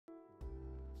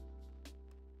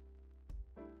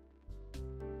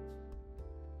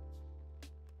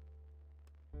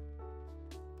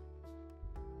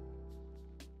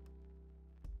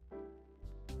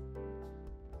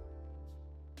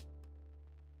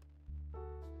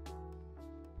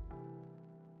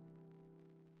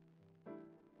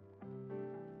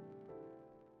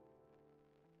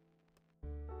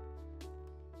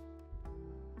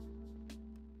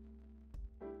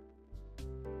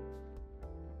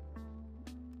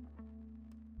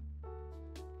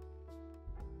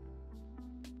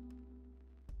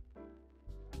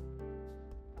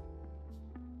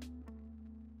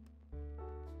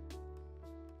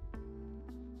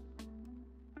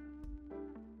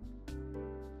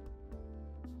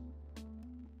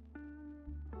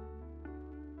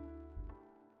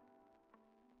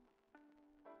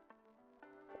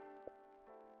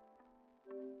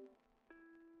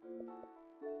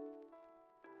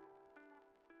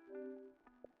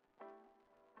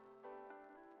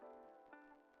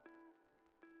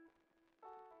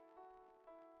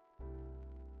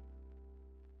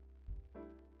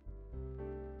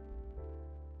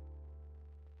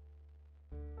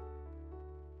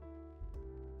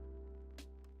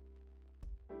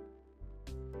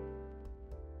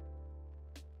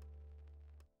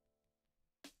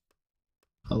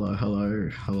Hello, hello,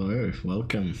 hello,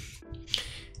 welcome.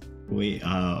 We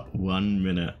are 1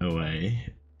 minute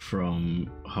away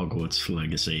from Hogwarts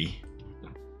Legacy.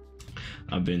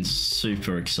 I've been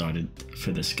super excited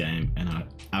for this game and I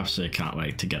absolutely can't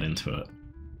wait to get into it.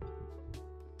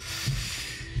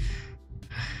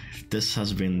 This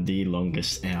has been the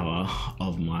longest hour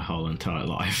of my whole entire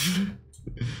life.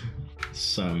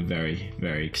 So I'm very,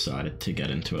 very excited to get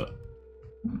into it.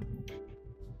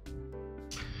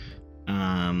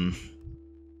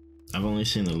 I've only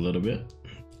seen a little bit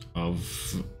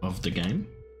of the game,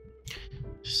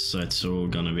 so it's all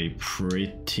gonna be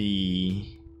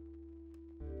pretty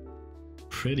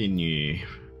new.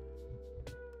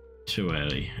 Too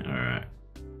early. Alright,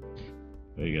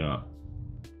 we got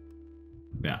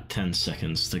about 10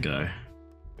 seconds to go.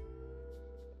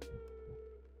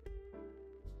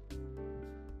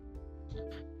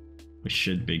 We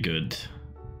should be good.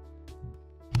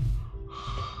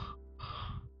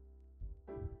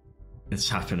 It's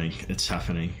happening, it's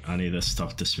happening. I need to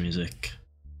stop this music.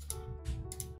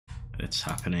 It's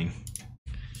happening.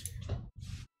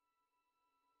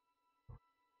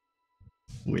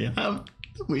 We have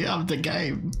the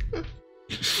game.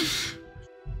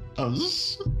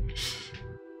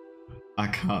 I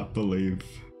can't believe.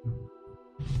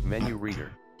 Menu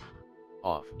reader.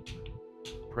 Off.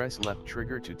 Press left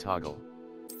trigger to toggle.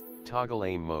 Toggle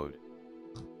aim mode.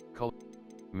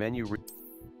 Menu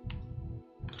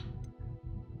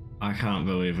I can't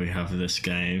believe we have this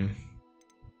game.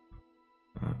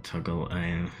 Toggle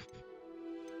aim.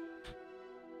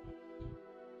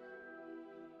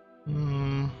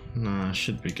 Nah,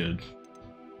 should be good.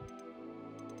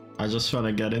 I just want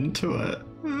to get into it.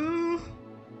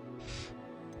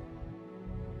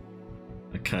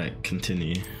 Okay,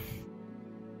 continue.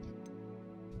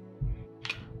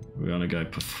 We're gonna go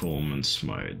performance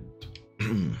mode.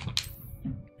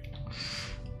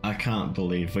 I can't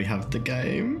believe we have the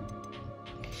game.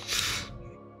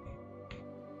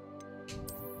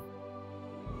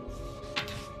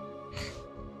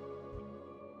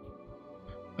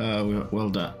 Well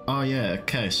done. Oh yeah,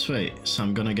 okay, sweet. So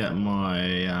I'm gonna get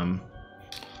my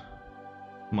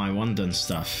my Wandon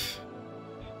stuff.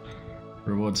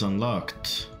 Rewards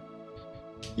unlocked.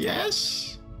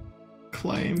 Yes!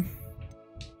 Claim.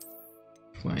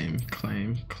 Claim,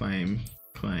 claim, claim,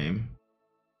 claim.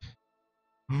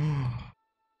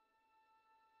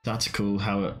 That's cool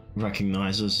how it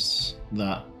recognizes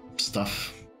that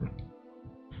stuff.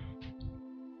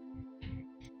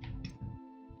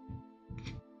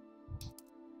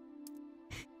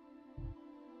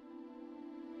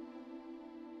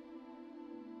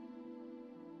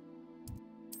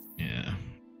 Yeah,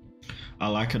 I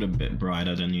like it a bit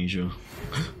brighter than usual.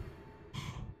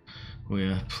 We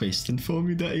are pleased to inform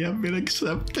you that you have been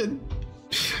accepted.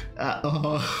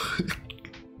 Oh.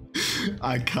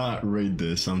 I can't read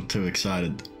this, I'm too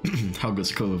excited. Hogwarts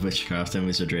School of Witchcraft and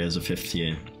Wizardry as a 5th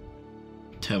year.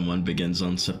 Term 1 begins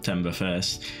on September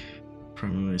 1st.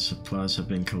 Primary supplies have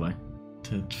been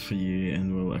collected for you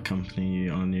and will accompany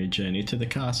you on your journey to the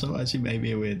castle. As you may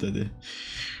be aware, the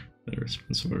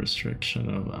responsible restriction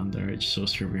of underage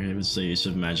sorcery behavior is the use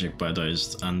of magic by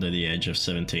those under the age of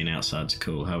 17 outside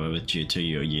school. However, due to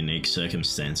your unique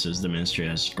circumstances, the Ministry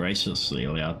has graciously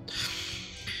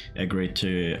agreed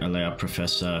to allow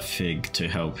Professor Fig to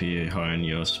help you hone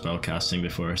your spellcasting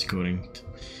before escorting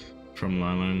from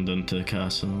London to the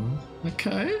castle.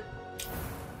 Okay.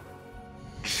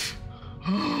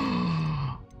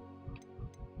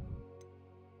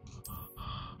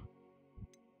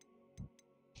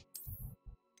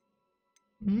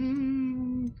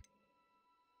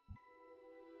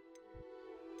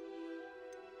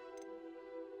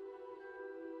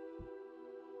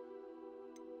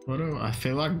 What do I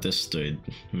feel like this dude,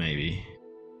 maybe.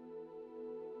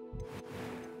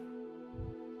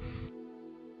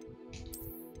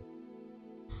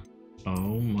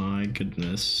 Oh my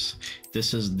goodness.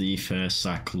 This is the first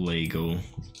like legal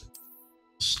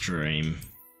stream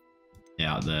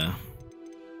out there.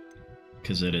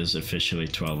 Because it is officially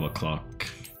 12 o'clock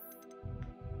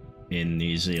in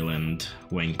New Zealand.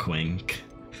 Wink wink.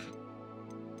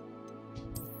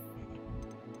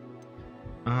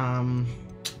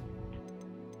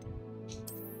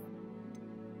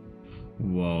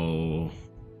 Whoa.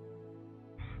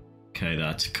 Okay,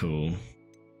 that's cool.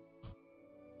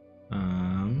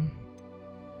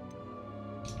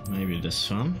 Maybe this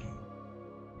one.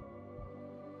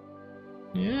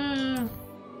 Yeah.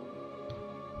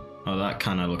 Oh, that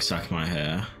kind of looks like my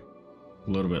hair. A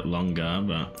little bit longer,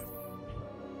 but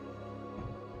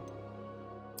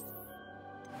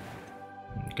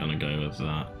I'm gonna go with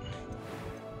that.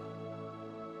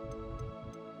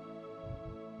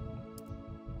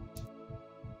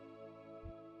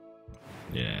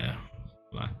 Yeah,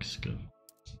 black's good.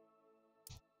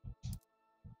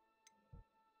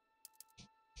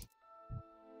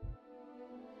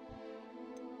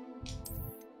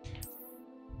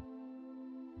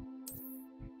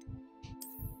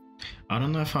 I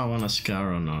don't know if I want a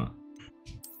scar or not.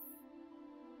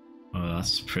 Oh,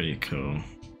 that's pretty cool.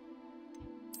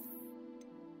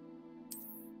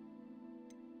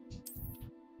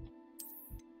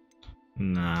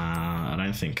 Nah, I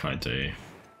don't think I do.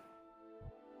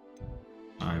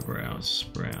 Eyebrows,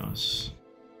 brows.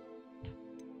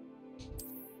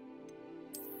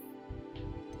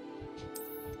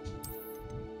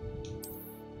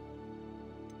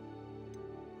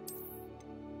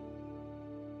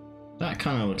 That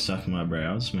kind of looks like my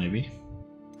brows, maybe.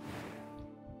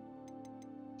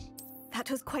 That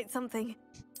was quite something.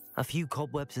 A few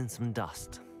cobwebs and some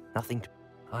dust. Nothing.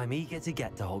 I'm eager to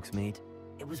get to Hogsmeade.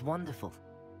 It was wonderful.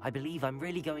 I believe I'm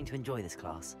really going to enjoy this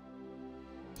class.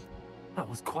 That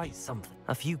was quite something.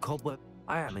 A few cobwebs.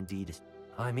 I am indeed.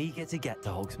 I'm eager to get to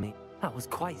Hogsmeade. That was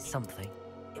quite something.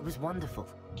 It was wonderful.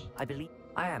 I believe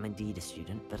I am indeed a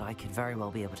student, but I could very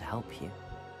well be able to help you.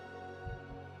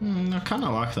 I kind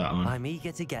of like that one. I'm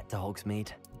eager to get to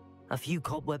Hogsmeade. A few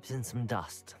cobwebs and some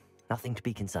dust. Nothing to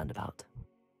be concerned about.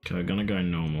 Okay, we're gonna go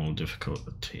normal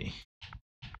difficulty.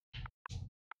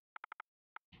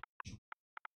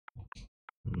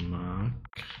 Mark.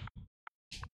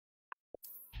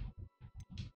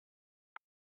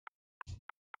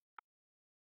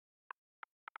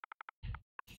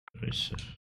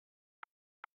 Research.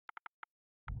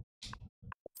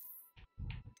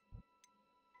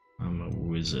 I'm a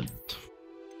wizard.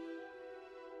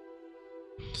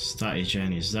 Statty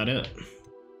Jenny, is that it?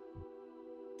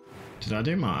 Did I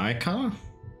do my eye color?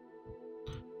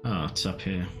 Oh, it's up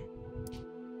here.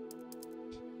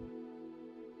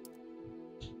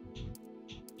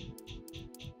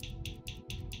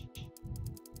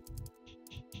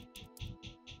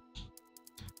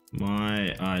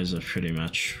 My eyes are pretty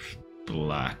much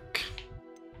black.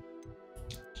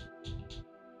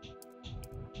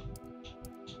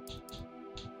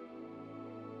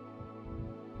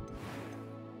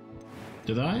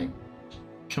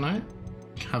 Can I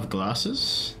have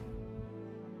glasses?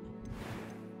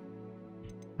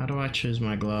 How do I choose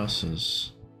my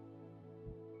glasses?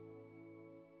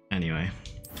 Anyway.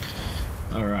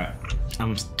 Alright,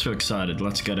 I'm too excited.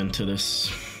 Let's get into this.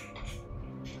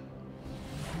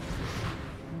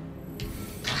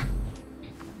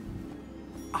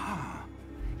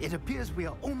 It appears we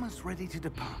are almost ready to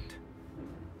depart.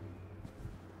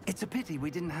 It's a pity we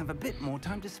didn't have a bit more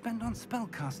time to spend on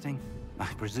spellcasting.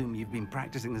 I presume you've been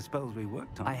practicing the spells we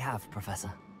worked on. I have,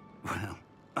 Professor. Well,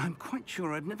 I'm quite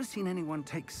sure I've never seen anyone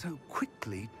take so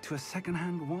quickly to a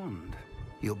second-hand wand.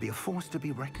 You'll be a force to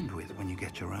be reckoned with when you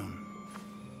get your own.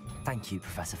 Thank you,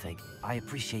 Professor Fig. I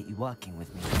appreciate you working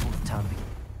with me before the term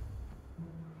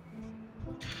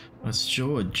begins. That's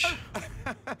George.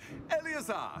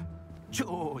 Eleazar!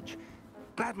 George!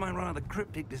 Glad my rather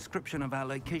cryptic description of our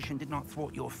location did not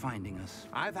thwart your finding us.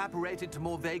 I've apparated to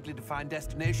more vaguely defined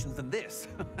destinations than this.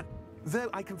 Though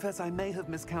I confess I may have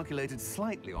miscalculated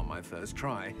slightly on my first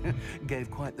try.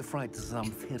 Gave quite the fright to some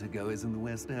theatergoers in the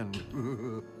West End.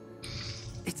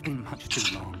 It's been much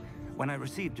too long. When I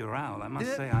received your owl, I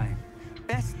must say I...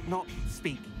 Best not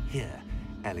speak here,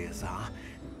 Eleazar.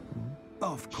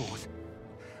 Of course.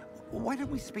 Why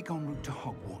don't we speak en route to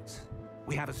Hogwarts?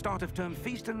 We have a start-of-term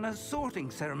feast and a sorting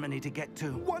ceremony to get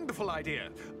to. Wonderful idea.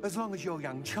 As long as your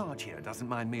young charge here doesn't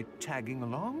mind me tagging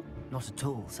along. Not at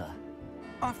all, sir.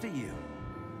 After you.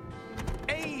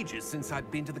 Ages since I've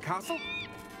been to the castle.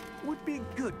 Would be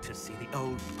good to see the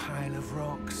old pile of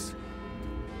rocks.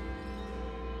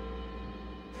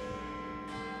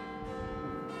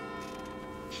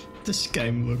 This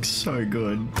game looks so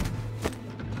good.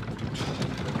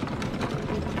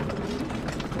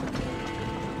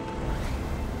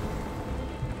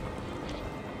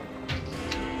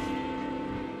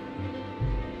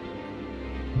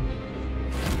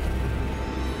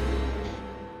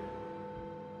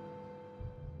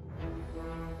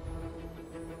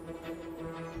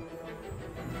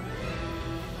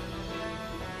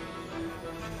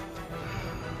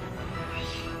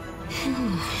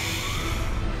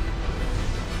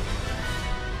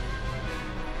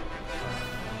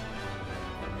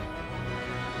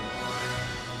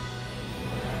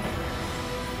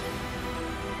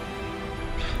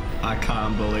 I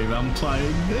can't believe I'm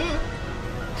playing that.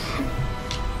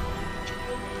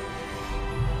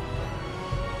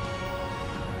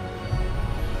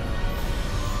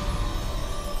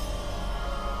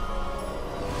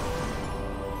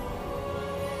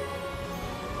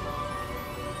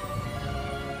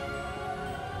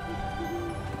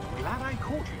 I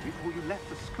caught you before you left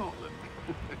for Scotland.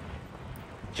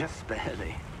 Just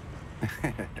barely.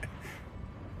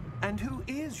 And who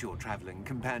is your traveling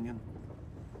companion?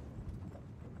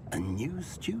 A new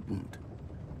student.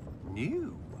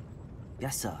 New?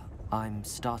 Yes, sir. I'm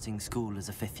starting school as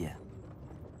a 5th year.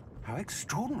 How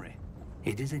extraordinary.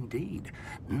 It is indeed.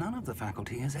 None of the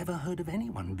faculty has ever heard of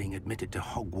anyone being admitted to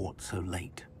Hogwarts so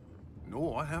late.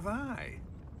 Nor have I.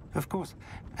 Of course,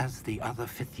 as the other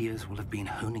 5th years will have been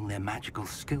honing their magical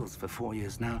skills for 4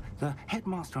 years now, the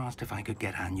headmaster asked if I could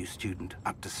get our new student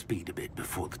up to speed a bit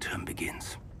before the term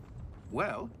begins.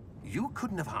 Well, you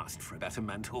couldn't have asked for a better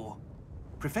mentor.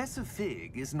 Professor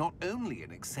Fig is not only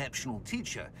an exceptional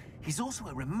teacher, he's also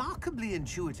a remarkably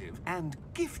intuitive and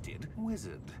gifted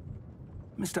wizard.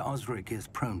 Mr. Osric is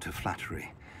prone to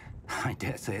flattery. I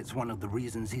dare say it's one of the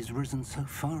reasons he's risen so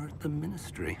far at the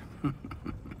Ministry.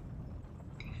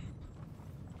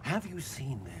 Have you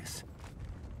seen this?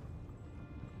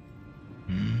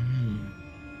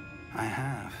 I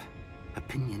have.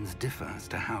 Opinions differ as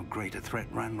to how great a threat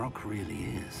Ranrock really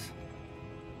is.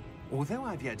 Although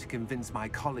I've yet to convince my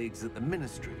colleagues at the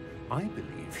Ministry, I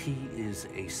believe he is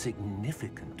a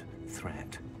significant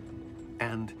threat.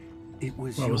 And it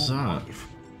was What your was that? wife,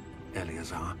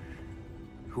 Eleazar,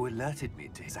 who alerted me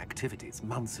to his activities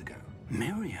months ago.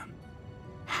 Miriam?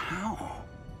 How?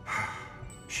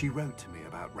 She wrote to me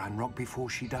about Ranrock before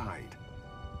she died,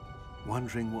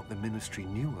 wondering what the Ministry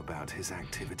knew about his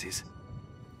activities.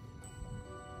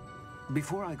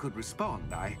 Before I could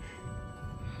respond, I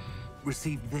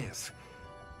received this.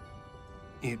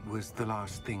 It was the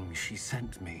last thing she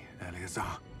sent me,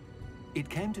 Eleazar. It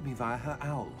came to me via her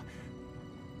owl,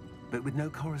 but with no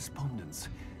correspondence.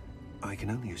 I can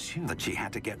only assume That she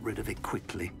had to get rid of it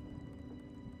quickly,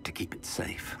 to keep it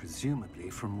safe. presumably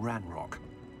from Ranrock.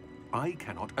 I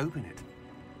cannot open it.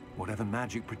 Whatever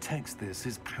magic protects this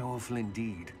is powerful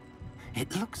indeed.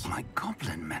 It looks like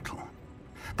goblin metal.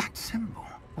 That symbol.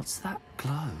 What's that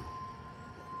glow?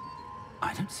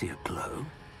 I don't see a glow.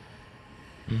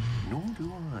 Nor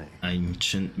do I.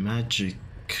 Ancient magic.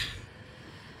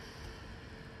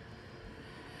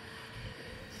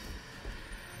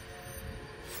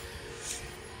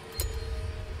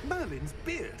 Merlin's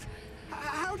beard.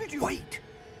 How did you... Wait!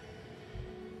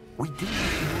 We do.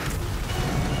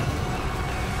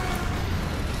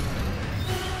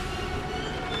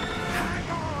 Hang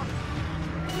on!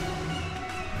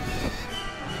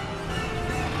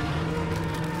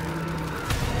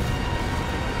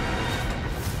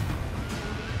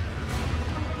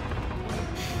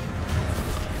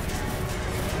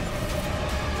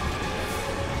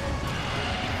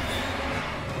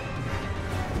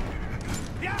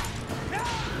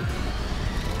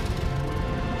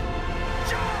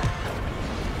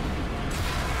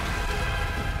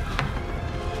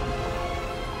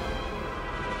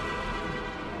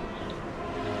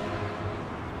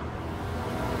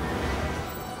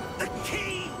 The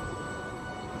key!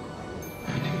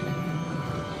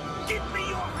 Give me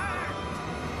your hand!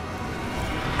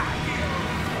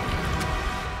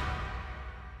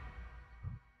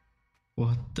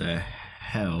 What the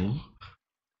hell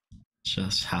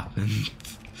just happened?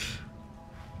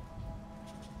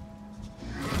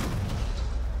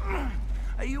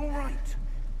 Are you all right?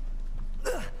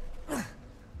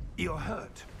 You're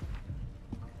hurt.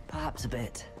 Perhaps a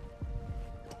bit.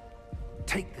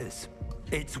 Take this.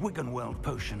 It's Wiggenweld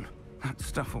potion. That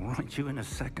stuff will right you in a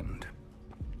second.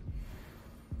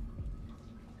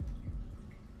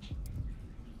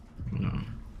 No.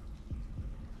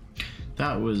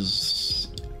 That was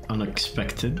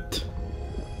unexpected.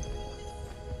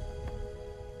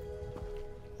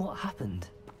 What happened?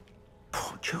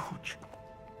 Poor George.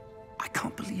 I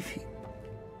can't believe he...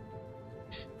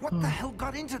 What the hell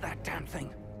got into that damn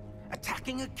thing?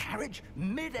 Attacking a carriage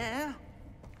mid-air?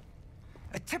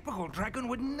 A typical dragon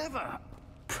would never...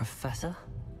 Professor?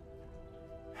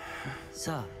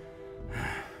 Sir,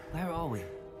 where are we?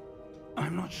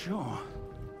 I'm not sure.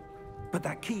 But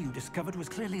that key you discovered was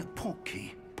clearly a port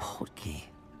key. Port key.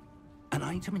 An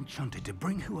item enchanted to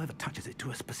bring whoever touches it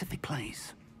to a specific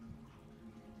place.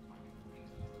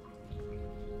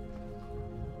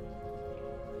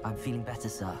 I'm feeling better,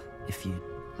 sir, if you'd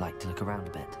like to look around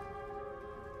a bit.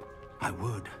 I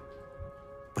would.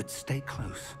 But stay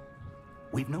close.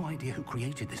 We've no idea who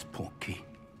created this port key.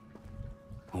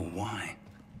 Or why.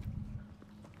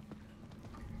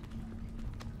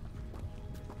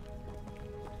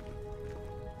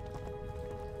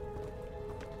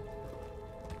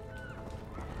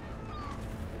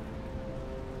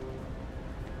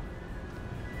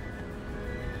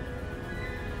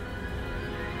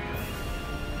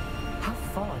 How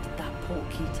far did that port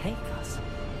key take us?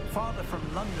 farther from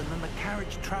London than the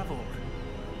carriage travelled.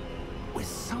 We're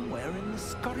somewhere in the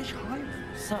Scottish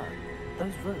Highlands. Sir,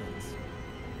 those ruins.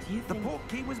 Do you The think...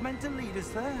 portkey was meant to lead us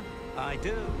there? I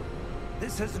do.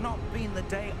 This has not been the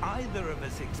day either of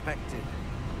us expected.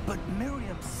 But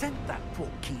Miriam sent that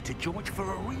portkey to George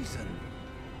for a reason.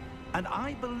 And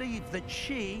I believe that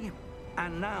she,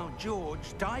 and now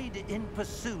George, died in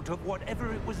pursuit of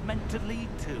whatever it was meant to lead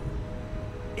to.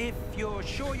 If you're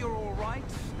sure you're all right,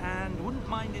 and wouldn't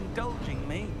mind indulging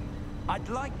me, I'd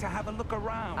like to have a look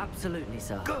around. Absolutely,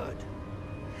 sir. Good.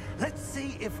 Let's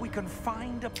see if we can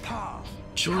find a path.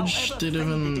 George however didn't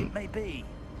faded even it may be.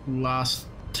 last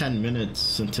 10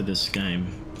 minutes into this game,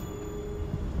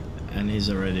 and he's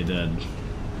already dead.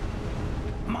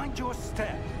 Mind your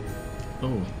step.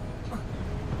 Oh,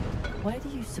 Where do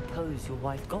you suppose your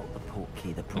wife got the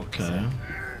portkey that brought us okay. here?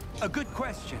 A good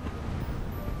question.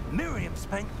 Miriam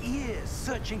spent years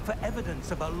searching for evidence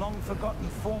of a long-forgotten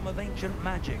form of ancient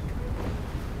magic.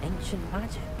 Ancient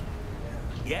magic?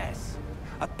 Yes,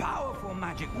 a powerful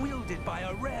magic wielded by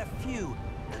a rare few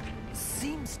that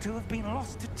seems to have been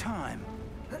lost to time.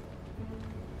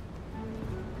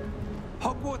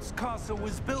 Hogwarts Castle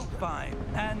was built by,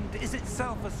 and is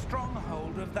itself a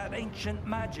stronghold of that ancient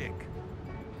magic.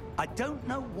 I don't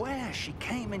know where she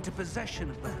came into possession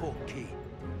of the portkey,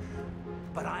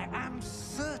 but I am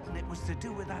certain it was to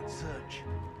do with that search.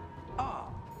 Ah,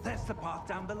 there's the path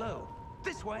down below.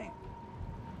 This way.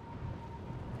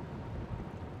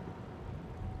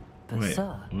 But Wait,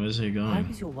 sir, where's he why going?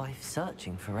 was your wife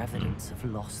searching for evidence of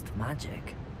lost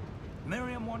magic?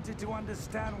 Miriam wanted to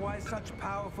understand why such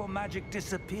powerful magic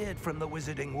disappeared from the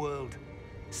wizarding world.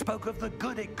 Spoke of the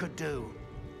good it could do.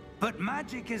 But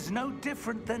magic is no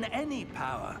different than any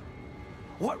power.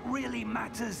 What really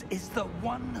matters is the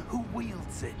one who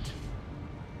wields it.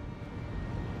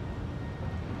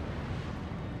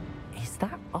 Is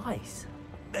that ice?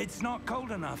 It's not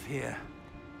cold enough here.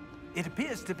 It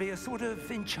appears to be a sort of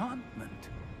enchantment.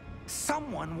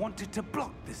 Someone wanted to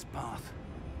block this path.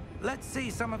 Let's see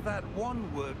some of that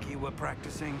wand work you were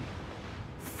practicing.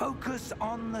 Focus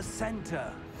on the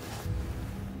center.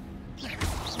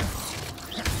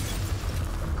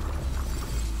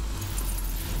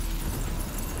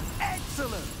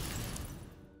 Excellent!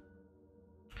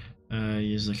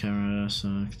 Use the camera to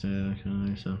select the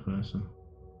yourself person.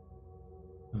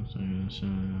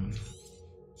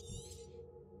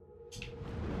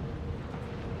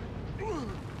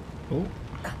 Oh.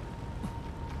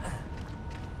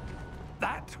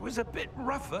 That was a bit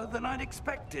rougher than I'd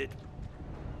expected.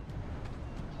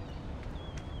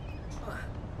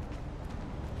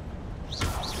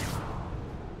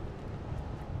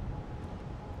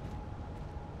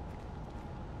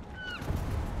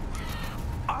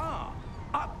 Ah,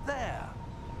 up there.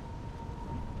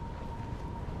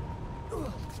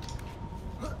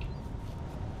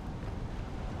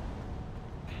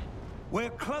 We're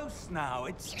close now.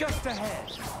 It's just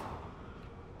ahead.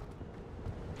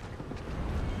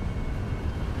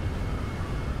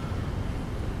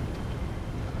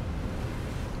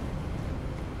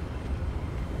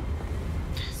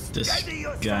 This Steady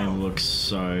yourself. game looks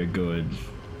so good.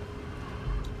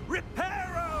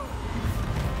 Reparo!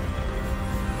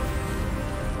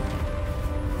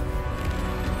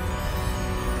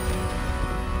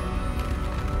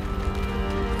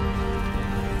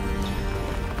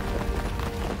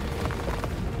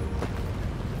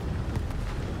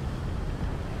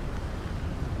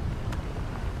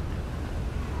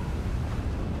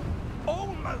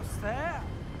 Almost there.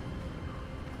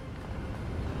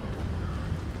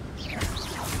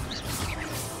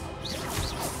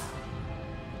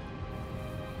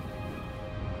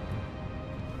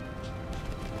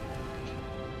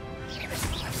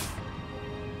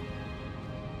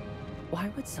 Why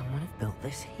would someone have built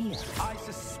this here? I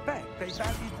suspect they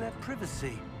valued their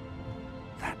privacy.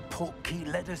 That portkey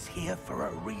led us here for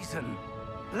a reason.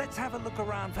 Let's have a look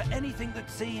around for anything that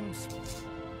seems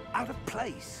out of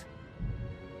place.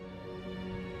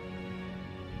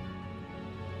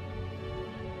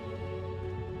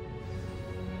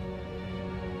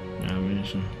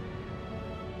 Ammunition.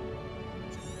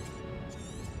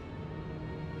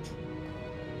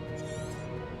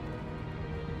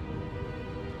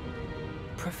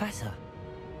 Professor,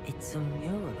 it's a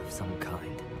mural of some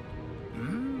kind.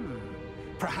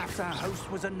 Perhaps our host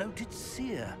was a noted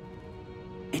seer.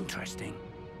 Interesting.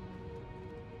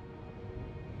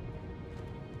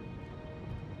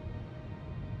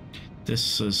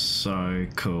 This is so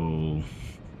cool.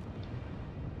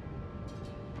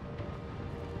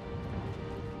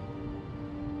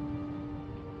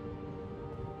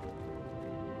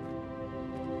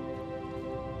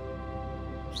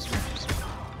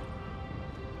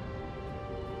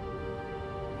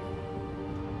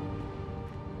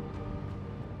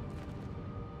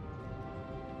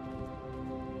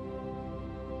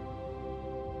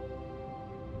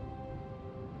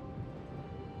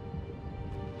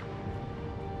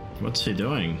 What's he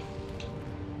doing?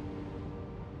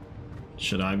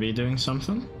 Should I be doing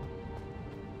something?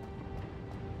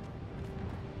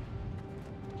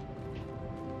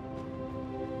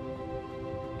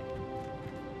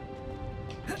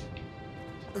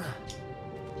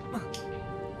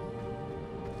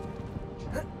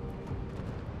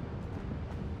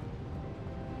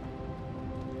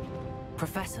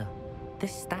 Professor,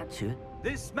 this statue...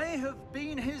 This may have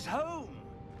been his home.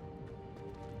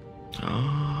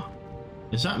 Oh,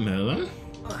 is that Merlin?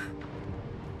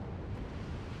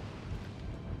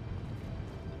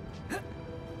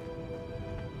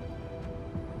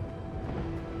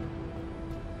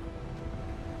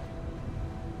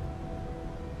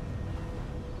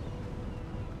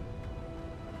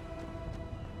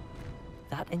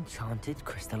 That enchanted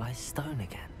crystallized stone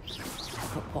again.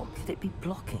 But what could it be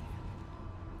blocking?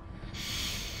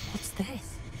 What's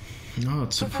this? No,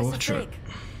 it's a Professor portrait. Fig.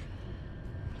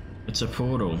 It's a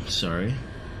portal, sorry.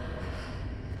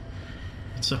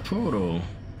 It's a portal.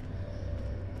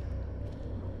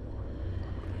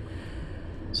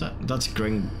 That's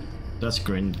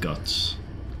Gringotts.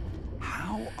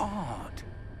 How odd.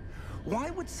 Why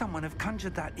would someone have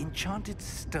conjured that enchanted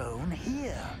stone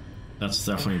here? That's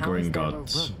definitely And how is there a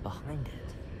Gringotts. room behind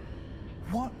it?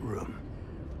 What room?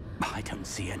 I don't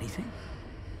see anything.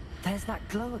 There's that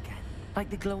glow again, like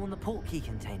the glow on the portkey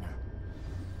container.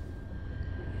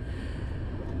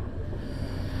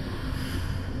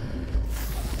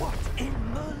 What in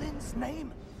Merlin's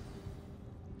name?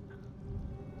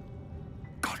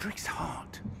 Godric's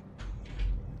heart.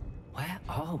 Where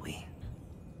are we?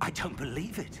 I don't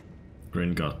believe it.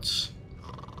 Gringotts.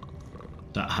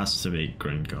 That has to be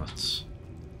Gringotts.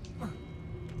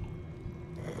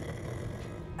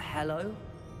 Hello?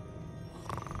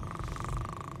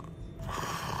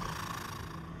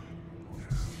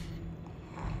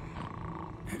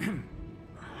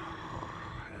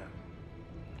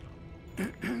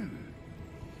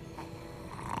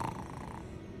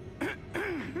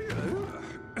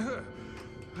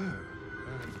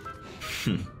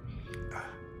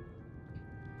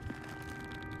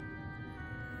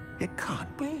 It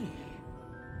can't be.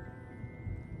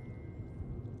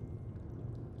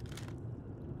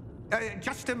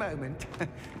 Just a moment.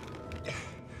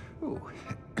 Ooh.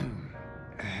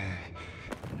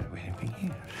 Where are we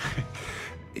here?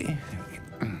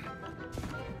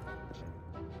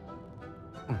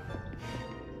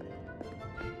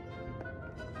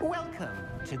 Welcome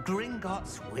to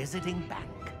Gringotts Wizarding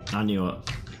Bank. I knew it.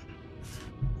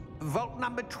 Vault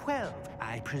number 12,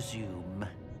 I presume.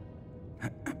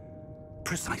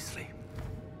 Precisely.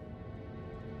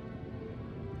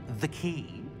 The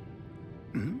key?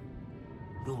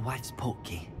 Your wife's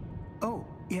portkey. Oh,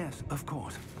 yes, of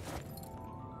course.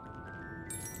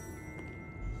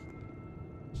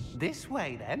 This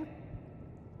way, then.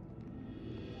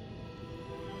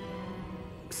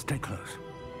 Stay close.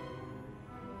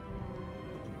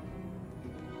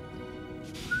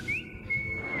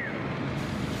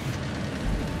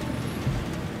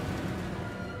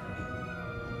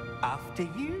 After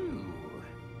you.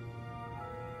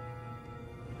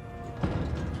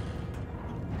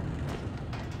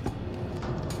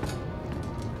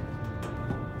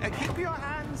 Keep your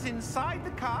hands inside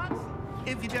the cart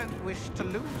if you don't wish to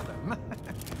lose them.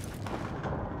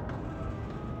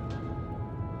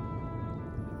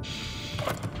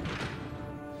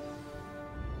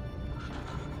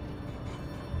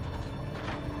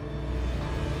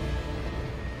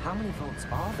 How many vaults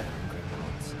are there in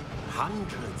Gringotts?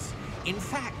 Hundreds. In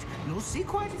fact, you'll see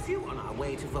quite a few on our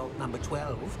way to vault number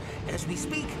 12. As we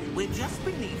speak, we're just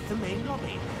beneath the main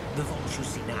lobby. The vaults you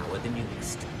see now are the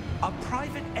newest. Are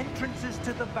private entrances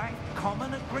to the bank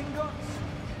common at Gringotts?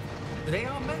 They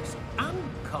are most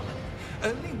uncommon.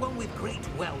 Only one with great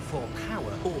wealth or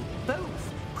power, or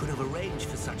both, could have arranged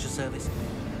for such a service.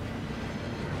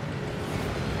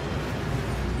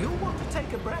 You'll want to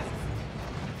take a breath.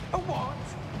 A what?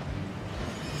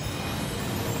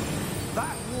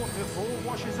 That waterfall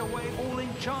washes away all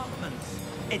enchantments.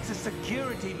 It's a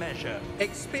security measure.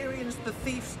 Experienced the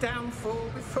thief's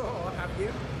downfall before, have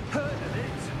you? Heard of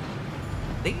it?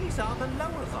 These are the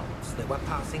lower vaults that we're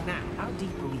passing now. How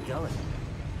deep are we going?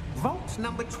 Vault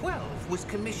number 12 was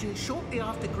commissioned shortly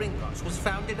after Gringotts was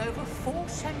founded over 4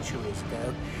 centuries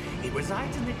ago. It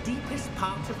resides in the deepest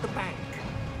part of the bank.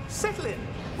 Settle in.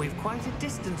 We've quite a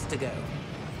distance to go.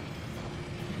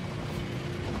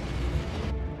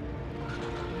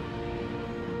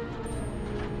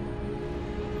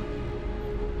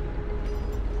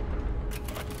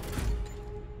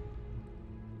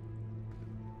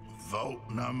 Vault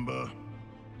number?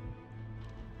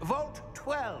 Vault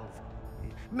 12.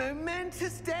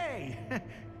 Momentous day.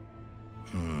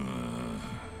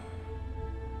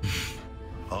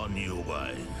 On your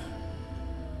way.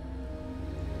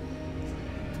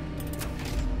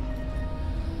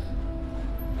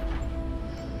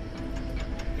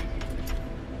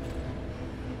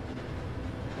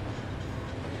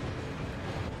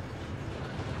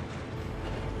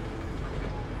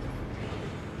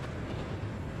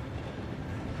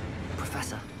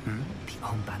 Professor, the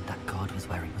armband that guard was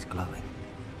wearing was glowing.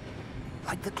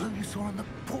 Like the glow you saw on the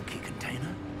porky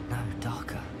container? No,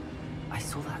 darker. I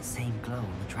saw that same glow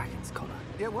on the dragon's collar.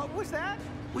 Yeah, what was that?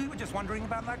 We were just wondering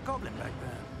about that goblin back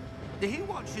there. He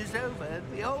watches over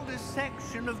the oldest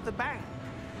section of the bank.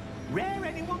 Rare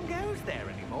anyone goes there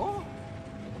anymore.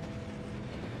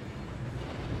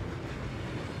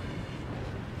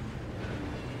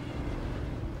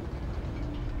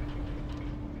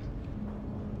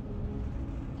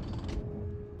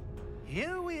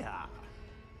 Here we are.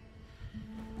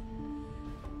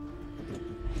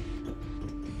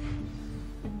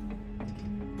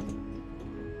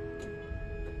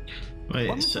 Wait,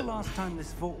 When was the last time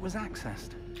this vault was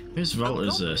accessed? whose vault A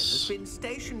is goblin this? has been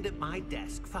stationed at my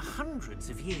desk for hundreds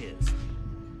of years.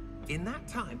 In that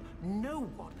time, no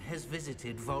one has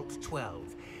visited Vault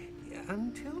 12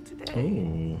 until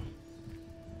today.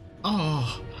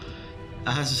 Oh. Oh.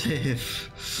 As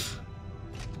if.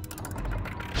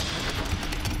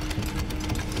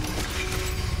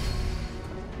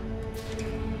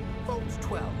 Vault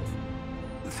 12.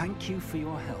 Thank you for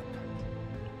your help.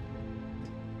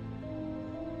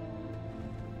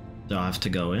 Do I have to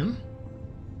go in?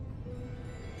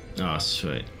 Oh,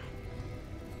 sweet.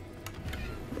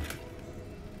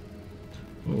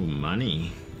 Oh,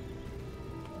 money.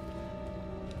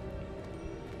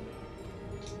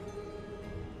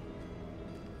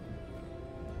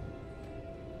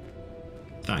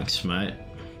 Thanks, mate.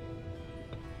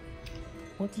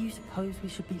 What do you suppose we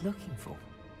should be looking for?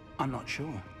 I'm not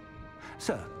sure.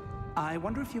 Sir, I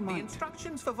wonder if you The might...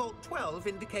 instructions for Vault 12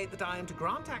 indicate that I am to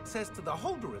grant access to the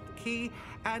holder of the key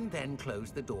and then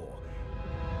close the door.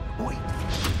 Wait.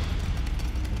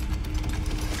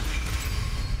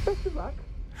 Best of luck.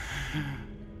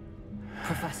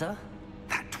 Professor?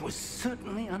 That was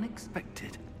certainly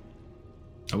unexpected.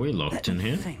 Are we locked in Let me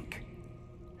here? think.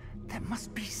 There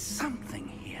must be something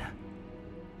here.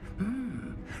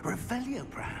 Revelio,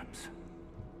 perhaps?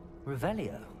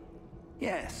 Revelio?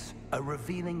 Yes, a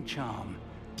revealing charm.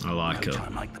 I like No it.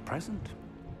 time like the present.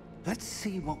 Let's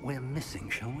see what we're missing,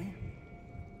 shall we?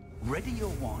 Ready your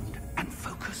wand and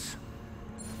focus.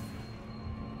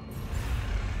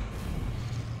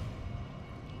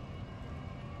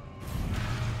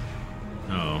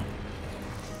 Oh.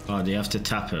 Oh, do you have to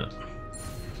tap it?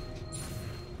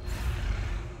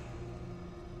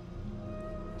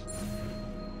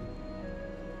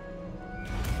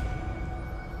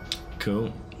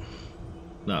 Cool.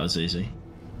 That was easy.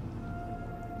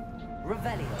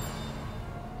 Revelio.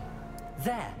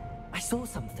 There! I saw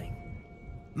something.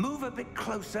 Move a bit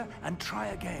closer and try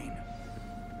again.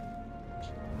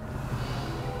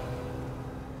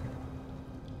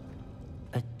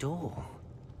 A door.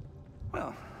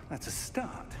 Well, that's a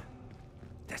start.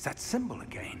 There's that symbol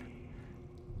again.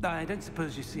 I don't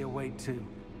suppose you see a way to...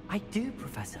 I do,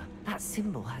 Professor. That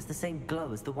symbol has the same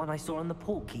glow as the one I saw on the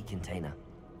port key container.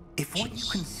 If what you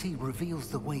can see reveals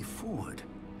the way forward,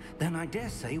 then I dare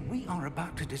say we are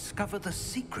about to discover the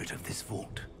secret of this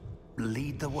vault.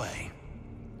 Lead the way.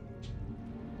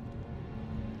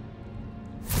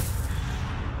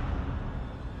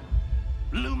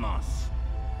 Lumos!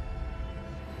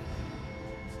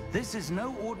 This is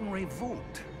no ordinary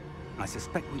vault. I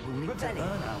suspect we will need to Revelio.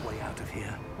 earn our way out of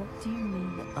here. What do you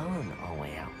mean, earn our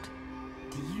way out?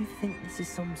 Do you think this is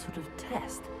some sort of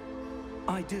test?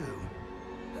 I do.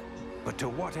 But to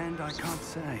what end, I can't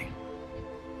say.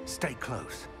 Stay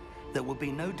close. There will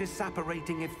be no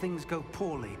disapparating if things go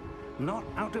poorly. Not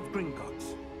out of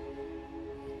Gringotts.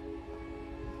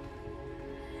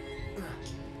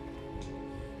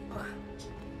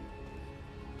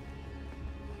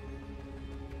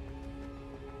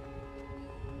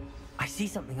 I see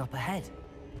something up ahead.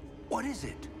 What is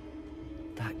it?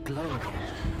 That glow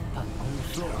again, but on the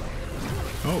floor.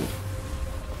 Oh.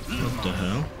 What the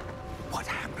hell? What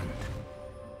happened?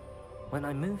 When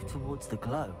I moved towards the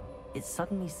glow, it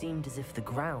suddenly seemed as if the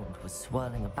ground was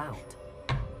swirling about.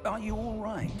 Are you all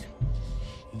right?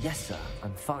 Yes, sir,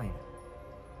 I'm fine.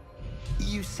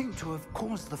 You seem to have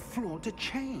caused the floor to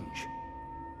change.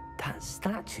 That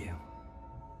statue.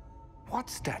 What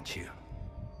statue?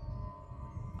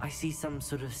 I see some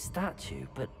sort of statue,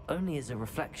 but only as a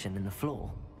reflection in the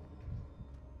floor.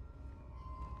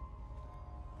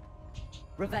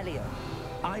 Revelio.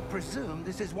 I presume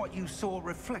this is what you saw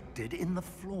reflected in the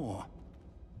floor.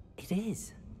 It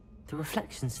is. The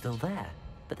reflection's still there,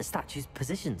 but the statue's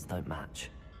positions don't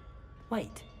match.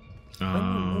 Wait. When we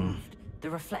moved, the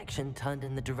reflection turned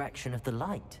in the direction of the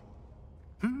light.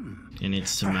 It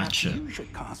needs to match it. You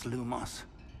should cast Lumos.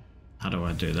 How do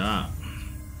I do that?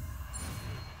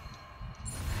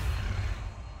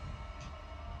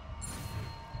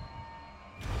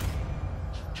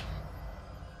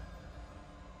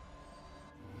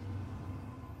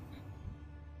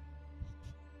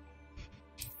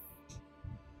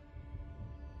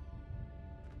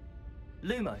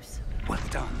 Lumos. Well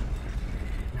done.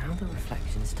 Now the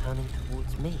reflection's turning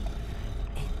towards me.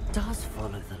 It does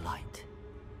follow the light.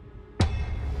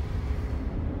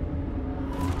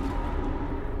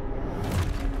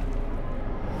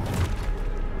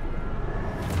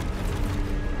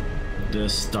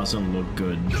 This doesn't look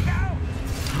good. Look out!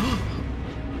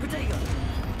 Protego!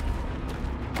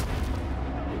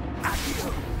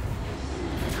 Accio!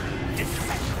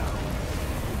 Defendo!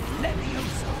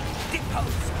 Levioso!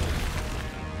 Deposo!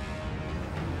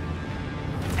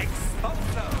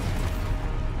 Exposo!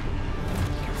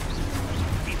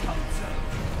 Deposo!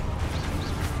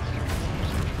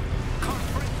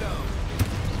 Confringo!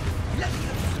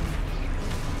 Levioso!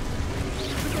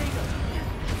 Protego!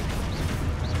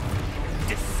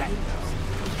 Descendo!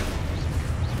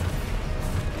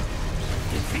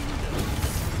 Defendo!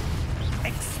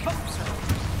 Exposo!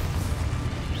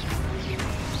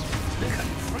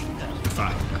 Confringo!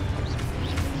 Fuck.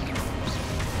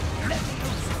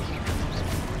 Levioso!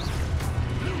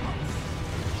 Lumos!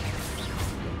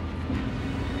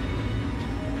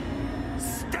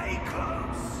 Stay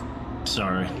close!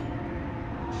 Sorry.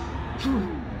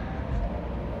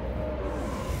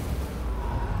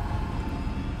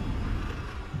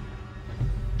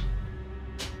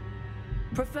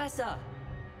 Professor!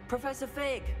 Professor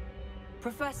Fig!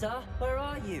 Professor, where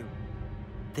are you?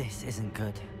 This isn't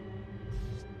good.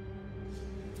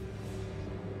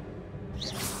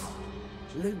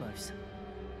 Lumos,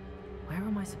 where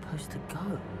am I supposed to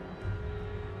go?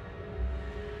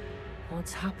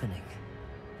 What's happening?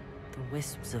 The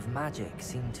wisps of magic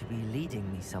seem to be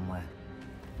leading me somewhere.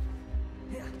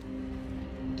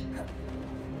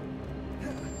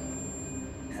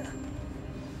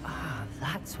 Ah,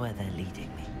 that's where they're leading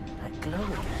me. That glow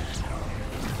again.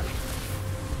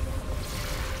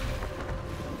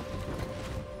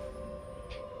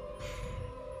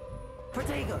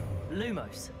 Protego!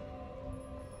 Lumos!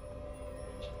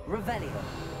 Revelio!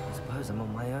 I suppose I'm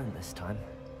on my own this time.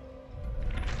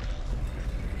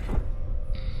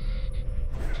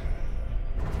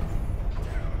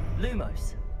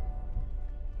 Lumos!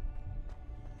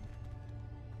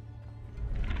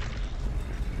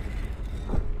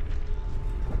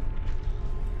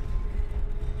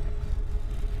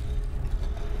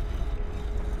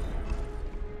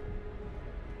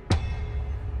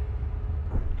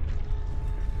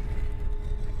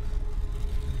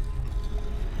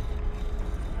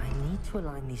 To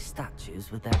align these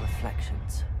statues with their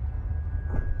reflections.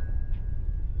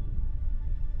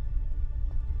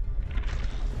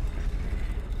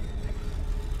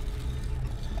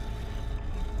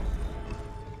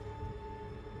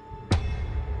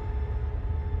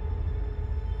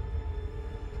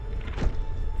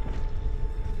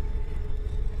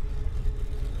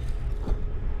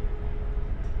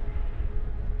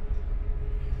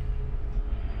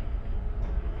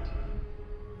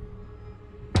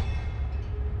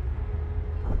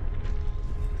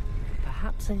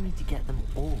 Perhaps I need to get them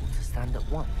all to stand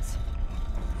at once.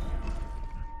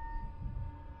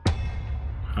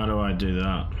 How do I do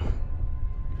that?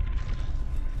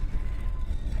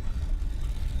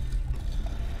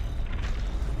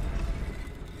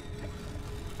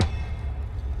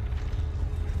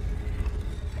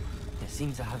 It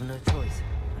seems I have no choice.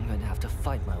 I'm going to have to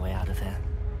fight my way out of here.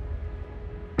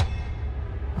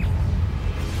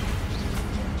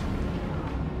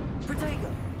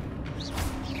 Protego!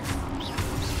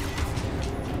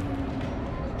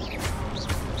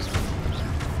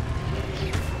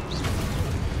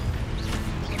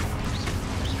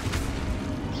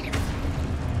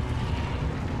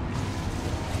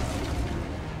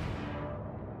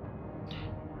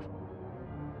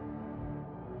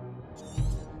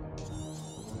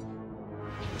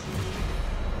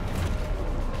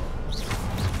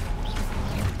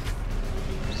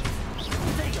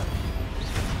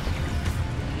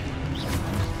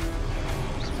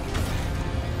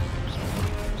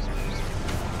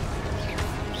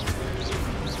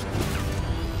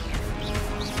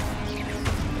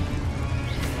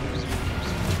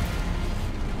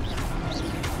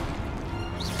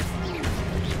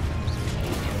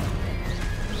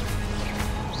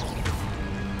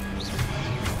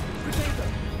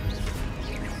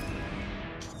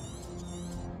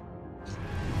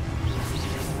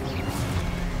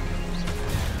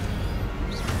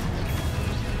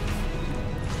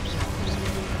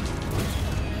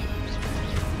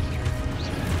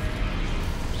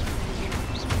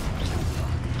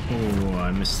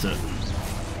 I missed it.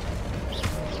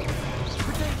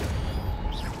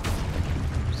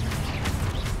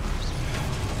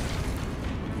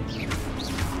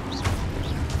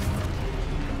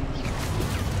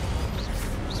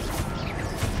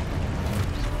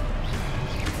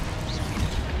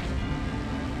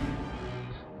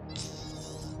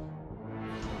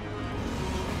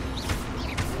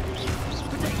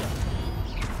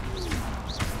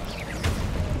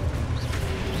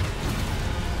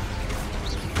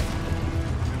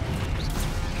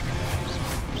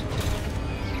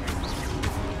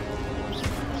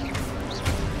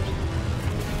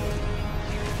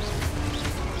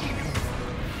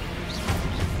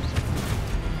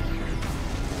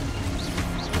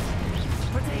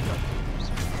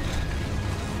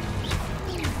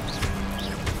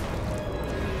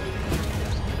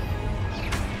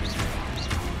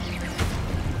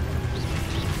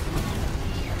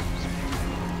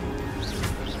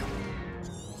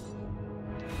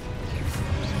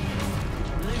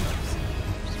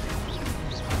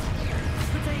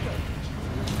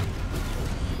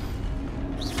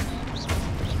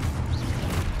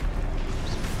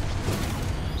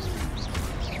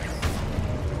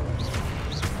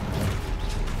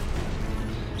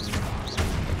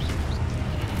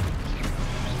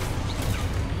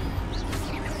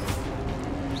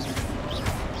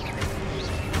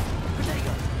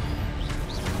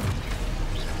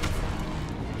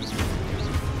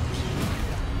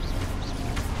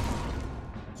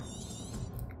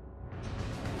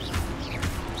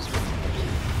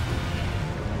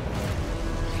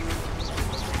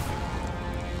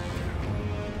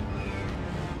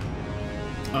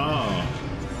 Oh.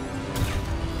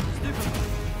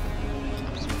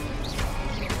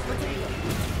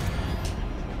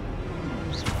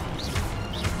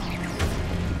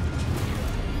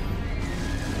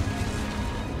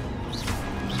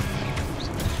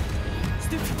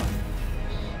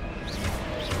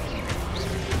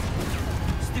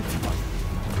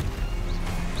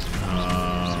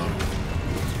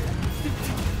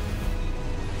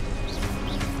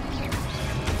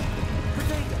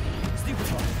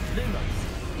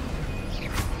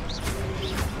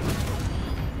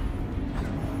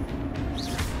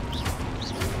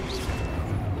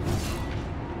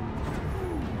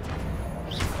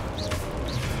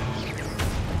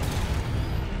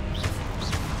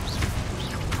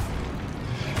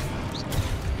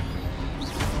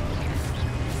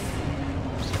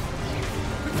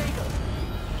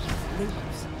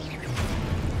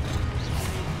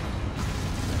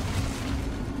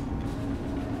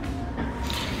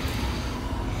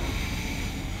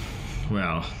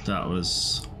 Well, that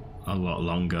was a lot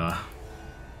longer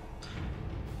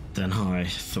than I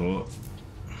thought.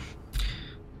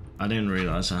 I didn't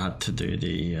realise I had to do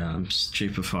the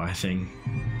stupefy thing.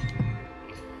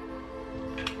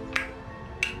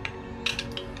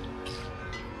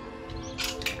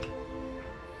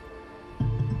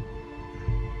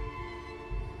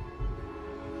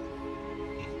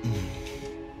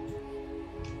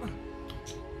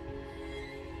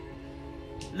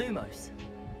 Lumos.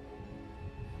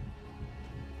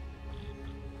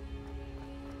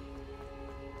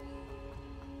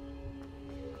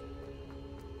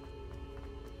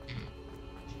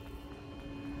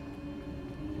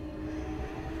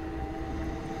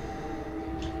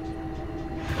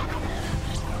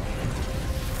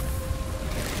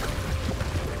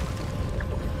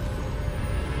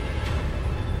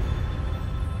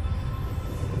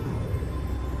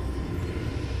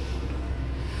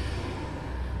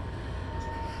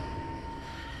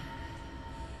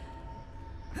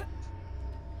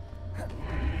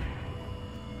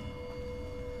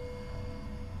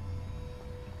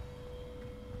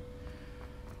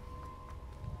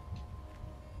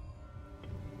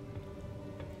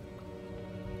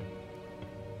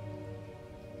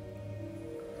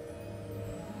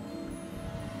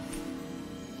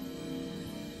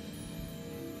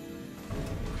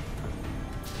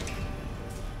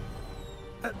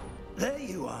 There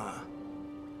you are.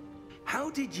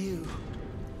 How did you...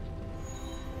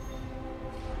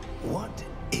 What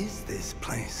is this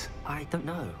place? I don't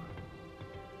know.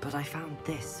 But I found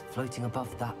this floating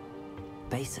above that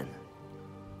basin.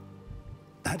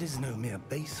 That is no mere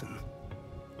basin.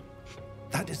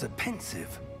 That is a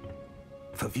pensive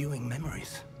for viewing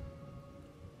memories.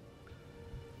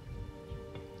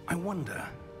 I wonder...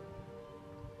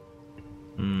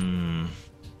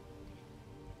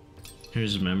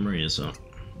 Whose memory is that?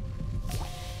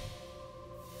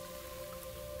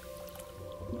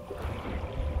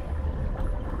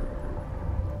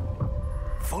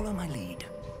 Follow my lead.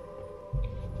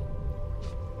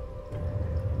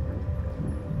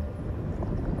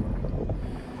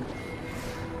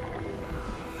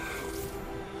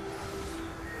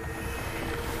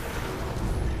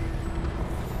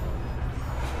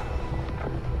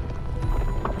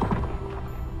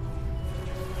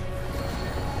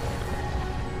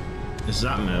 Is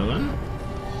that Merlin?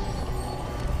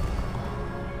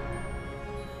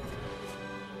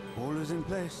 All is in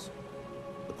place.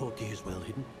 The portkey is well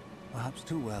hidden. Perhaps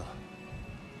too well.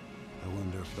 I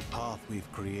wonder if the path we've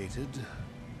created...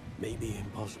 May be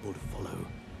impossible to follow.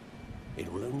 It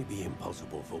will only be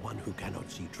impossible for one who cannot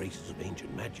see traces of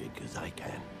ancient magic as I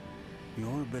can.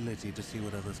 Your ability to see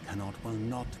what others cannot will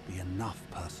not be enough,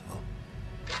 Percival.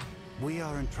 We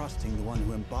are entrusting the one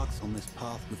who embarks on this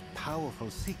path with powerful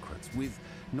secrets, with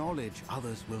knowledge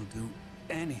others will do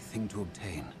anything to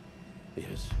obtain.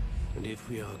 Yes, and if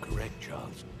we are correct,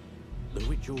 Charles, the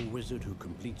witch or wizard who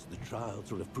completes the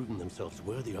trials will have proven themselves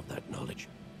worthy of that knowledge.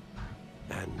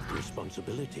 And the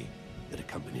responsibility that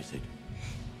accompanies it.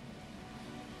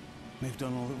 We've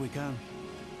done all that we can.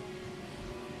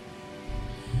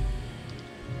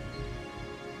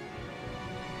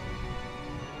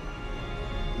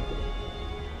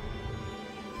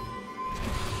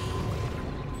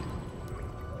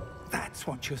 That's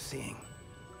what you're seeing.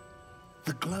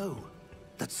 The glow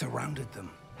that surrounded them.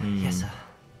 Yes, sir.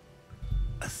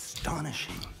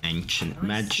 Astonishing. Ancient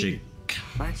magic.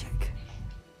 Magic?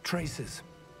 Traces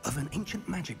of an ancient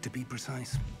magic, to be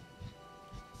precise.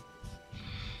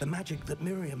 The magic that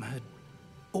Miriam had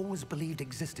always believed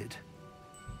existed,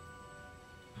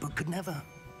 but could never.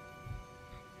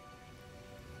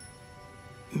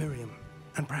 Miriam,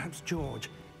 and perhaps George,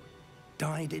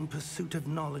 died in pursuit of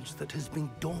knowledge that has been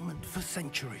dormant for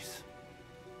centuries.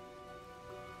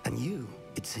 And you,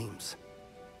 it seems,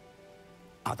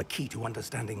 are the key to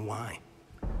understanding why.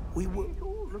 We were... It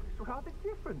all looks rather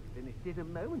different than it did a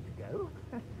moment ago.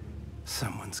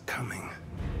 Someone's coming.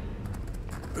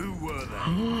 Who were they?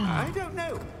 I don't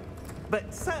know.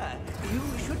 But, sir, you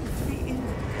shouldn't be in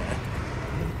here.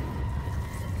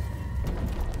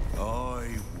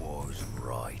 I was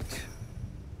right.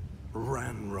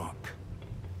 Ranrock.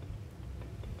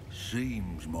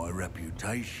 Seems my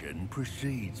reputation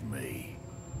precedes me.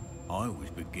 I was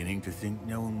beginning to think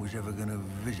no one was ever going to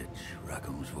visit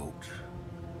Rackham's vault.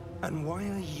 And why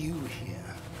are you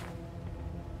here?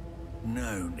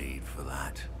 No need for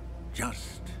that.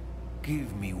 Just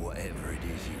give me whatever it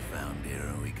is you found here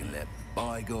and we can let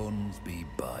bygones be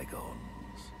bygones.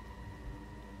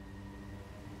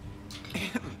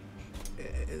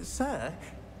 Sir,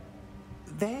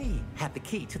 they had the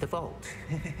key to the vault.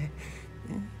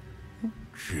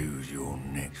 Choose your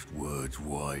next words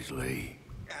wisely.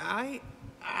 I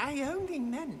only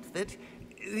meant that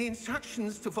the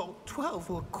instructions to Vault 12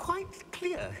 were quite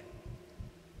clear.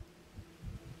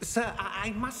 Sir,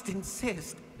 I must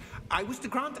insist. I was to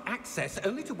grant access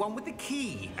only to one with the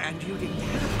key, and you didn't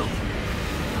have it.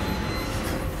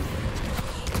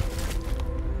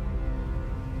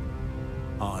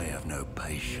 I have no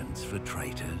patience for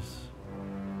traitors.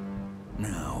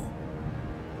 Now,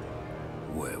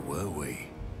 where were we?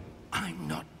 I'm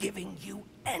not giving you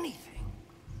anything.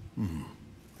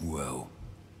 Well,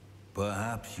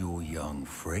 perhaps your young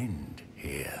friend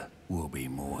here will be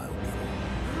more helpful.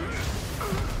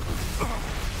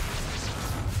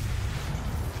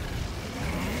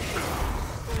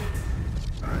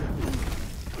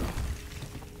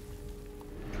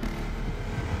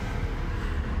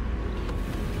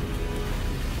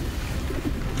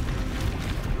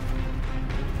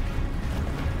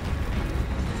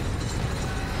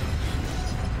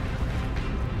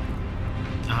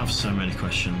 I have so many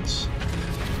questions.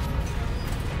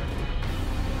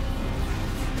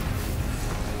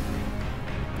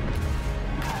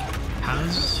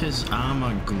 How's his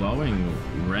armor glowing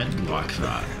red like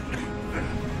that?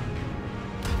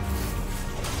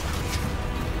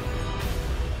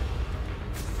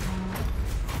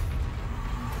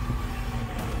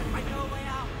 I know a way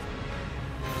out!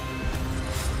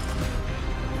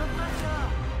 Professor!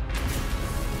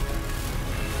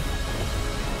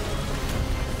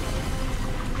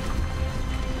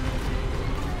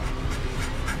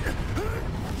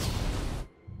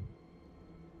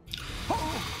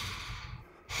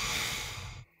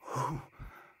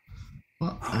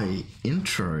 What a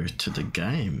intro to the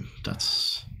game.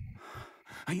 That's...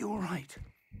 Are you all right?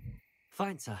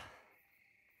 Fine, sir.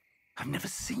 I've never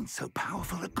seen so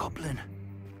powerful a goblin.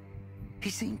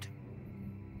 He seemed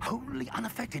wholly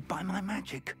unaffected by my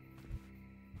magic.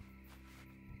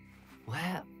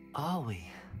 Where are we?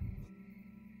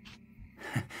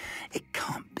 It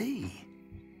can't be.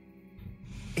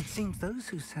 It seems those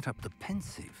who set up the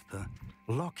pensive, the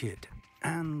locket,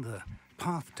 and the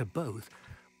path to both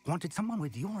wanted someone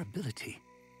with your ability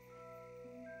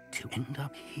to end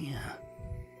up here.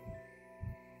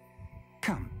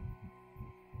 Come.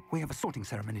 We have a sorting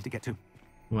ceremony to get to.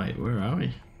 Wait, where are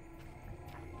we?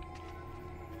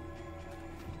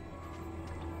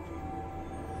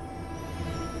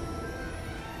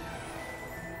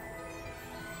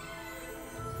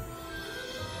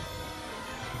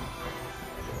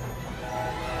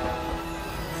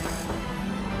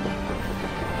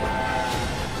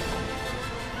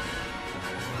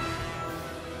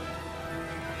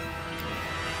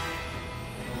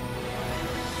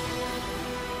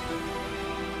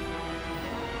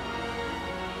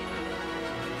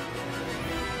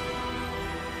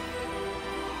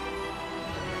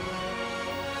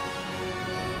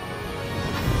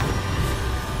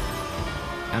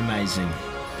 Amazing.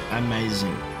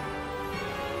 Amazing.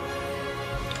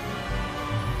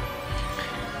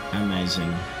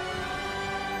 Amazing.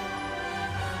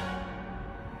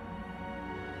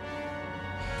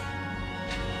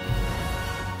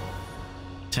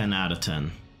 Ten out of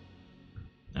 10.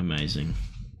 Amazing.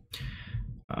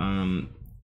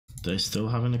 They still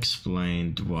haven't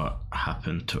explained what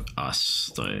happened to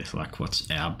us though, like what's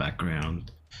our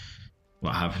background,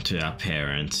 what happened to our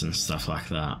parents and stuff like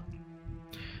that.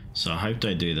 So I hope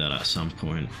they do that at some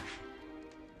point.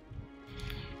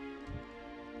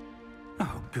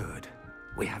 Oh, good.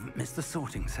 We haven't missed the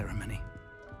sorting ceremony.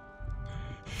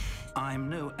 I'm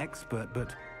no expert,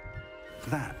 but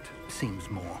that seems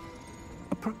more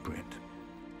appropriate.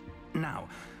 Now,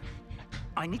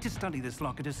 I need to study this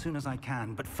locket as soon as I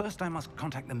can, but first I must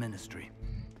contact the Ministry.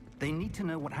 They need to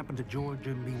know what happened to George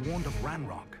and be warned of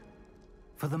Ranrock.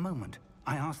 For the moment,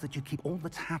 I ask that you keep all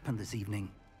that's happened this evening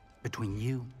between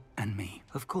you and me.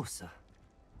 Of course, sir.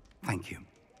 Thank you.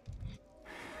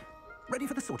 Ready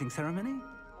for the sorting ceremony?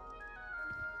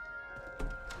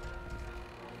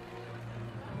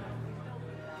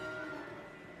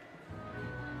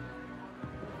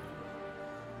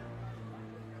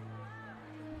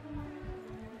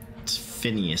 It's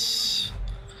Phineas.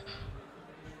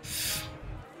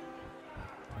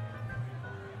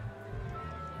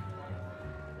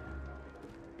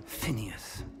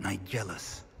 Phineas,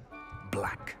 Nigellus,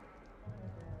 Black.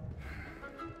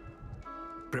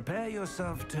 Prepare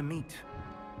yourself to meet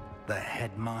the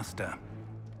headmaster.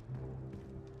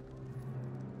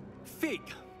 Fig,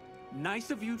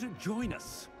 nice of you to join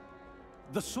us.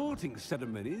 The sorting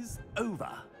ceremony's over.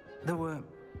 There were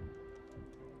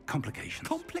complications.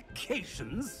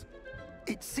 Complications?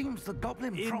 It seems the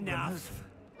goblin problem has... Enough.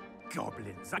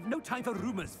 Goblins. I've no time for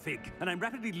rumors, Fig, and I'm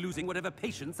rapidly losing whatever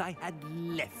patience I had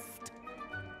left.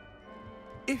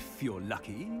 If you're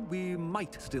lucky, we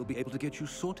might still be able to get you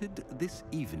sorted this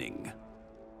evening.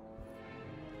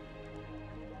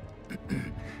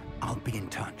 I'll be in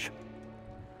touch.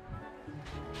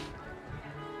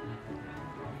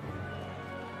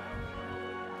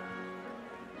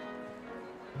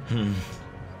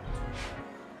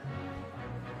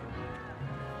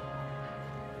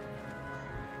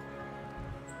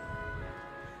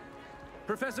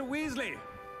 Professor Weasley,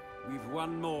 we've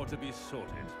one more to be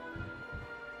sorted.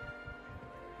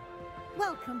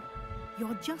 Welcome.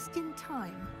 You're just in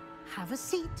time. Have a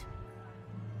seat.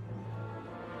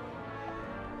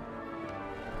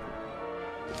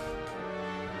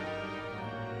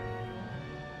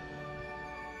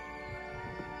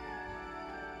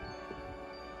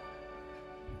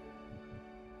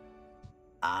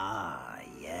 Ah,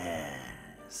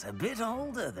 yes. A bit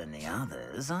older than the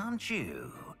others, aren't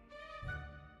you?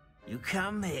 You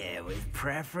come here with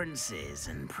preferences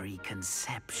and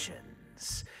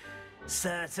preconceptions.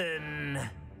 Certain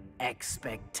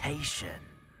expectations.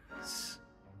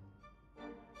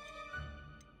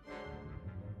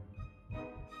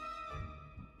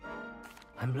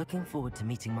 I'm looking forward to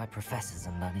meeting my professors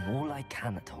and learning all I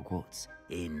can at Hogwarts.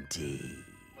 Indeed.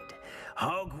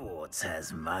 Hogwarts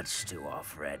has much to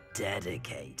offer a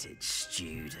dedicated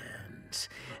student.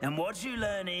 And what you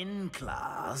learn in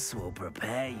class will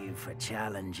prepare you for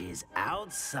challenges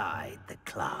outside the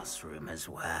classroom as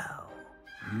well.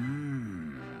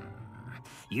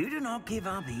 You do not give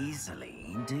up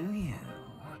easily, do you?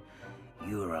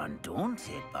 You are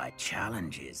undaunted by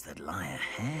challenges that lie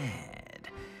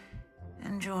ahead.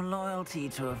 And your loyalty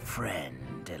to a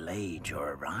friend delayed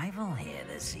your arrival here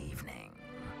this evening.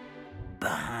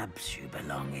 Perhaps you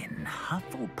belong in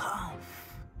Hufflepuff.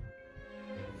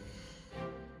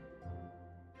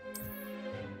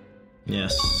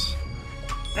 Yes.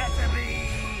 Better be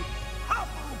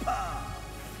Hufflepuff!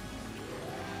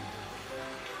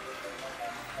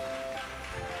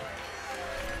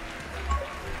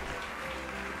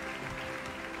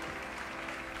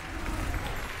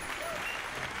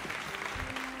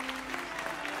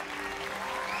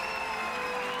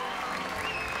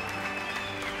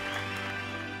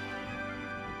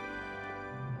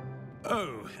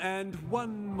 Oh, and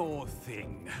one more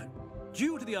thing.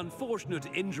 Due to the unfortunate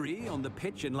injury on the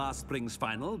pitch in last spring's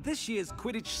final, this year's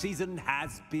Quidditch season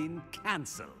has been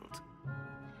cancelled.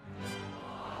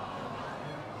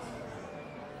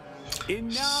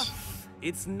 Enough!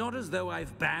 It's not as though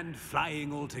I've banned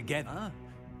flying altogether,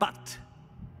 but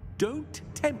don't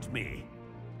tempt me.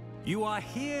 You are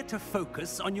here to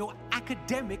focus on your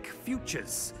academic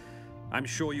futures. I'm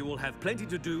sure you will have plenty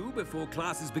to do before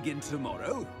classes begin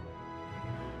tomorrow.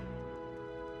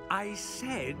 I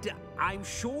said, I'm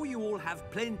sure you all have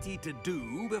plenty to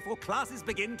do before classes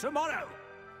begin tomorrow.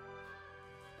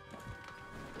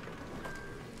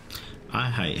 I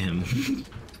hate him.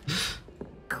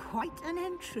 Quite an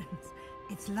entrance.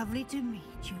 It's lovely to meet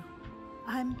you.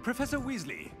 I'm... Professor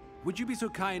Weasley, would you be so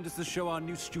kind as to show our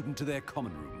new student to their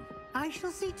common room? I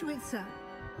shall see to it, sir.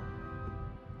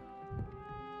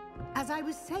 As I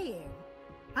was saying,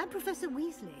 I'm Professor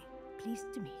Weasley.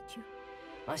 Pleased to meet you.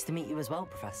 Nice to meet you as well,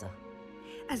 Professor.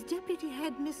 As Deputy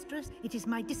Headmistress, it is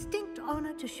my distinct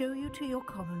honor to show you to your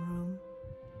common room.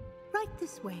 Right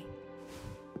this way.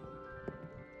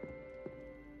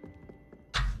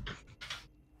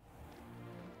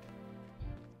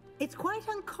 It's quite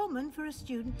uncommon for a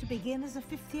student to begin as a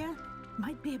 5th year.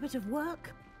 Might be a bit of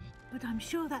work, but I'm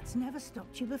sure that's never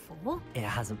stopped you before. It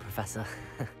hasn't, Professor.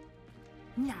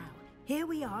 Now, here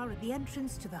we are at the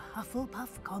entrance to the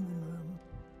Hufflepuff common room.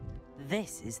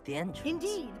 This is the entrance.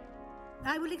 Indeed.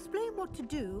 I will explain what to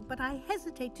do, but I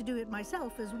hesitate to do it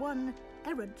myself as one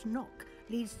errant knock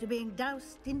leads to being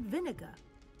doused in vinegar.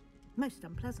 Most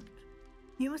unpleasant.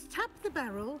 You must tap the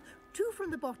barrel, 2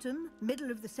 from the bottom, middle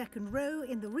of the 2nd row,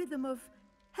 in the rhythm of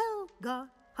Helga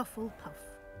Hufflepuff.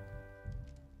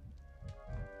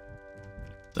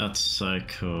 That's so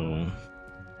cool.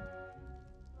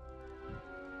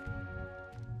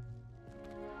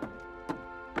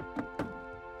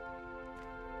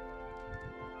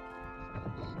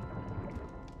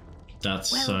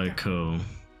 That's Well so done. cool.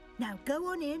 Now go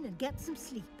on in and get some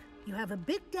sleep. You have a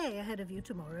big day ahead of you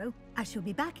tomorrow. I shall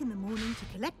be back in the morning to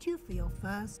collect you for your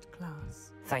first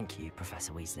class. Thank you,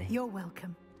 Professor Weasley. You're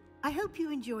welcome. I hope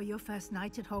you enjoy your first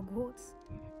night at Hogwarts.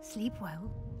 Sleep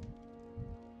well.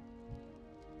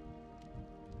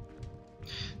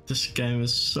 This game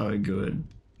is so good.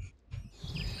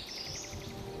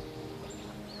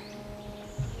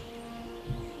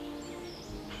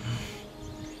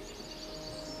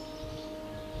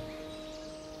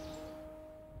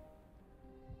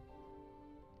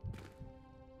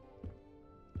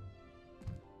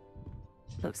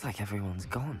 Looks like everyone's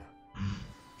gone.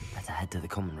 Better head to the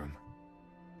common room.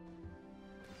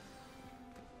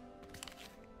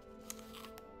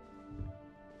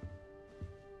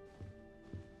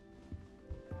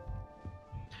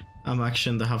 I'm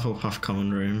actually in the Hufflepuff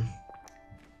common room.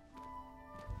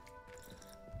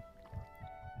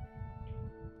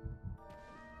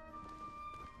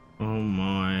 Oh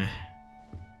my.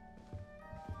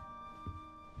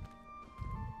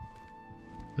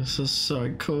 This is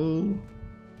so cool.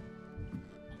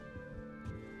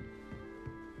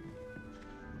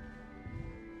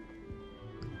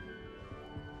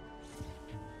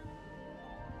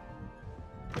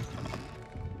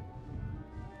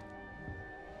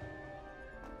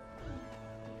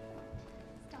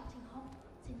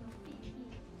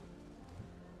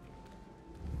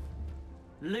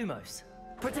 Lumos.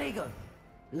 Protego.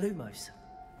 Lumos.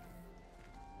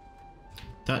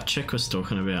 That chick was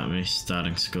talking about me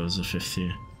starting school as a 5th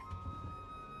year.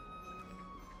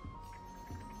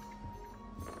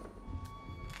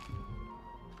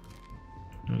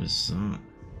 What is that?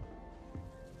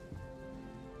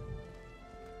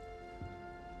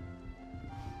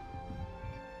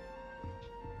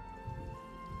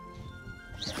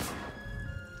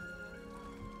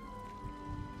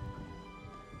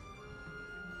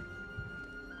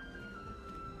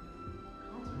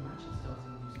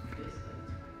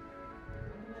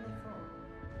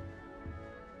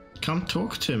 Come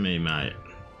talk to me, mate.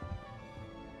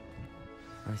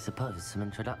 I suppose some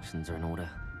introductions are in order.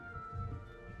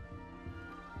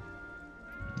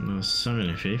 There's so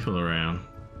many people around.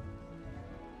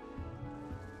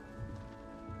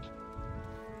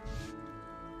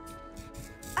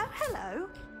 Oh, hello.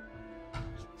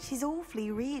 She's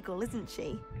awfully regal, isn't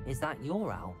she? Is that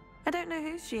your owl? I don't know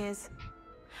who she is.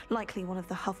 Likely one of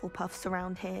the Hufflepuffs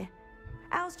around here.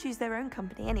 Owls choose their own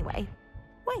company anyway.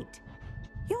 Wait,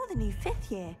 you're the new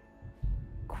 5th year.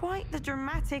 Quite the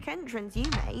dramatic entrance you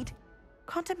made.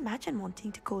 Can't imagine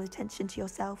wanting to call attention to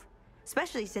yourself,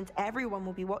 especially since everyone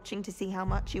will be watching to see how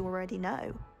much you already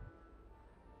know.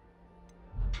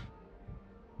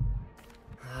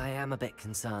 I am a bit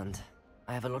concerned.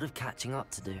 I have a lot of catching up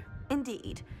to do.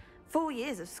 Indeed. 4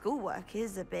 years of schoolwork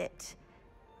is a bit...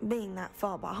 being that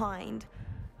far behind.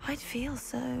 I'd feel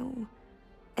so...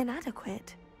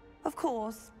 inadequate. Of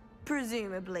course,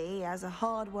 presumably, as a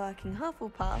hard-working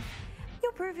Hufflepuff,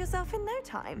 you'll prove yourself in no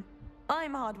time.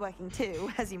 I'm hard-working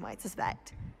too, as you might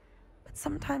suspect. But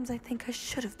sometimes I think I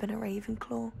should have been a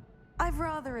Ravenclaw. I've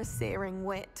rather a searing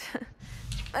wit.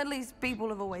 At least people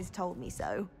have always told me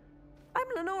so. I'm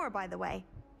Lenora, by the way.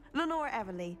 Lenora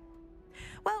Everly.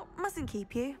 Well, mustn't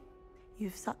keep you.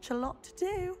 You've such a lot to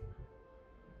do.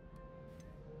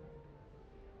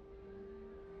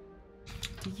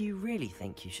 Do you really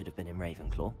think you should have been in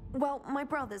Ravenclaw? Well, my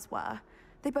brothers were.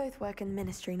 They both work in the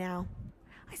ministry now.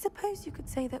 I suppose you could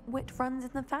say that wit runs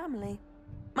in the family.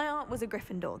 My aunt was a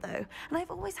Gryffindor, though, and I've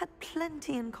always had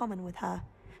plenty in common with her.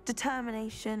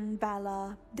 Determination,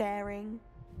 valor, daring.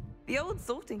 The old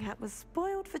sorting hat was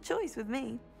spoiled for choice with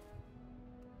me.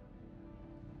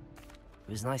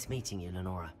 It was nice meeting you,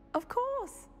 Lenora. Of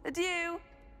course. Adieu.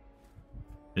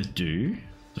 Adieu?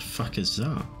 The fuck is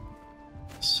that?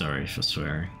 Sorry for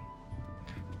swearing.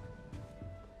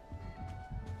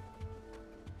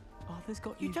 Arthur's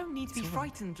got you. You don't need to be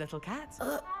frightened, little cat.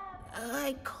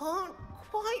 I can't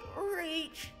quite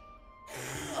reach.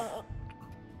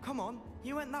 Come on,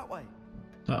 you went that way.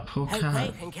 That poor Hope cat.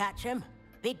 they can catch him.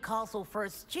 Big castle for a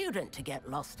student to get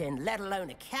lost in, let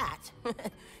alone a cat.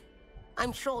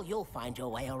 I'm sure you'll find your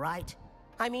way all right.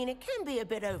 I mean, it can be a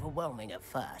bit overwhelming at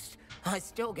first. I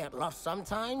still get lost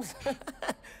sometimes.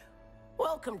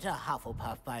 Welcome to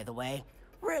Hufflepuff, by the way.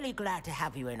 Really glad to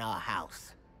have you in our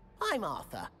house. I'm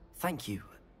Arthur. Thank you.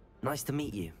 Nice to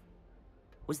meet you.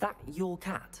 Was that your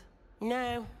cat?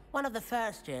 No, one of the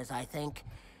first years, I think.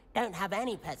 Don't have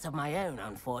any pets of my own,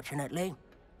 unfortunately.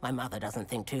 My mother doesn't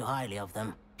think too highly of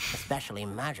them, especially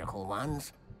magical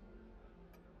ones.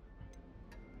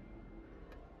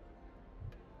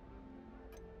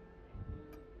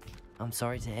 I'm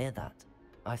sorry to hear that.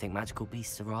 I think magical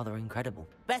beasts are rather incredible.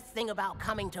 Best thing about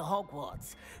coming to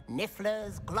Hogwarts.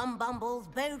 Nifflers,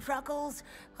 glumbumbles, bowtruckles.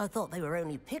 I thought they were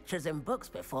only pictures in books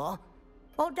before.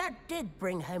 Well, Dad did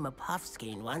bring home a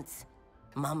puffskein once.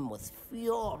 Mum was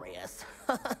furious.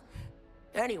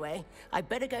 Anyway, I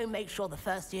better go make sure the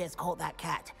first years caught that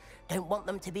cat. Don't want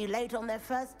them to be late on their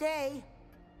first day.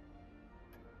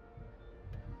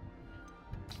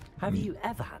 Have you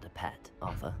ever had a pet,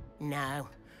 Arthur? No.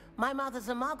 My mother's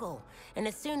a muggle, and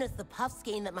as soon as the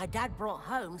puffskein that my dad brought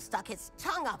home stuck its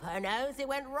tongue up her nose, it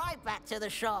went right back to the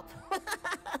shop.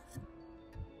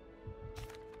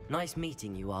 Nice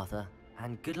meeting you, Arthur,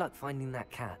 and good luck finding that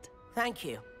cat. Thank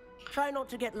you. Try not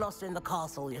to get lost in the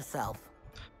castle yourself.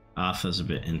 Arthur's a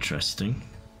bit interesting.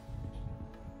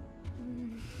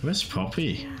 Where's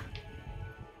Poppy?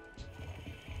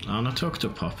 I wanna talk to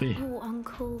Poppy. Oh,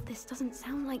 Uncle, this doesn't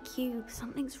sound like you.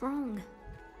 Something's wrong.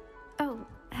 Oh,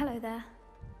 hello there.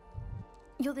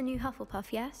 You're the new Hufflepuff,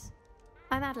 yes?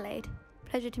 I'm Adelaide.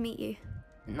 Pleasure to meet you.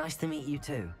 Nice to meet you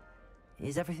too.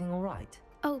 Is everything all right?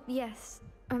 Oh, yes.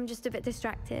 I'm just a bit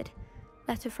distracted.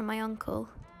 Letter from my uncle.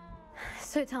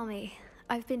 So tell me,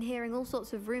 I've been hearing all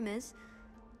sorts of rumors.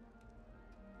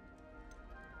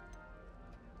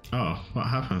 Oh, what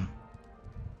happened?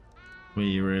 Were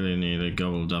you really nearly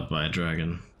gobbled up by a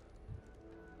dragon?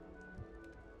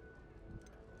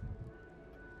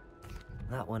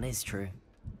 That one is true.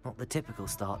 Not the typical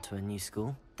start to a new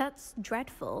school. That's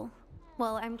dreadful.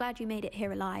 Well, I'm glad you made it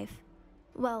here alive.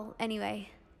 Well, anyway,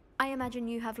 I imagine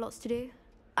you have lots to do.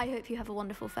 I hope you have a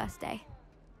wonderful first day.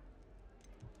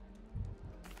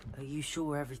 Are you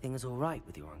sure everything is all right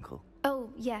with your uncle? Oh,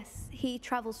 yes. He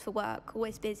travels for work,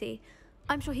 always busy.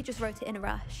 I'm sure he just wrote it in a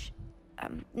rush.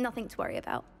 Nothing to worry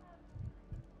about.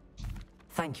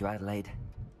 Thank you, Adelaide.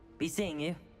 Be seeing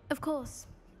you. Of course.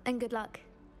 And good luck.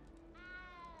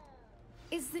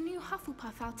 Is the new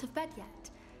Hufflepuff out of bed yet?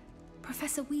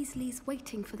 Professor Weasley's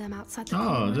waiting for them outside the Oh,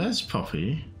 common room. there's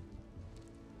Poppy.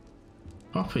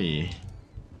 Poppy.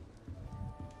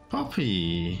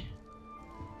 Poppy.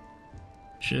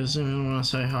 She doesn't even want to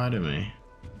say hi to me.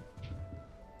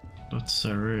 That's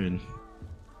so rude.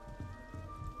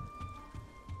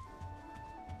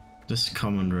 This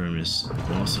common room is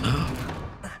awesome.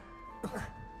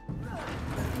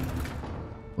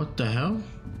 What the hell?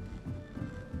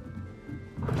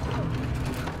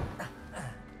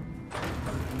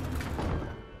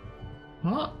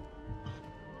 What?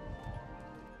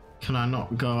 Can I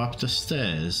not go up the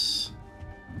stairs?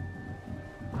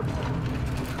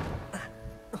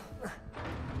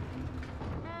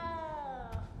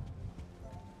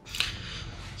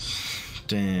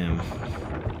 Damn.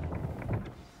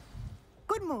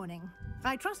 Good morning.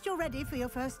 I trust you're ready for your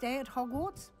first day at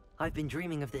Hogwarts? I've been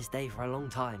dreaming of this day for a long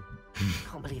time.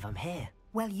 Can't believe I'm here.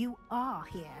 Well, you are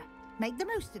here. Make the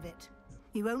most of it.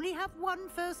 You only have one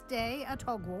first day at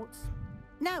Hogwarts.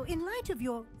 Now, in light of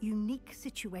your unique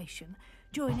situation,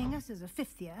 joining us as a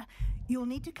fifth year, you'll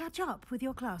need to catch up with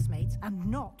your classmates and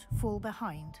not fall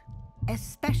behind.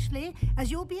 Especially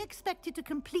as you'll be expected to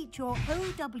complete your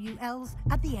OWLs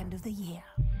at the end of the year.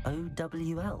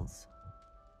 OWLs?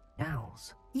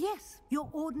 Owls? Yes, your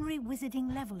ordinary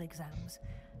wizarding level exams.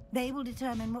 They will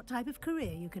determine what type of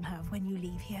career you can have when you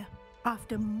leave here.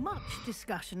 After much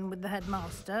discussion with the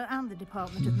headmaster and the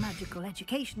Department of Magical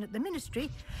Education at the Ministry,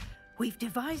 We've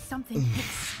devised something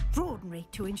extraordinary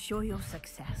to ensure your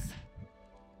success.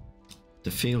 The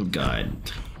field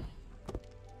guide.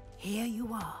 Here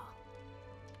you are.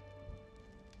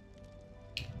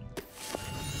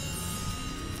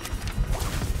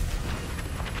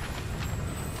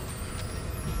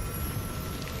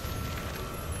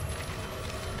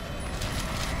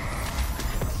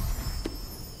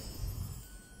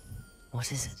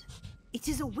 What is it? It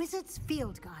is a wizard's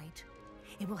field guide.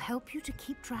 It will help you to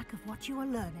keep track of what you are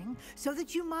learning so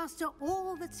that you master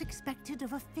all that's expected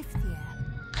of a 5th year.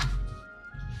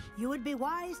 You would be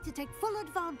wise to take full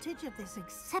advantage of this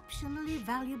exceptionally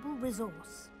valuable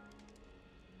resource.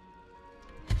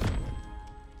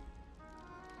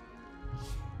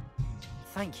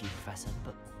 Thank you, Professor,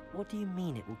 but what do you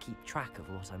mean it will keep track of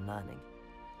what I'm learning?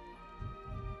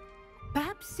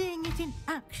 Perhaps seeing it in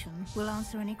action will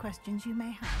answer any questions you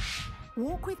may have.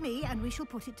 Walk with me and we shall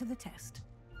put it to the test.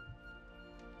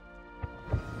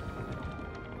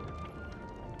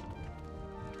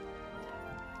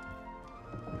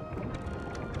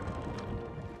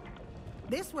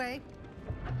 This way.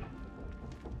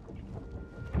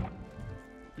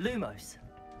 Lumos.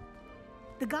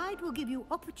 The guide will give you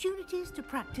opportunities to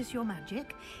practice your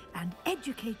magic and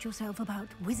educate yourself about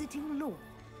wizarding lore.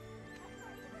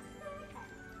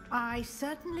 I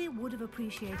certainly would have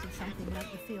appreciated something like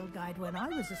the field guide when I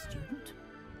was a student.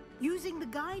 Using the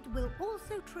guide will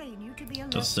also train you to be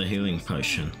alert. That's the healing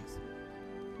potion.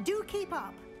 Do keep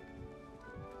up.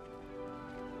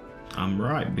 I'm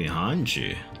right behind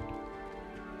you.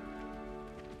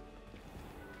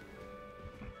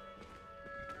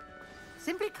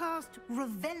 Simply cast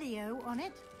Revelio on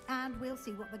it, and we'll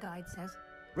see what the guide says.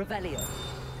 Revelio.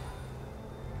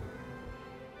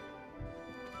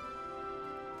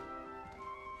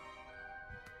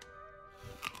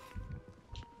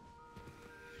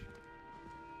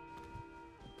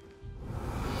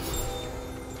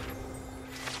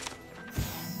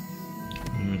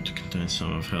 To contain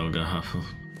some of Helga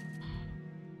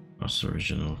Hufflepuff's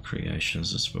original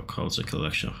creations, this book holds a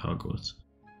collection of Hogwarts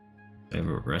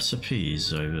favorite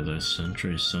recipes over the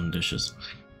centuries. Some dishes.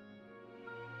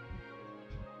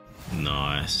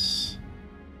 Nice.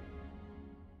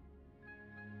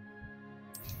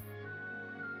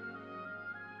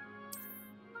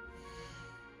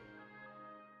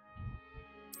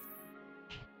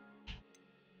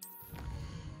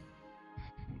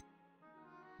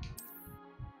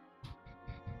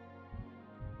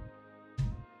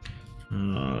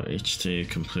 HT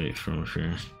complete from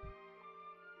here.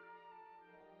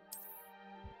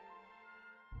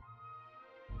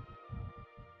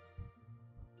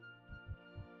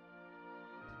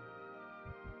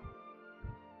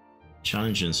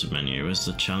 Challenges menu. Where's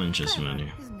the challenges menu?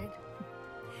 Isn't it?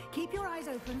 Keep your eyes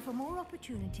open for more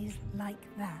opportunities like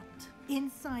that,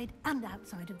 inside and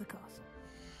outside of the castle.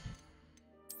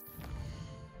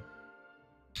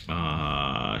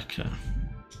 Okay.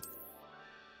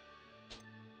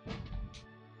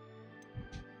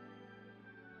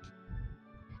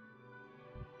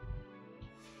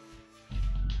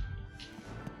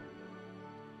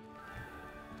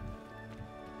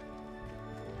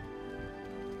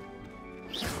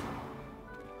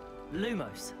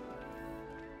 Lumos.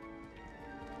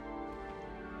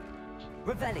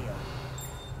 Revelio.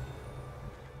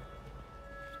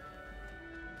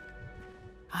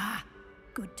 Ah,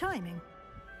 good timing.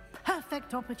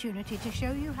 Perfect opportunity to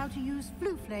show you how to use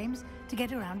flue flames to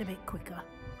get around a bit quicker.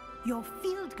 Your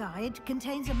field guide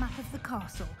contains a map of the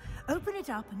castle. Open it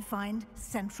up and find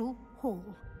Central Hall.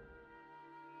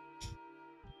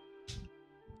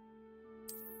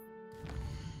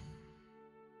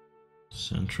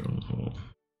 Central Hall.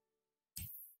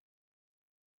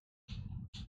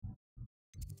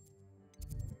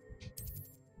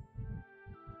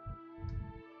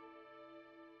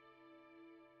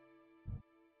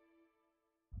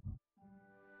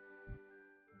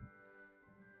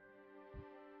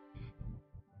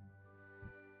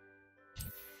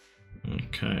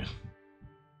 Okay.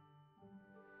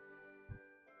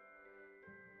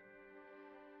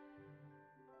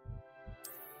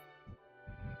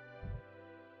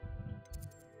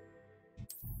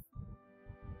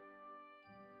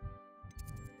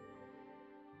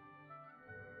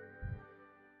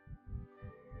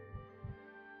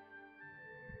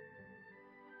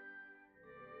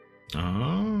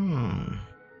 Oh.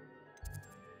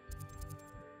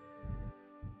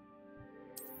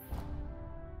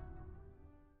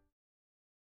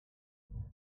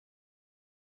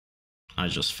 I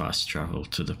just fast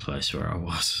traveled to the place where I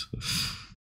was.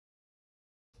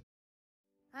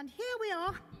 And here we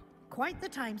are. Quite the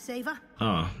time saver.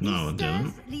 Oh, no, I These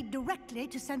stairs didn't. lead directly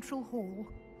to Central Hall.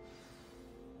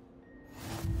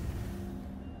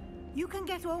 You can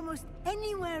get almost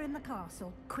anywhere in the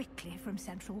castle quickly from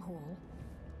Central Hall.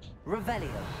 Revelio.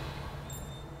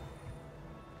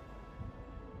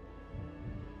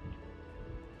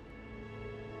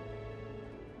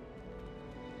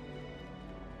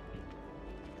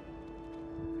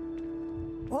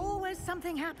 Always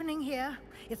something happening here.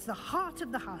 It's the heart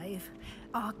of the hive.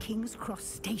 Our King's Cross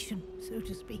station, so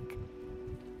to speak.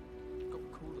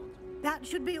 That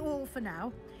should be all for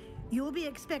now. You'll be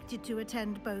expected to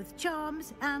attend both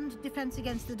Charms and Defense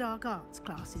Against the Dark Arts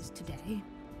classes today.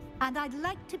 And I'd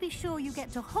like to be sure you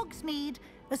get to Hogsmeade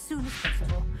as soon as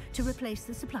possible to replace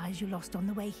the supplies you lost on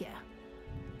the way here.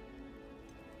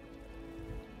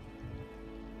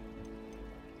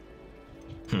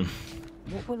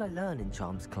 What will I learn in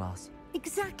Charms class?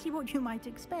 Exactly what you might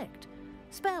expect.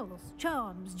 Spells,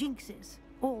 charms, jinxes,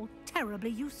 all terribly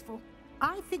useful.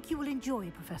 I think you will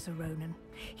enjoy Professor Ronan.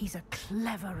 He's a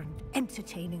clever and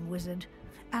entertaining wizard,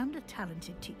 and a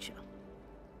talented teacher.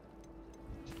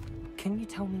 Can you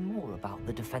tell me more about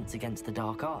the Defense Against the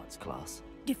Dark Arts class?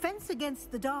 Defense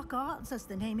Against the Dark Arts, as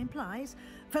the name implies,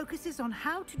 focuses on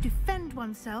how to defend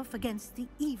oneself against the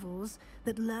evils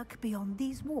that lurk beyond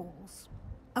these walls.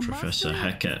 A Professor mastery of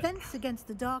Hackett. Defense Against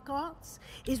the Dark Arts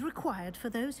is required for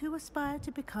those who aspire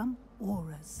to become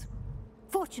auras.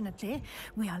 Fortunately,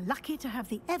 we are lucky to have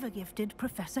the ever-gifted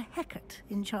Professor Hackett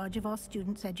in charge of our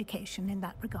students' education in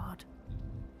that regard.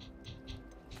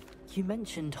 You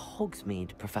mentioned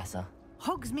Hogsmeade, Professor.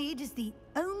 Hogsmeade is the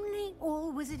only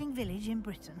all-wizarding village in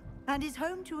Britain, and is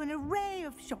home to an array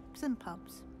of shops and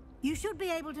pubs. You should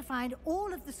be able to find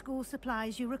all of the school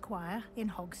supplies you require in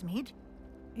Hogsmeade.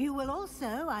 You will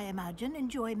also, I imagine,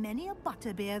 enjoy many a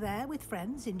butterbeer there with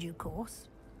friends in due course.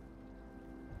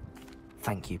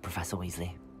 Thank you, Professor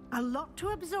Weasley. A lot to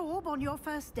absorb on your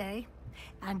first day,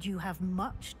 and you have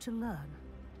much to learn.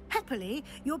 Happily,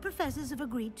 your professors have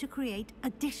agreed to create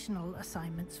additional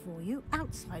assignments for you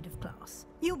outside of class.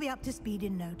 You'll be up to speed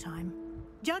in no time.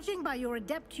 Judging by your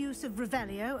adept use of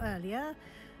Revelio earlier,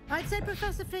 I'd say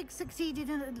Professor Fig succeeded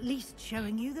in at least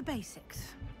showing you the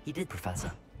basics. He did,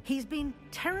 Professor. He's been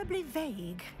terribly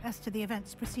vague as to the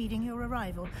events preceding your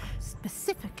arrival,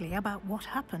 specifically about what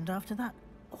happened after that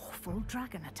awful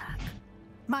dragon attack.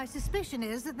 My suspicion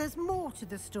is that there's more to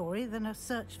the story than a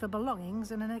search for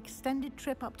belongings and an extended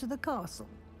trip up to the castle.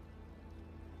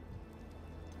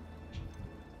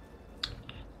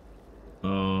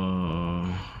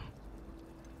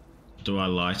 Do I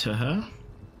lie to her?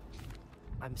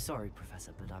 I'm sorry,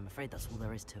 Professor, but I'm afraid that's all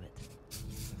there is to it.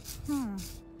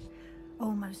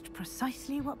 Almost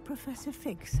precisely what Professor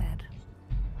Fig said.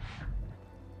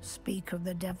 Speak of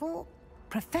the devil,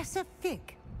 Professor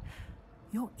Fig.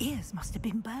 Your ears must have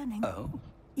been burning. Oh?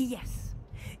 Yes.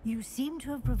 You seem to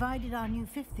have provided our new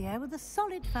fifth year with a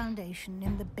solid foundation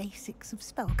in the basics of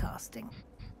spellcasting.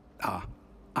 Ah,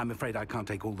 I'm afraid I can't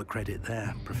take all the credit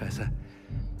there, Professor.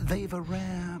 They've a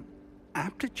rare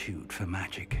aptitude for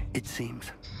magic, it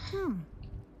seems.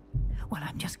 Well,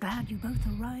 I'm just glad you both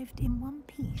arrived in one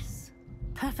piece.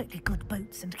 Perfectly good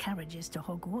boats and carriages to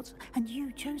Hogwarts, and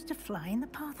you chose to fly in the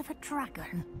path of a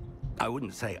dragon. I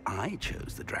wouldn't say I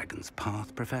chose the dragon's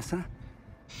path, Professor.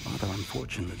 Although,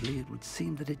 unfortunately, it would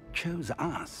seem that it chose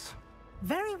us.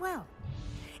 Very well.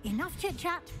 Enough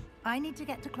chit-chat. I need to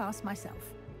get to class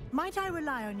myself. Might I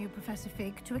rely on you, Professor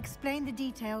Fig, to explain the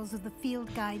details of the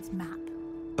field guide's map?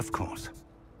 Of course.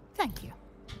 Thank you.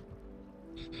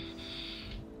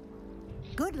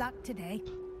 Good luck today.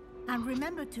 And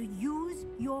remember to use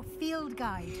your field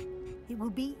guide. It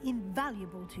will be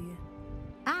invaluable to you.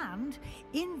 And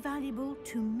invaluable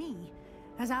to me,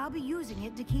 as I'll be using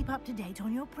it to keep up to date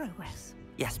on your progress.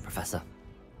 Yes, Professor.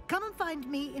 Come and find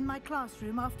me in my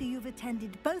classroom after you've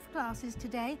attended both classes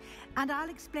today, and I'll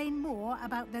explain more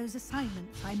about those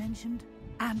assignments I mentioned.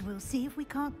 And we'll see if we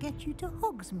can't get you to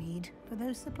Hogsmeade for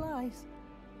those supplies.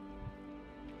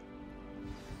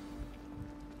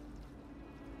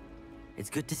 It's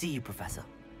good to see you, Professor.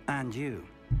 And you.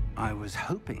 I was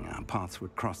hoping our paths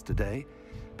would cross today,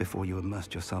 before you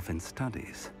immersed yourself in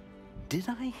studies. Did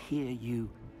I hear you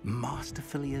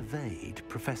masterfully evade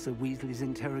Professor Weasley's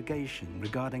interrogation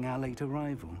regarding our late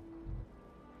arrival?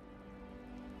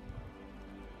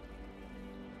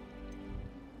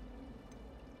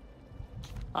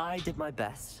 I did my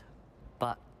best,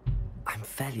 but I'm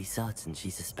fairly certain she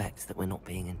suspects that we're not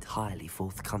being entirely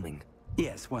forthcoming.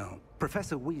 Yes, well,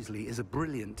 Professor Weasley is a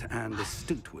brilliant and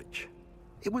astute witch.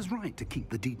 It was right to keep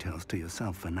the details to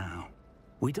yourself for now.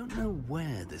 We don't know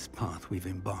where this path we've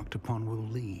embarked upon will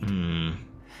lead.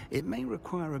 It may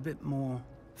require a bit more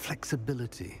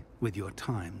flexibility with your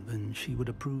time than she would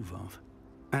approve of.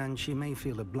 And she may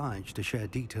feel obliged to share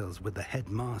details with the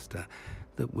headmaster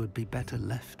that would be better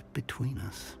left between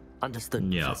us.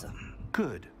 Understood, Professor.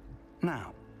 Good.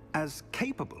 Now, as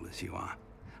capable as you are,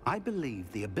 I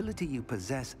believe the ability you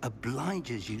possess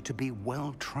obliges you to be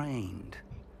well trained.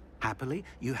 Happily,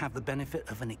 you have the benefit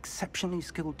of an exceptionally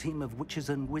skilled team of witches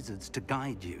and wizards to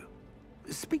guide you.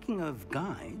 Speaking of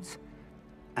guides,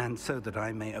 and so that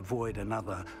I may avoid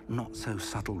another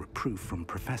not-so-subtle reproof from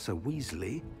Professor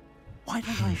Weasley, why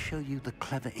don't I show you the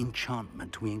clever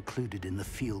enchantment we included in the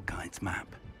field guide's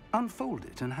map? Unfold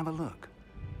it and have a look.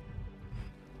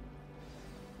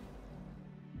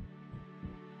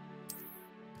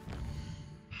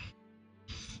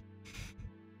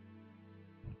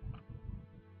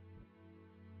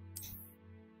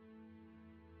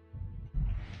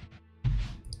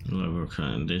 Level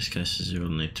in these cases, you will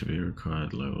need to be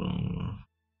required level.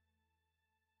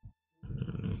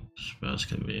 Spells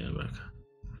can be in back.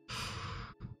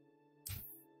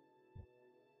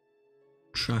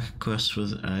 Track quest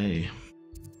with A.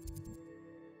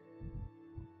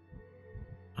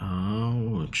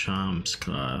 Oh, charms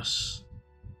class.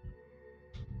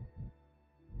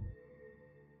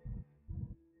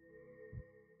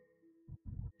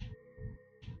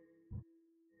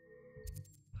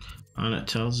 And it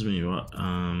tells me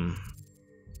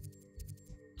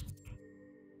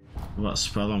what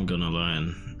spell I'm gonna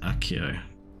learn. Accio.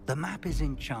 The map is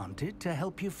enchanted to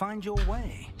help you find your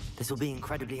way. This will be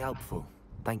incredibly helpful.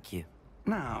 Thank you.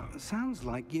 Now, sounds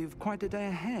like you've quite a day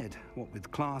ahead, what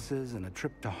with classes and a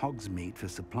trip to Hogsmeade for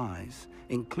supplies,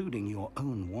 including your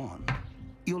own one.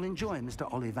 You'll enjoy Mr.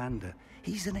 Ollivander.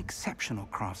 He's an exceptional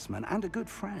craftsman and a good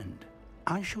friend.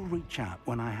 I shall reach out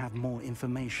when I have more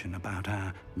information about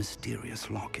our mysterious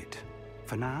locket.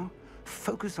 For now,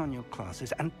 focus on your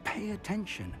classes and pay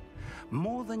attention.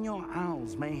 More than your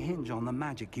owls may hinge on the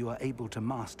magic you are able to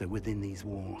master within these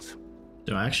walls.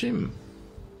 Do I actually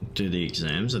do the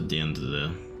exams at the end of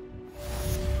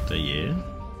the year?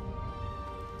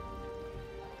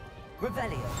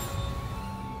 Revelio.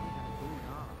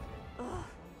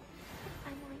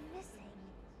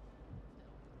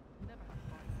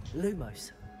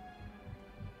 Lumos.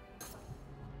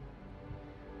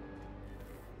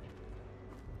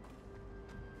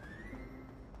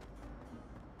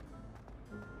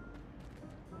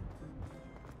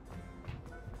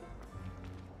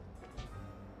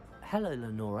 Hello,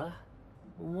 Lenora.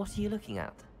 What are you looking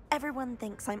at? Everyone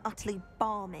thinks I'm utterly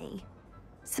balmy.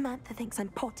 Samantha thinks I'm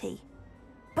potty.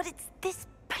 But it's this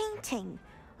painting.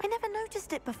 I never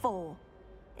noticed it before.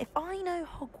 If I know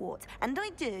Hogwarts, and I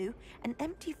do, an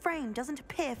empty frame doesn't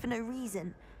appear for no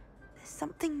reason. There's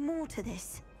something more to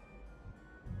this.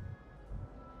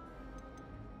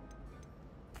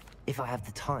 If I have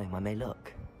the time, I may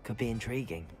look. Could be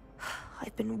intriguing.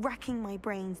 I've been racking my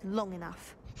brains long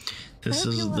enough. This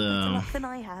is the than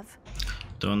I have.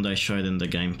 The one they showed in the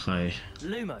gameplay.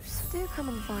 Lumos. Do come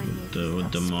and find me.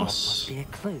 With the moss. Must be a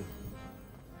clue.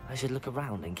 I should look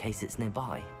around in case it's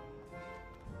nearby.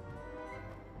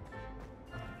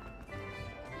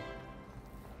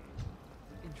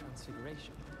 In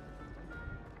Transfiguration.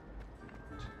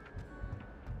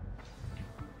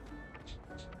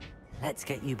 Let's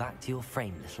get you back to your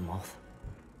frame, little moth.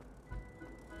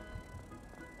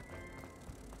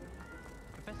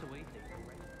 Professor Weasley.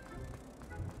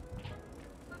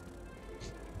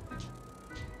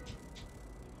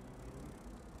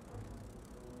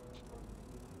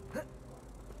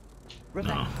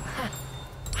 Rebecca.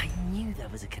 I knew there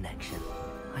was a connection.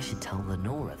 I should tell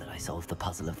Lenora that I solved the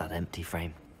puzzle of that empty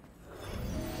frame.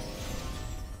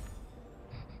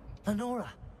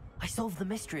 Lenora, I solved the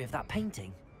mystery of that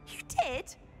painting. You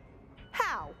did?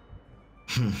 How?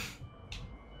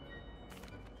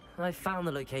 I found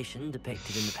the location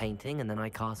depicted in the painting, and then I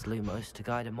cast Lumos to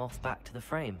guide a moth back to the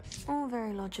frame. All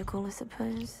very logical, I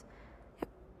suppose.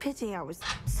 Pity I was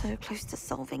so close to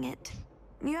solving it.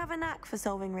 You have a knack for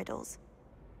solving riddles.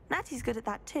 Natty's good at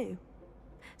that too.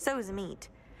 So is Amit,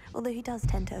 although he does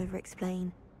tend to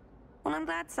over-explain. Well, I'm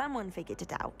glad someone figured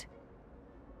it out.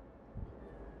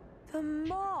 The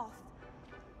moth!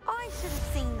 I should have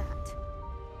seen that.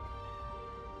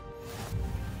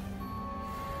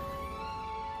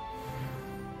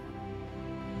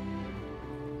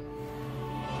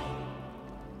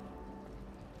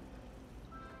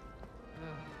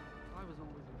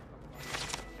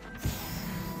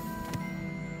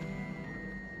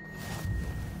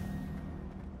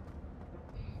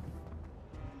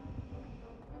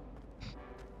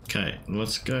 Okay,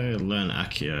 let's go learn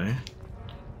Accio.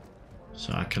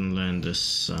 So I can learn this,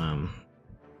 so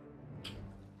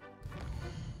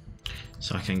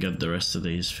I can get the rest of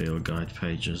these field guide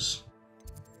pages.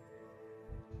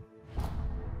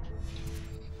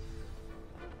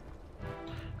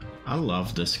 I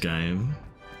love this game.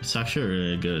 It's actually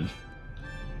really good.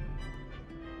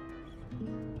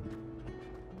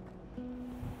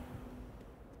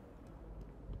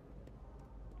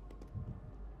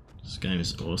 This game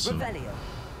is awesome. Revelio.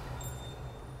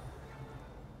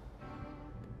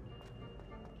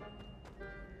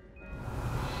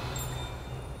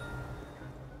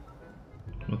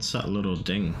 What's that little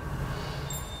ding?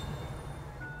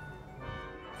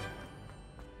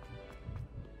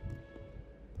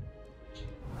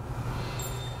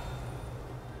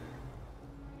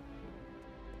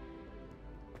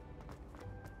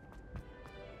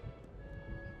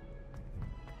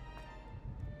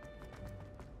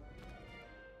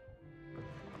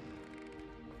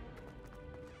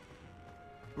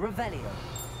 Revelio.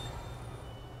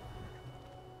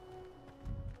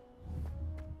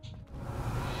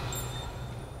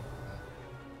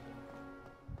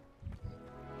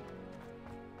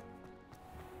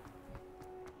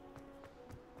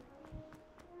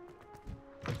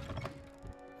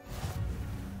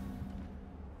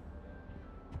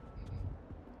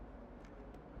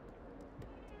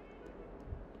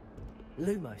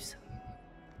 Lumos.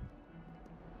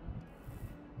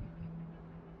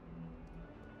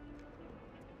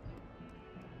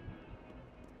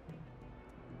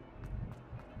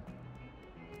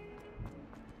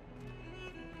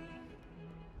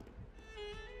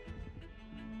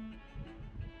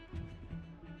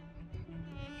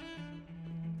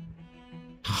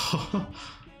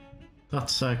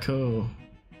 That's so cool.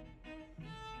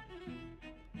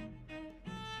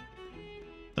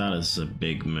 That is a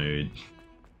big mood.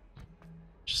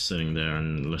 Just sitting there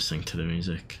and listening to the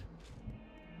music.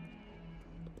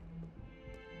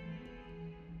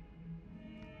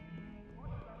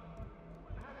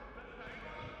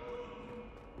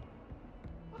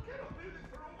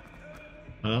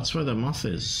 Oh, that's where the moth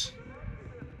is.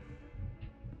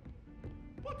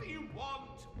 What do you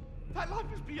want? That life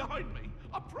is behind me.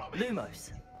 I promise.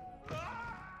 Lumos.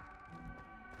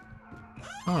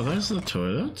 Oh, there's the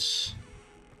toilets.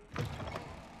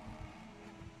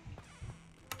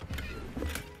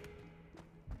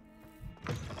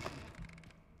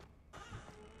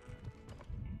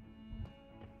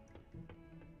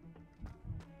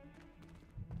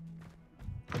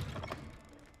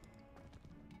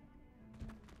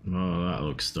 Oh, that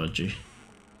looks dodgy.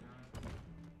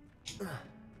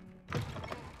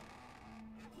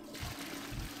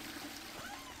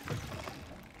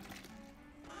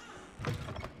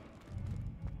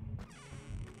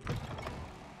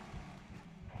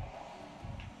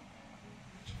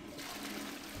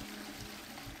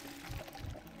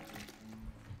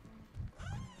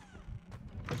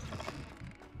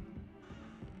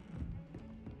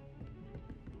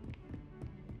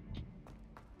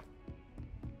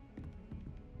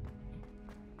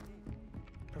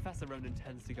 Professor Ronan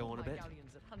tends to go on a bit.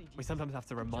 We sometimes have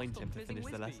to remind him to finish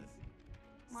the lesson.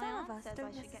 Some of us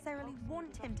don't necessarily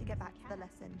want him to get back to the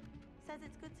lesson. Says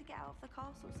it's good to get out of the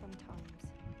castle sometimes.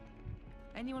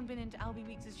 Anyone been into Albie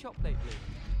Weeks' shop lately?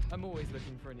 I'm always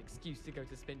looking for an excuse to go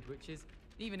to Spintwitch's,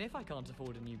 even if I can't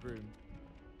afford a new broom.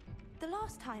 The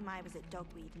last time I was at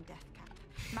Dogweed and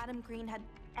Deathcap, Madam Green had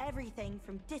everything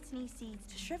from Dittany seeds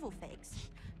to shrivel figs.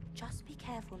 Just be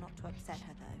careful not to upset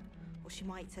her though, or she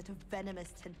might set a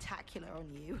venomous tentacular on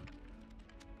you.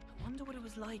 I wonder what it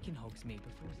was like in Hogsmeade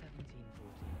before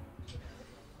 1740.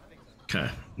 Okay,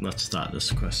 let's start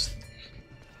this quest.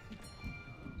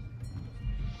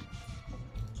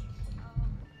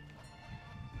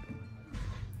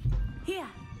 Here,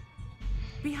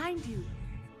 behind you.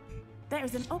 There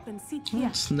is an open seat here.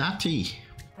 Oh, Snatty.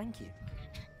 Thank you.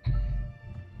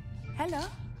 Hello,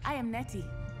 I am Nettie.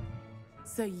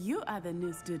 So you are the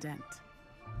new student.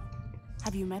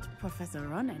 Have you met Professor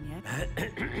Ronan yet?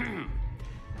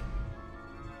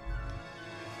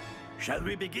 Shall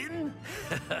we begin?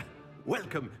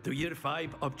 Welcome to Year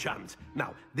 5 of Charms.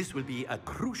 Now, this will be a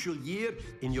crucial year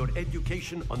in your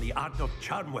education on the art of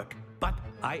charm work. But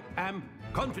I am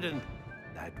confident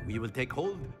that we will take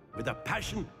hold with the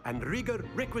passion and rigor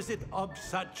requisite of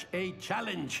such a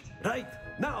challenge. Right,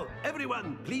 now,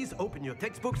 everyone, please open your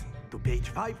textbooks to page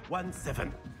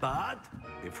 517. But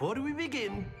before we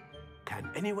begin, can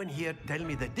anyone here tell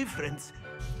me the difference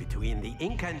between the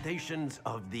incantations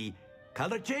of the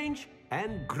color change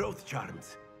and growth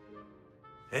charms?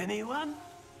 Anyone?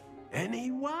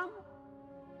 Anyone?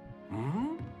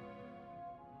 Hmm?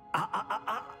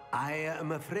 I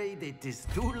am afraid it is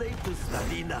too late to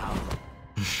study now.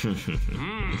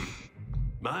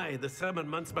 My, the summer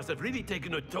months must have really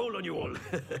taken a toll on you all.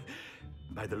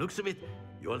 By the looks of it,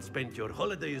 you all spent your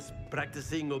holidays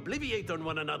practicing Obliviate on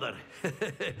one another.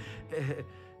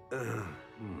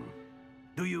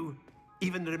 Do you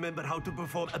even remember how to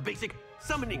perform a basic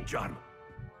summoning charm?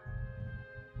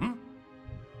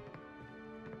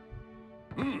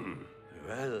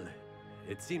 Well,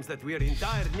 it seems that we are in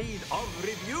dire need of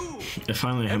review. If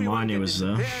only Hermione was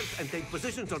there. And take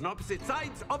positions on opposite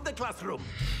sides of the classroom.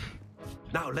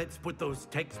 Now let's put those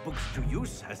textbooks to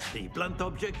use as the blunt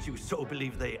objects you so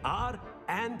believe they are,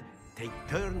 and take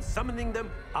turns summoning them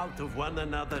out of one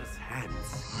another's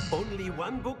hands. Only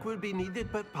one book will be needed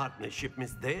per partnership,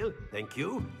 Miss Dale. Thank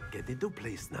you. Get into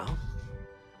place now.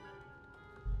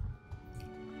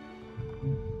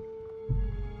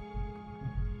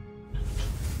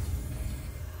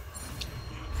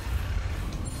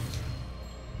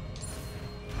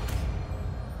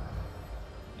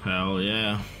 Hell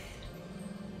yeah.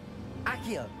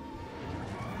 Accio!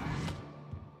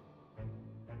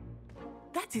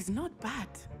 That is not bad.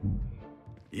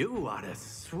 You are a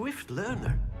swift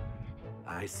learner.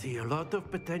 I see a lot of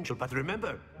potential, but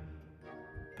remember,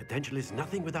 potential is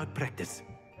nothing without practice.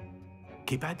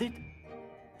 Keep at it.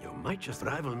 You might just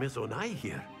rival Miss Onai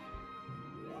here.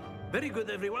 Very good,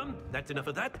 everyone. That's enough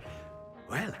of that.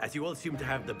 Well, as you all seem to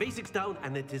have the basics down,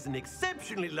 and it is an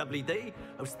exceptionally lovely day,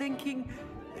 I was thinking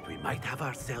that we might have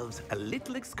ourselves a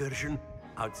little excursion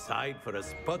outside for a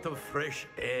spot of fresh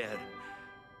air.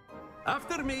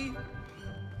 After me.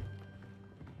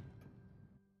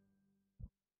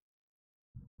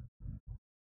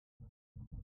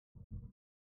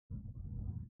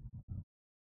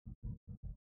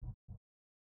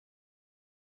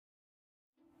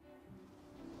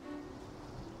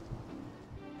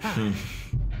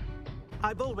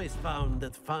 I've always found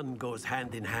that fun goes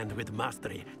hand in hand with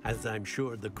mastery, as I'm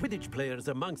sure the Quidditch players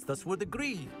amongst us would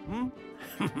agree.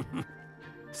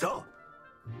 So,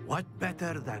 what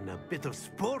better than a bit of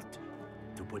sport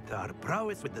to put our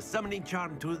prowess with the summoning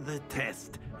charm to the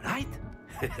test, right?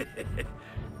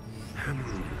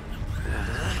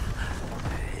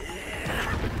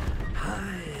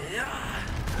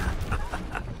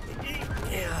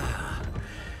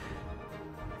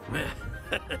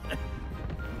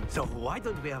 So why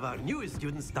don't we have our newest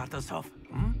student start us off?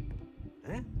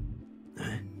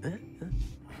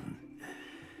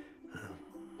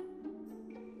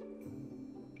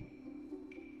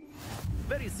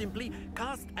 Very simply,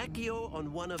 cast Accio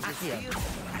on one of the spheres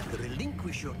and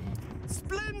relinquish your...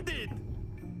 Splendid!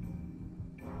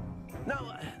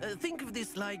 Now, think of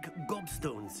this like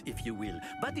gobstones, if you will.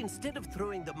 But instead of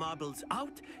throwing the marbles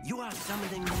out, you are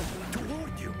summoning them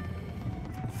toward you.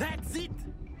 That's it!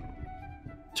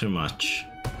 Too much.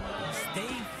 Stay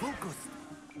focused.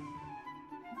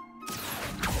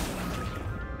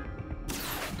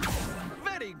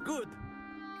 Very good.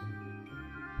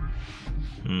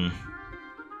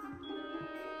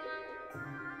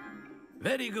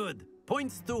 Very good.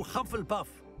 Points to Hufflepuff.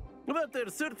 But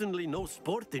there's certainly no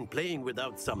sport in playing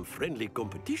without some friendly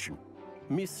competition.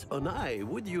 Miss Onai,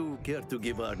 would you care to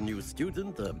give our new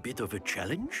student a bit of a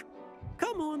challenge?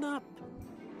 Come on up.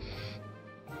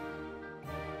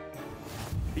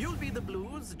 You'll be the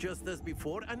blues, just as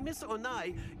before, and Miss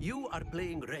Onai, you are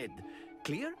playing red.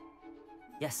 Clear?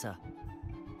 Yes, sir.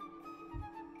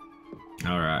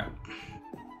 Alright.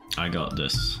 I got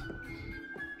this.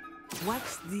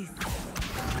 What's this?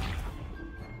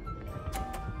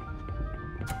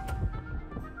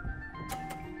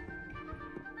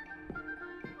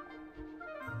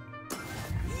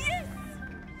 Yes!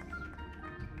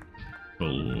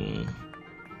 Oh.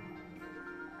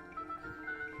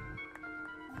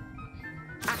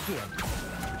 Accio!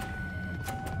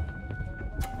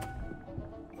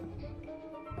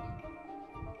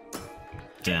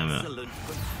 Damn it. Excellent.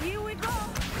 Here we go!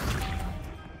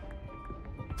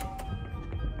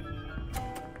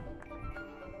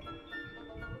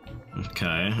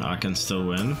 Okay, I can still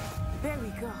win. There we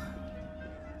go.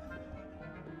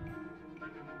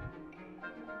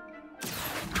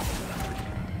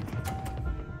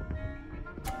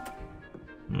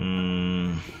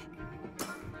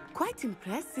 Quite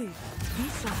impressive. Be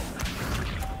sharp.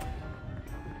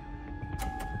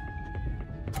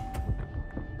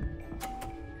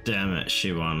 Damn it,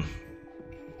 she won.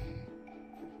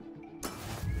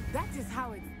 That is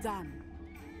how it's done.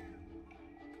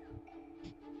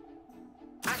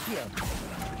 Accio!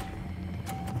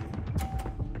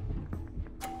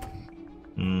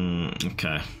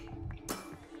 Okay.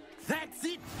 That's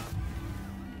it!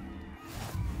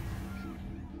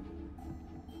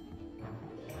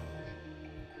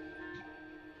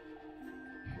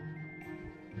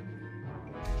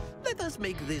 Let us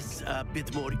make this a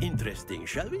bit more interesting,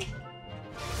 shall we?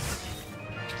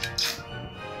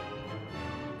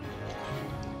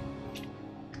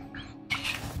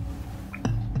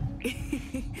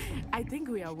 I I think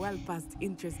we are well past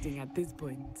interesting at this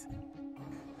point.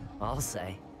 I'll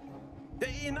say.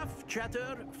 Enough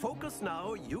chatter. Focus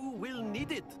now. You will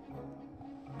need it.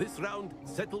 This round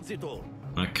settles it all.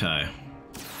 Okay.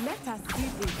 Let us see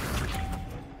this.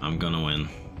 I'm gonna win.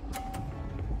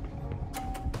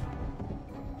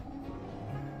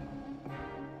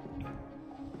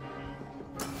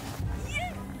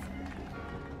 Yes!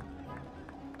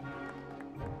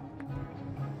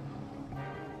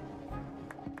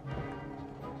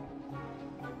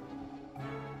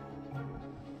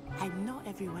 I know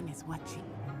everyone is watching,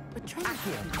 but try not to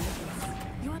be nervous.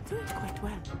 You are doing quite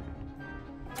well.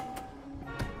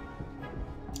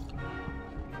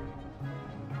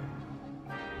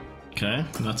 Okay,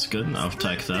 that's good. I'll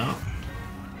take that.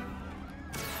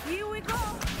 Here we go.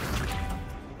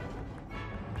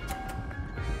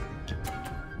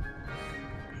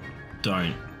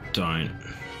 Don't.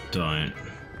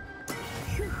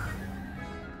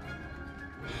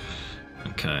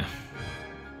 Okay.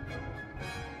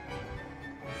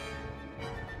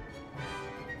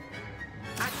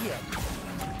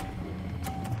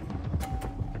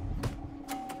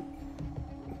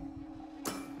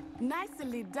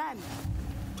 Nicely done.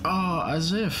 Oh,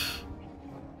 as if.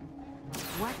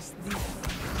 Watch this.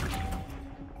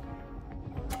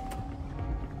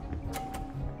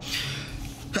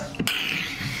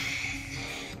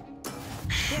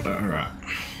 Alright.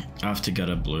 I have to get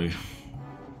a blue.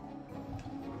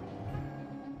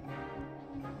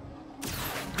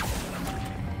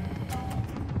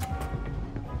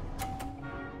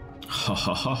 Ha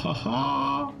ha ha ha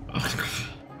ha.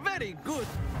 Very good.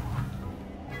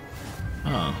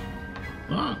 Oh.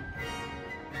 What?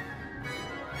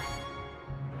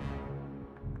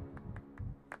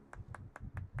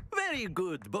 Very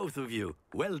good, both of you.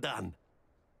 Well done.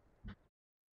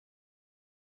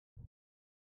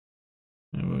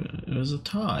 It was a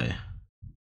tie.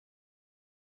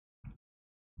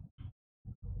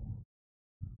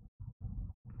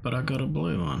 But I got a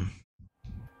blue one.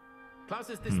 Class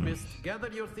is dismissed. Gather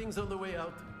your things on the way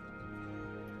out.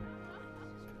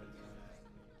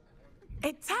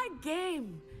 A tight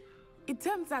game. It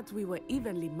turns out we were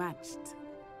evenly matched.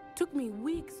 Took me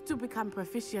weeks to become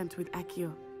proficient with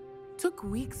Accio. Took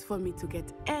weeks for me to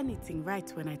get anything right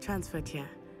when I transferred here.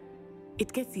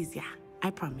 It gets easier,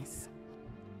 I promise.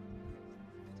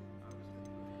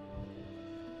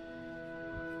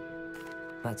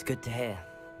 That's good to hear.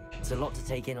 It's a lot to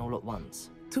take in all at once.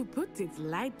 To put it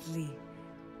lightly,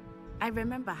 I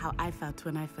remember how I felt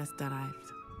when I first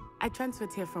arrived. I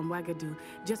transferred here from Wagadu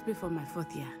just before my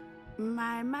 4th year.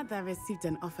 My mother received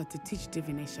an offer to teach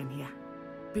divination here.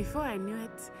 Before I knew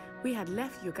it, we had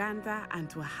left Uganda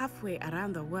and were halfway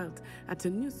around the world at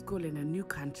a new school in a new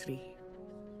country.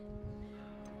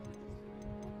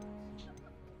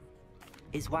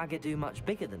 Is Wagadu much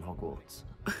bigger than Hogwarts?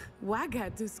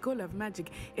 Wagadu School of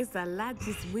Magic is the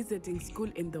largest wizarding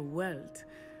school in the world.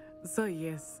 So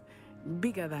yes,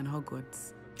 bigger than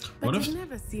Hogwarts. But it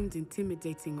never seemed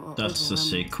intimidating or That's the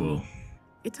overwhelming sequel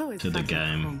to the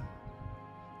game.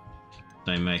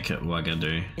 They make it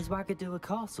Wagadu. Is Wagadu a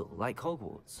castle like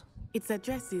Hogwarts? Its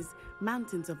address is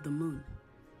Mountains of the Moon.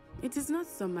 It is not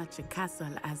so much a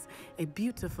castle as a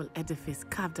beautiful edifice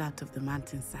carved out of the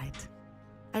mountainside.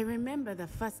 I remember the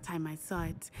first time I saw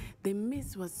it, the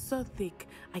mist was so thick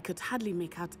I could hardly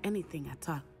make out anything at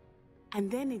all. And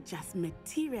then it just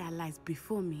materialized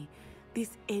before me,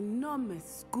 this enormous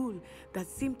school that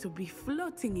seemed to be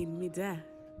floating in midair.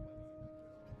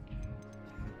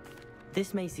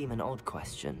 This may seem an odd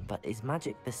question, but is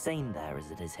magic the same there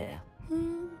as it is here?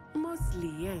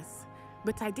 Mostly, yes.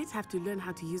 But I did have to learn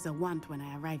how to use a wand when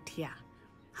I arrived here.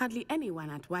 Hardly anyone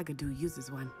at Wagadu uses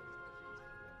one.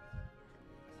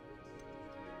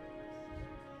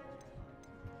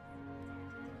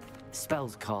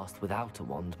 Spells cast without a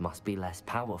wand must be less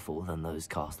powerful than those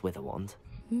cast with a wand.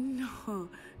 No,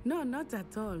 not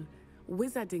at all.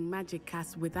 Wizarding magic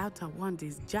cast without a wand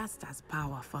is just as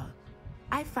powerful.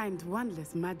 I find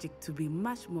wandless magic to be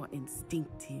much more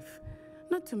instinctive.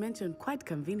 Not to mention quite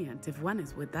convenient if one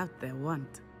is without their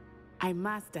wand. I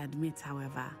must admit,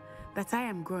 however, that I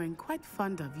am growing quite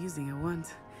fond of using a wand.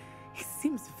 It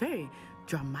seems very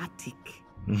dramatic.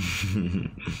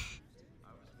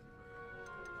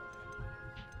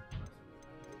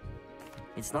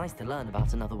 It's nice to learn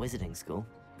about another wizarding school.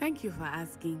 Thank you for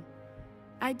asking.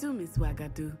 I do miss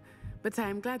Wagadu, but I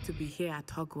am glad to be here at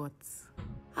Hogwarts.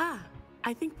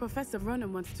 I think Professor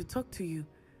Ronan wants to talk to you.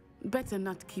 Better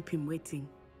not keep him waiting.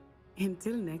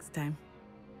 Until next time.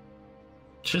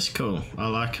 She's cool. I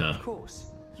like her. Of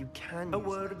course, you can. A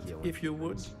word, if you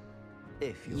would.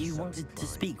 If you wanted to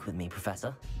speak with me,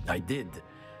 Professor? I did.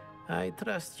 I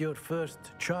trust your first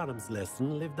charms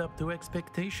lesson lived up to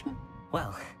expectation?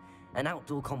 Well, an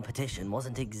outdoor competition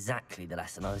wasn't exactly the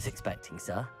lesson I was expecting,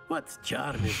 sir. What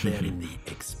charm is there in the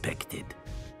expected?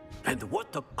 And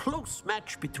what a close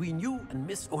match between you and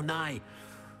Miss Onai.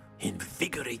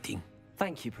 Invigorating.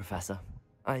 Thank you, Professor.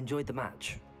 I enjoyed the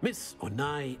match. Miss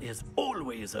Onai is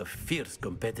always a fierce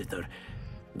competitor,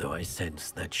 though I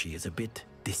sense that she is a bit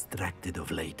distracted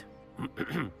of late.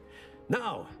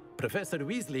 Now, Professor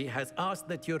Weasley has asked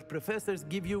that your professors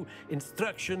give you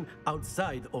instruction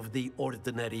outside of the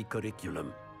ordinary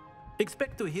curriculum.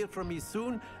 Expect to hear from me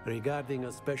soon regarding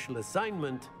a special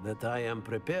assignment that I am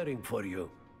preparing for you.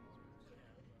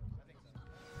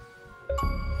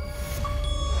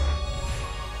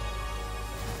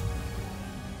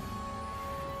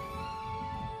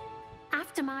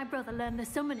 After my brother learned the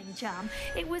summoning charm,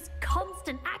 it was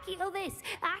constant Accio this,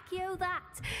 Accio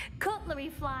that, cutlery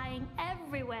flying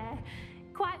everywhere.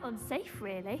 Quite unsafe,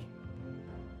 really.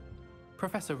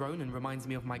 Professor Ronan reminds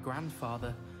me of my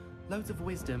grandfather. Loads of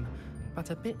wisdom,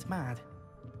 but a bit mad.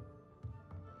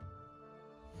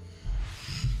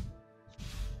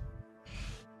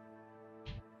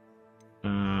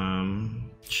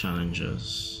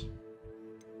 Challenges.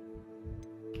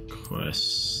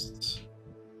 Quests.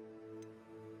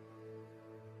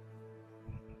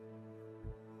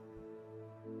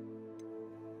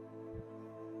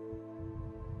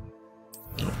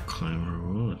 Climb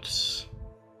rewards.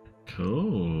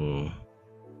 Cool.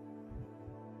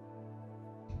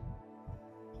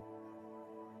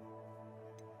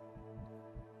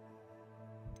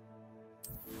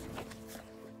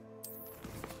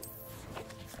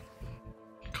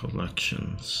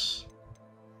 Collections.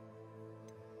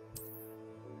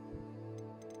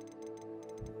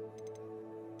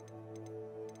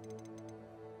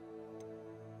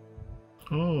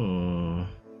 Oh.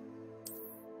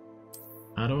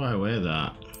 How do I wear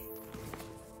that?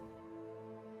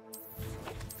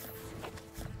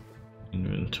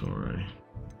 Inventory.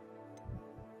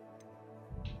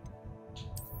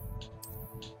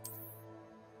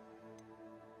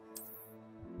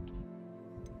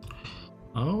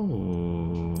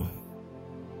 Oh.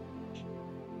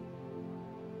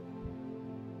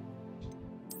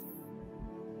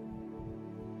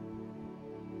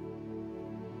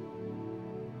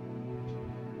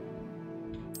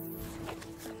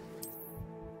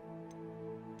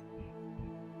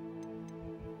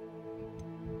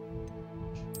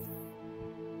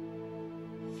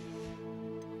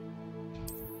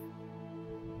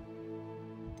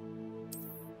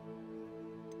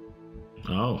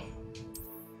 Oh.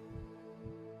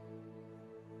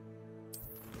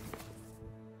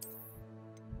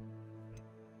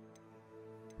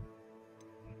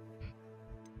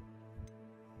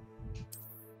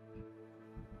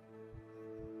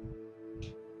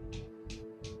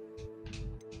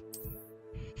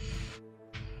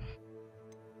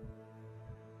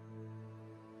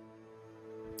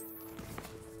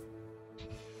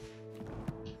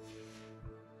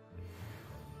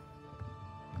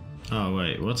 Oh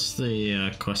wait, what's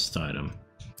the quest item?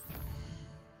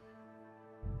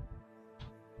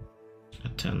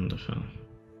 Attend the film.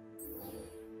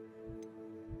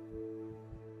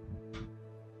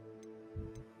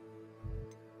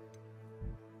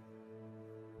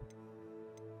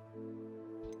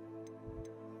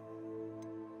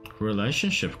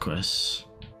 Relationship quests.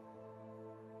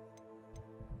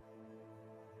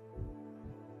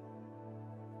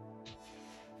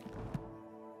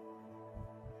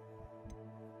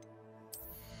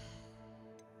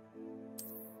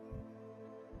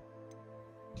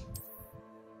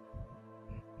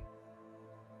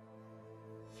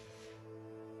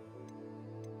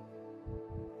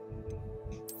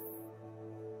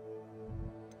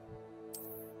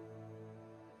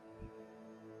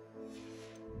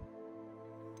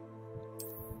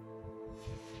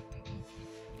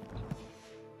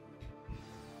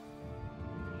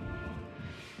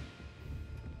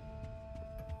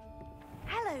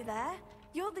 Hello there.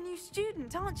 You're the new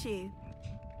student, aren't you?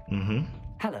 Mm-hmm.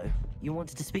 Hello. You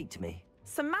wanted to speak to me?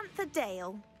 Samantha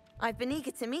Dale. I've been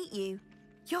eager to meet you.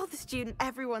 You're the student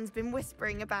everyone's been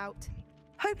whispering about.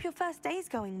 Hope your first day's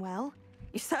going well.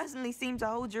 You certainly seem to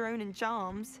hold your own in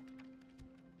charms.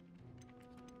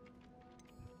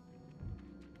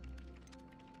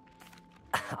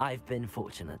 I've been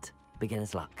fortunate.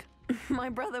 Beginner's luck. My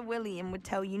brother William would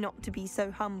tell you not to be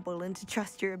so humble and to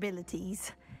trust your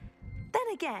abilities.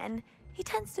 Then again, he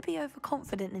tends to be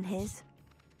overconfident in his.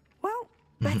 Well,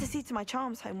 better see to my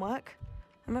charms homework.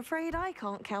 I'm afraid I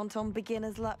can't count on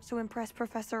beginner's luck to impress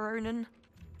Professor Ronan.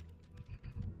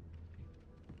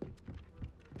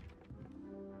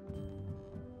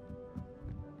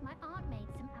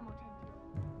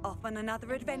 Off on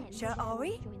another adventure, are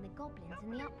we? Join the goblins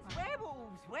in the upright.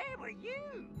 Werewolves, where were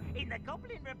you? In the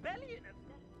Goblin Rebellion of...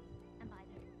 And by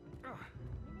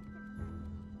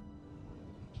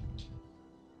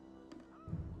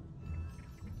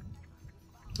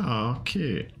the... Oh,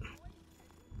 cute.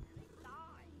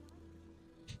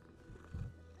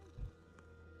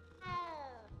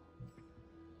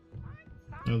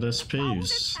 Oh, there's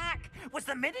Peeves. Was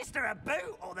the Minister a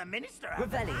boot or the Minister a...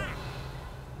 Revelio.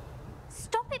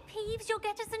 Stop it, Peeves. You'll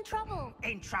get us in trouble.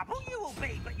 In trouble you will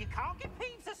be, but you can't give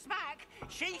Peeves a smack.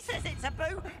 She says it's a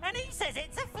boot, and he says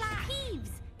it's a flag.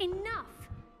 Peeves, enough.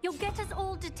 You'll get us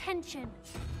all detention.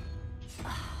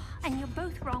 And you're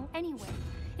both wrong anyway.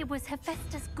 It was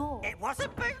Hephaestus Gore. It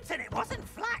wasn't boot and it wasn't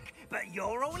flack, but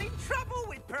you're all in trouble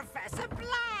with Professor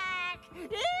Black.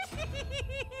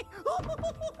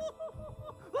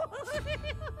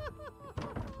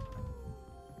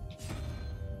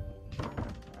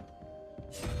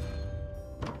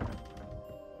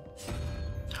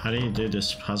 How do you do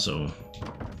this puzzle?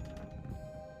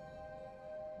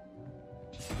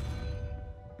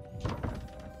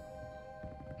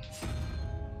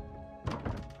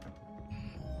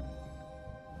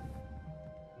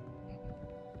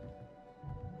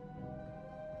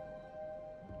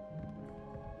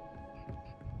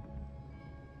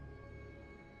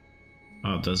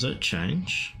 Oh, does it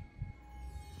change?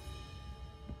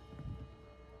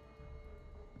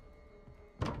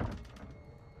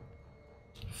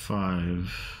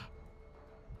 Five.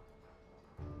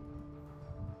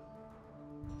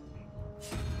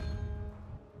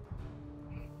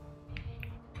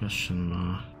 Question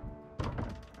mark.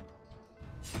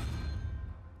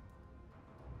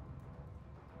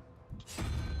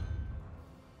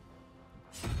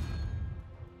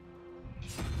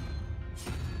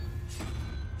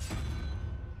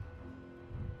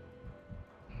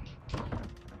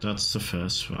 That's the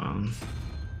first one.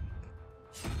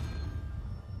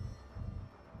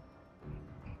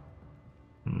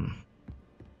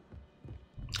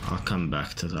 I'll come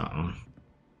back to that one.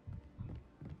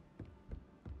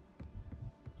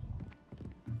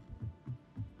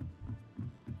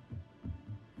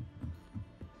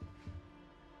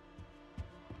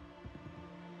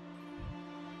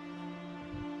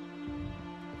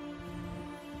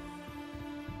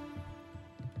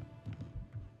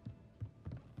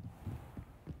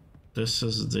 This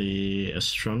is the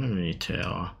astronomy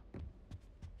tower.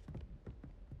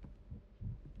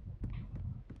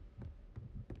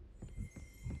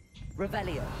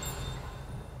 Revelio.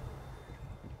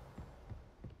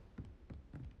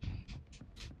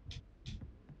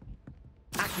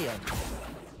 Accio.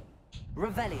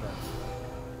 Revelio.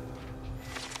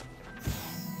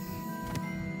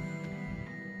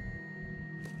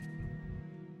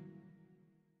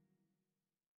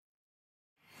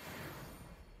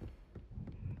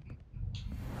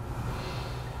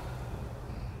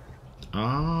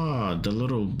 Ah, the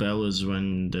little bell is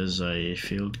when there's a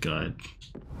field guide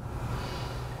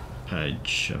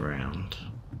page around.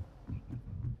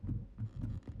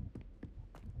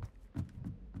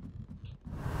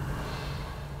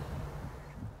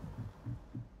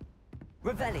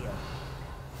 Revelio.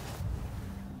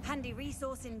 Handy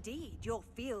resource indeed, your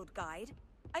field guide.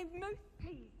 I'm most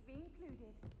pleased to be included.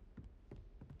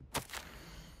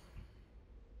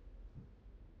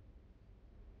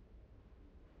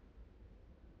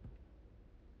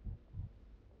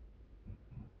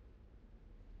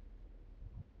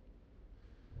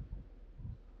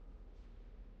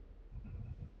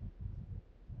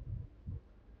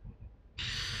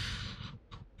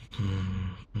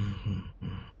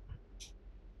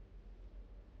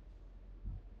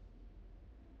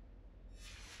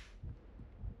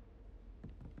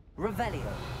 Revelio.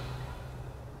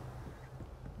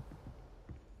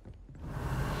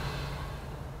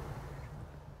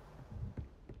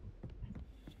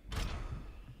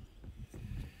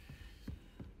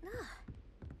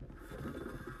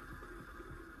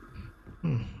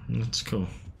 That's cool.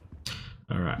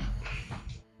 Alright.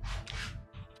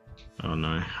 Oh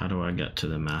no, how do I get to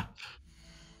the map?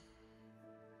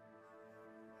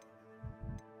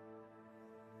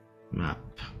 Map.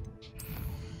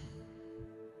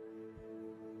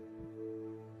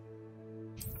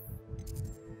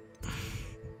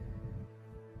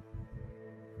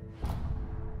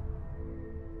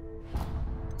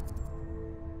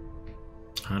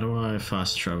 How do I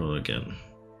fast travel again?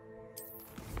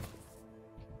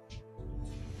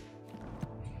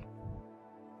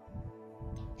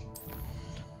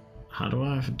 How do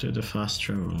I do the fast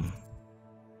travel?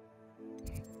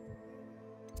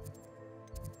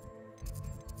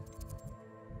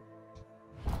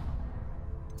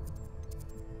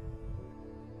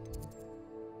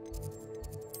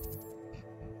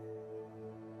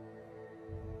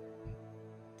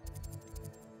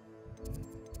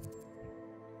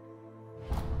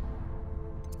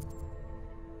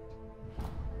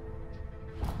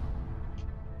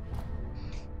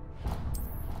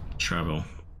 travel.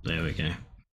 There we go.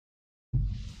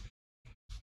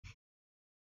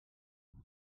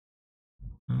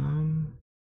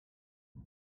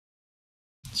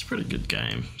 It's a pretty good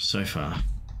game so far,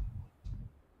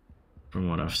 from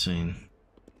what I've seen.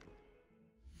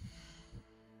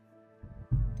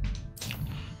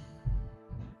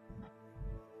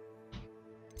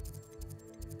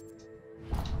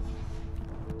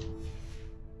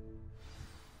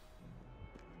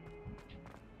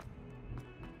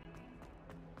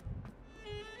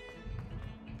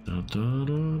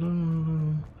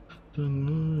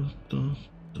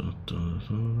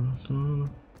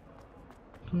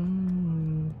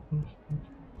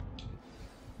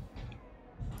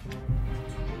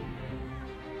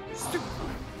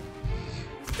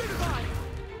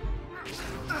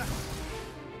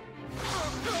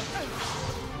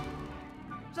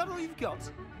 Is that all you've got?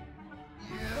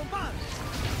 Come on!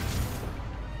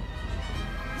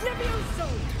 Levioso!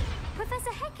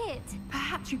 Professor Hecat!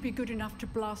 Perhaps you'd be good enough to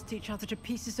blast each other to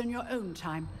pieces on your own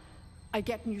time. I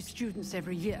get new students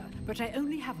every year, but I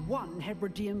only have one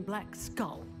Hebridean black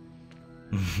skull.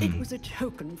 It was a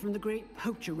token from the Great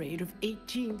Poacher Raid of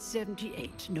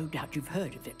 1878. No doubt you've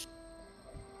heard of it.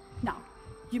 Now,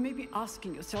 you may be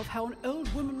asking yourself how an old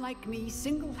woman like me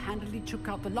single-handedly took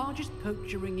out the largest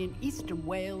poacher ring in eastern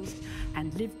Wales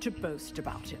and lived to boast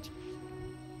about it.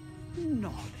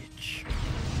 Knowledge.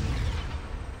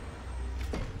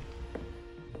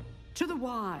 To the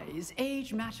wise,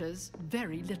 age matters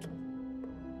very little.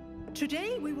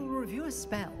 Today we will review a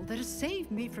spell that has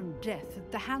saved me from death at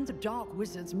the hands of dark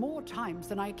wizards more times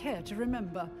than I care to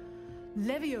remember.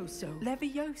 Levioso.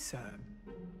 Levioso?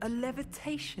 A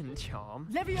levitation charm?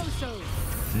 Levioso!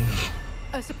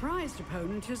 A surprised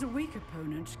opponent is a weak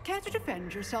opponent. Care to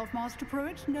defend yourself, Master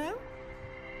Pruitt? No?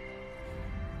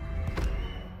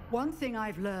 One thing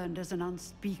I've learned as an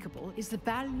unspeakable is the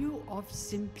value of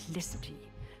simplicity,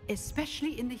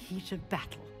 especially in the heat of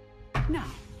battle. Now,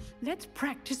 let's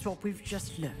practice what we've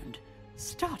just learned,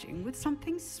 starting with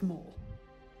something small.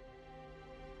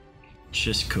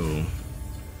 She's cool.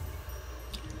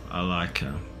 I like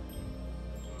her.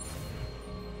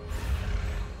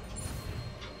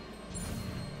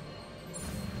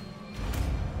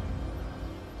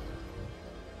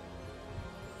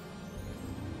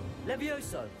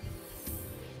 Levioso!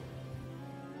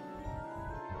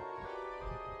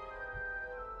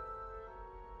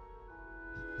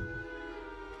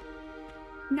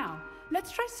 Now,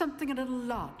 let's try something a little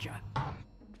larger.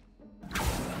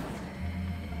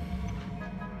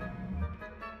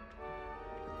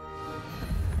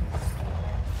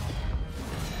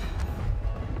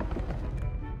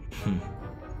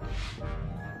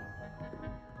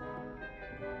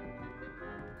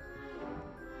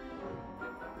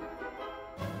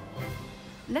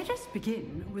 Let us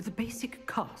begin with the basic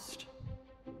cast.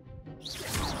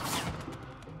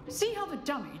 See how the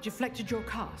dummy deflected your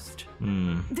cast?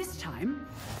 This time,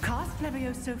 cast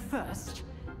Levioso first,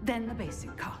 then the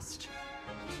basic cast.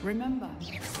 Remember,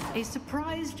 a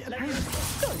surprised opponent.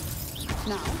 Good.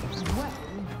 Now, well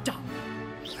done.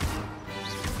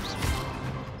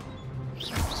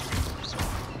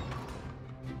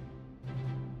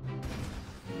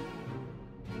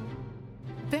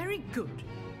 Very good.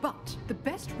 But the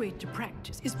best way to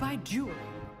practice is by dueling.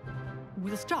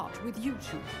 We'll start with you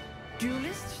two.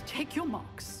 Duelists, take your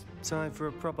marks. Time for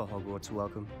a proper Hogwarts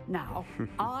welcome. Now,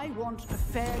 I want a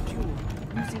fair duel,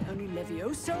 using only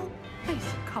Levioso,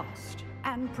 basic cast,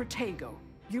 and Protego.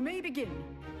 You may begin.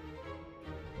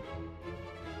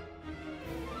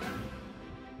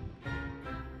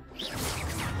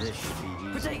 This should be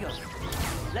easy. Protego!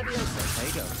 Levioso!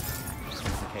 Protego.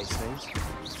 The case things.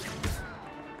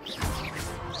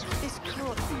 This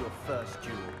can't be your first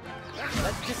duel.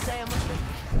 Let's just say I'm a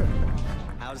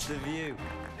How's the view?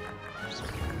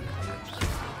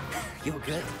 You're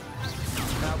good.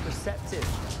 Now perceptive.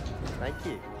 Thank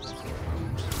you.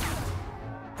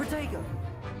 Protego!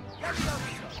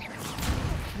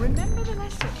 Remember the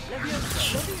lesson.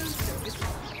 Levioso is...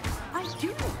 I do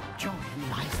enjoy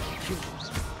life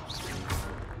duels.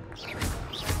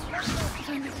 But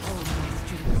only always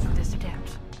duels with this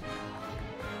adept.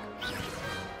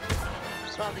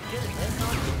 Rather good, eh,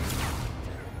 aren't you?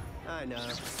 I know.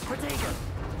 Protego!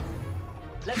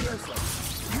 Levioso!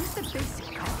 Use the basic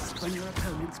cast when your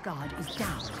opponent's guard is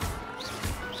down.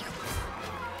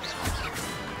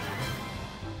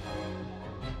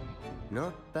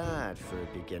 Not bad for a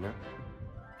beginner.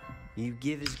 You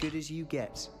give as good as you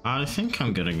get. I think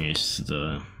I'm getting used to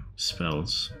the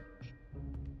spells.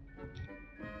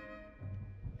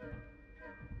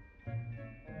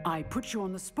 I put you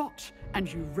on the spot,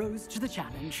 and you rose to the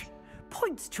challenge.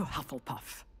 Points to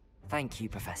Hufflepuff. Thank you,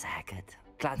 Professor Heckert.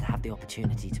 Glad to have the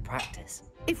opportunity to practice.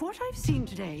 If what I've seen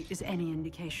today is any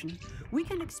indication, we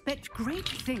can expect great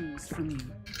things from you.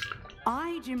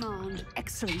 I demand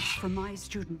excellence from my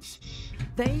students.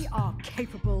 They are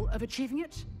capable of achieving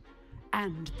it,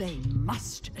 and they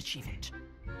must achieve it.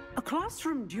 A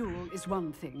classroom duel is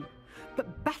one thing,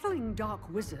 but battling dark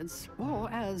wizards, or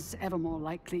as ever more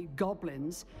likely,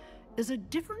 goblins, is a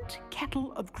different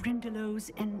kettle of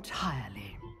Grindylows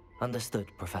entirely. Understood,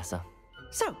 Professor.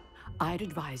 So, I'd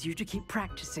advise you to keep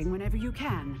practicing whenever you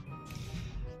can.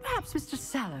 Perhaps Mr.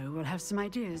 Sallow will have some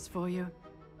ideas for you.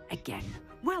 Again,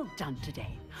 well done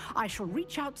today. I shall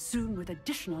reach out soon with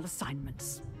additional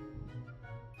assignments.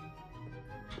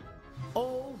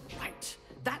 All right.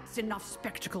 That's enough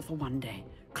spectacle for one day.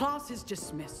 Class is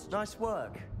dismissed. Nice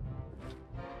work.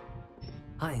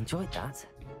 I enjoyed that.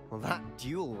 Well, that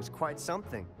duel was quite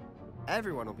something.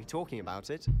 Everyone will be talking about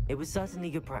it. It was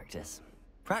certainly good practice.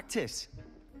 Practice?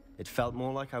 It felt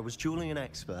more like I was dueling an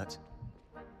expert.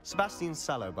 Sebastian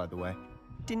Sallow, by the way.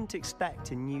 Didn't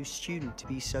expect a new student to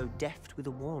be so deft with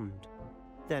a wand.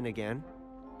 Then again,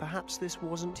 perhaps this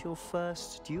wasn't your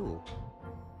first duel.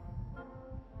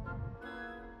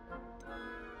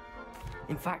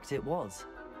 In fact, it was.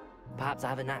 Perhaps I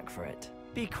have a knack for it.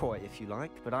 Be coy if you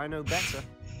like, but I know better.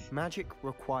 Magic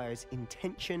requires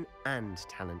intention and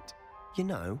talent. You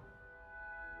know,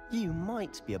 you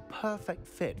might be a perfect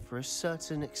fit for a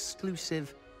certain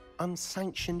exclusive,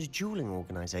 unsanctioned dueling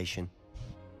organization.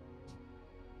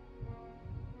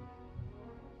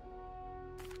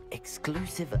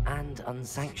 Exclusive and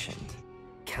unsanctioned.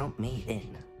 Count me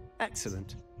in.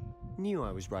 Excellent. Knew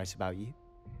I was right about you.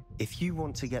 If you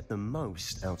want to get the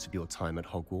most out of your time at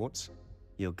Hogwarts,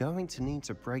 you're going to need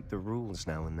to break the rules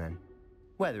now and then.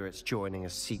 Whether it's joining a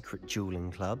secret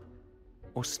dueling club,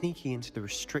 or sneaking into the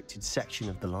restricted section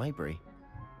of the library,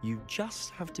 you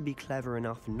just have to be clever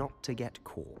enough not to get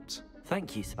caught.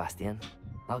 Thank you, Sebastian.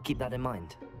 I'll keep that in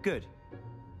mind. Good.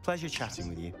 Pleasure chatting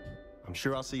with you. I'm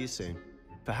sure I'll see you soon.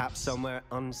 Perhaps somewhere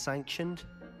unsanctioned?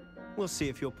 We'll see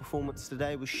if your performance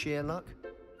today was sheer luck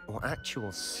or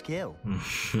actual skill.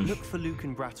 Look for Luke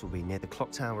and Brattleby near the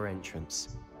clock tower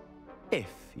entrance,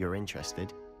 if you're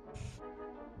interested.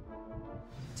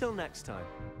 Till next time.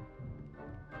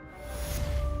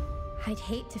 I'd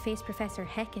hate to face Professor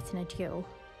Heckett in a duel.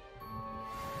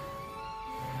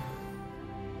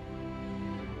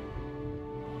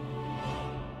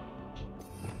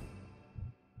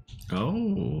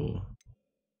 Oh.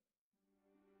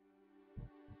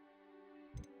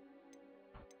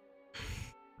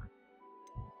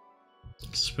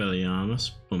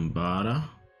 Expelliarmus, Bombarda,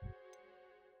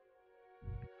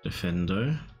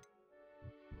 Defendo,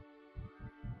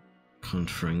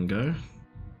 Confringo,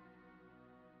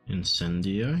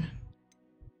 Incendio,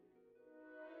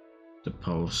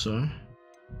 Depulso,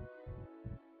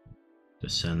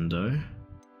 Descendo,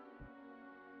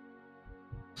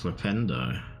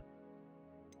 Flipendo,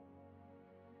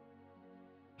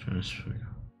 Transfer.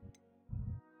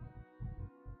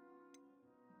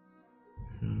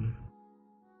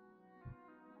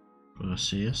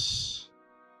 Glacius,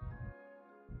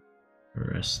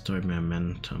 Resto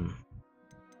Momentum.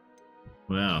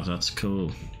 Wow, that's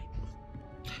cool.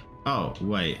 Oh,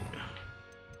 wait.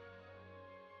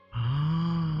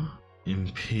 Ah,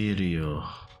 Imperio.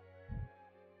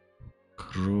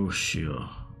 Crucio.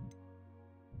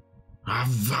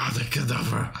 Avada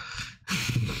Kedavra.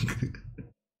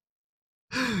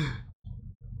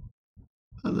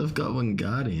 And they've got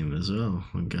Wingardium as well.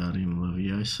 Wingardium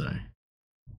Leviosa.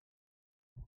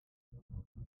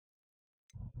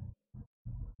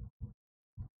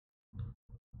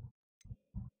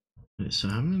 Wait, so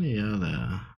how many are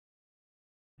there?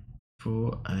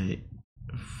 4, 8,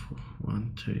 4,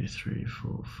 1, 2, 3,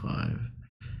 4, 5,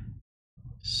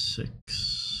 6.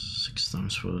 6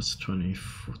 times 4, that's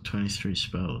 24, 23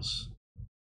 spells.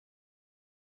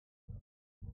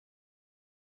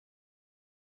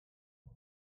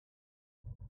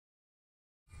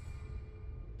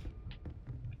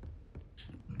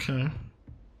 Okay.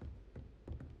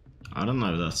 I don't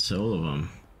know if that's all of them.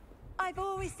 I've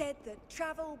always said that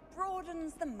travel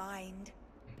broadens the mind.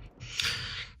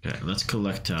 Okay, let's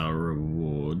collect our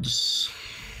rewards.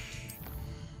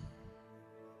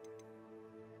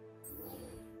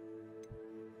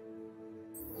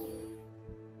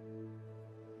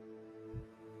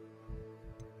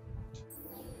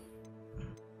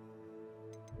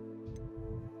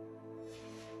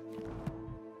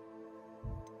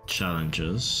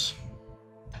 Challenges.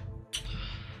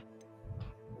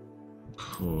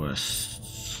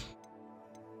 Quests.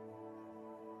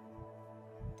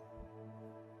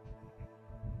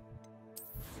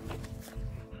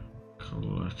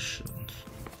 Collections.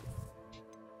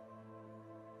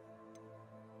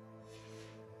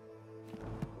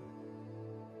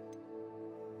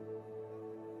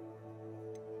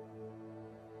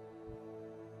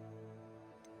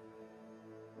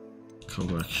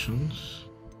 Collections.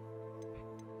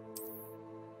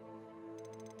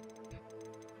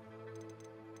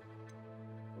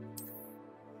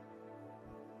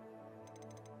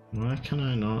 Why can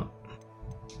I not?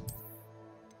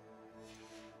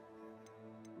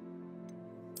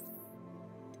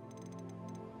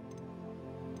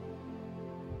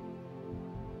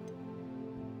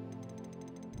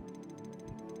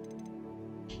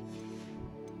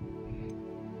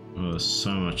 Oh, there's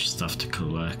so much stuff to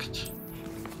collect.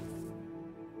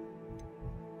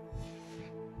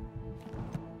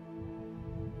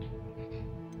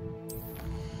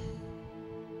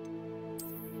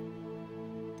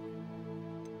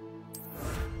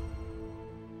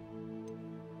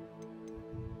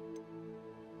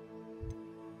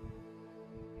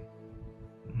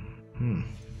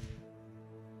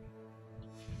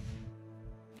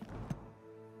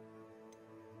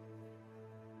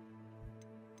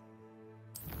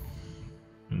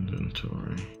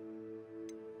 Inventory.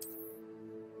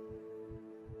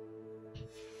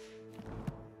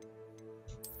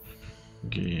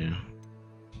 Gear.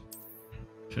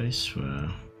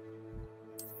 Faceware.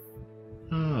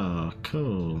 Oh,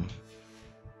 cool.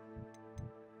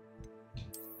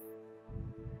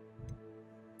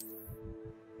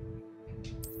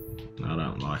 I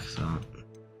don't like that.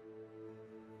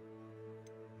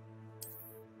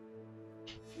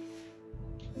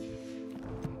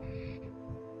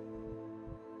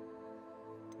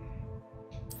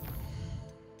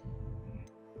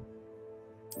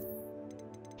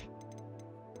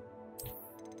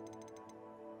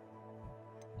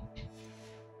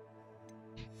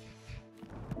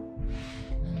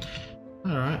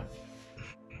 All right.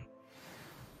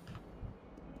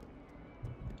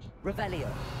 Revelio.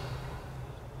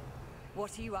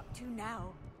 What are you up to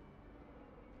now?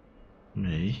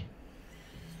 Me.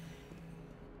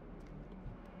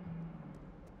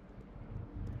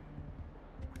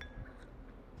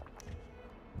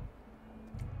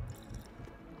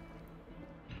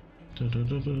 Oh,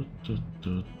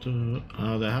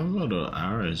 they have a lot of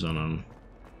arrows on them.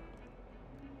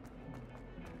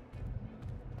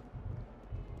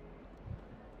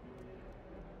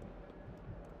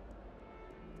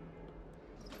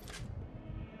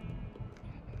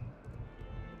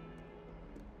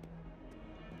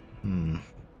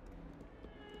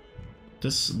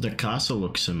 The castle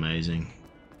looks amazing.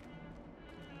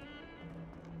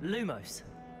 Lumos.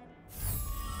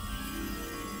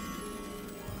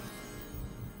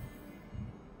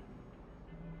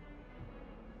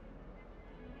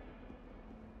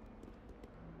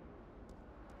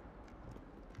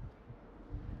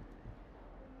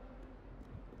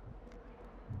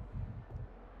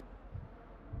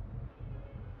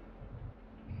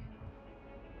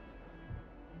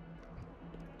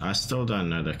 I still don't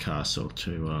know the castle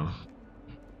too well,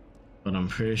 but I'm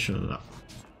pretty sure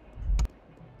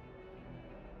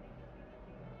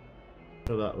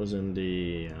that was in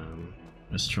the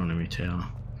astronomy tower.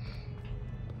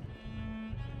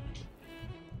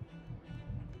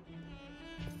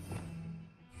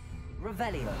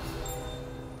 Revelio.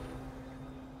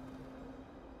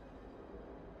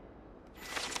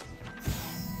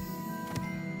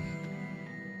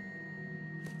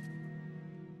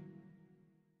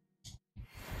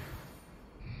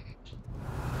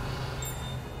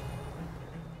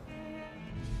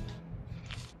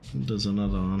 There's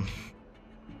another one.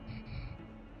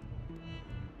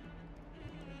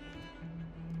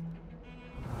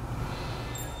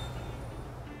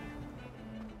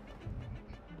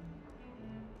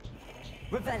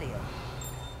 Revelio.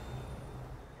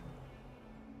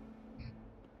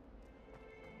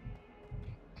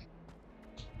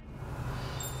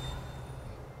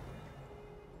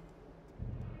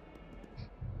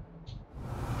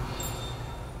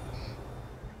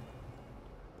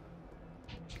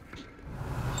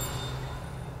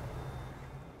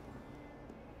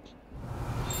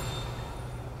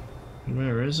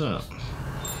 Where is it?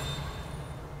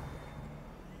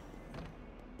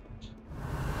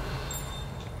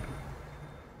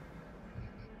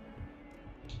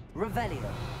 Revelio.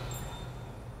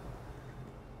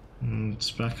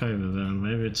 It's back over there.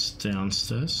 Maybe it's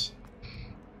downstairs.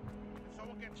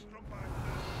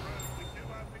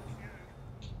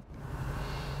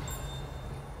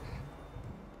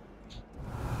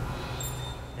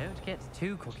 Don't get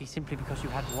too cocky simply because you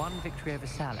had one victory over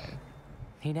Sallow.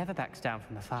 He never backs down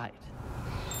from the fight.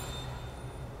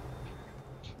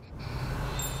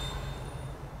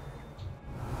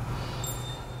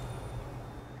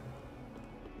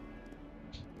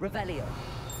 Revelio.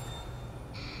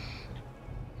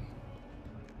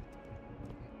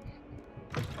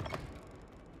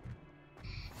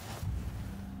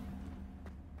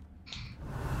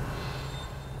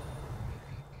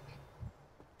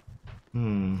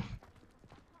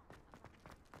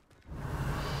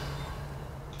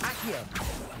 Accio.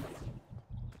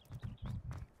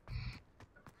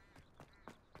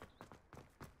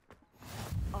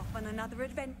 Off on another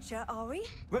adventure, are we?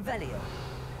 Revelio.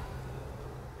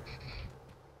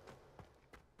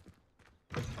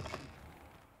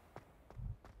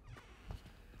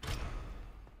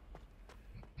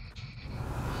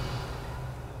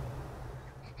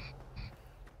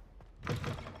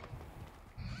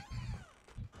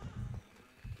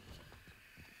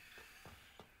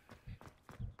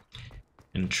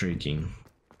 Intriguing.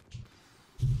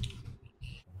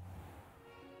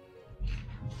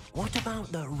 What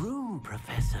about the room,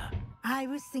 Professor? I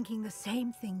was thinking the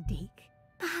same thing, Deke.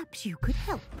 Perhaps you could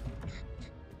help.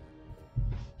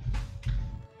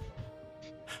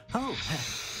 Oh,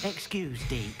 excuse,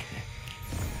 Deke.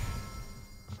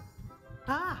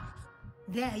 Ah,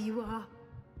 there you are.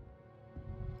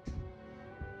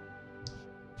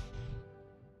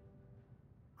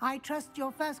 I trust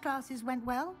your first classes went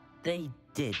well? They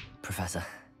did, Professor.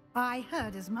 I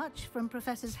heard as much from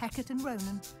Professors Hecat and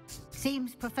Ronan.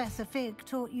 Seems Professor Fig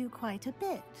taught you quite a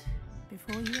bit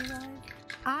before you arrived.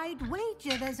 I'd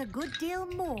wager there's a good deal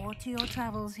more to your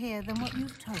travels here than what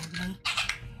you've told me.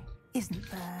 Isn't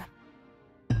there?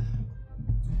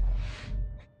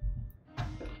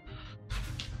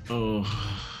 Oh,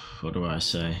 what do I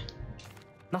say?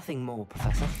 Nothing more,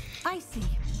 Professor. I see.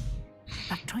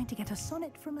 Like trying to get a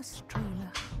sonnet from a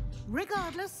streamer.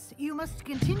 Regardless, you must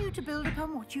continue to build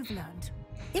upon what you've learned.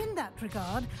 In that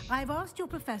regard, I've asked your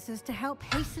professors to help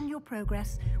hasten your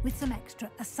progress with some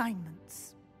extra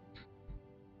assignments.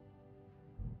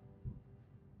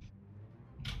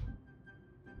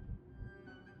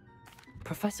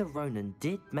 Professor Ronan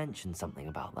did mention something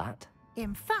about that.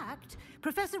 In fact,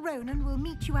 Professor Ronan will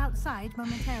meet you outside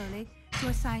momentarily to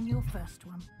assign your first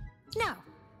one. Now,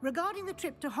 regarding the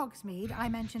trip to Hogsmeade I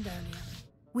mentioned earlier,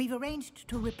 we've arranged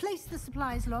to replace the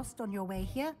supplies lost on your way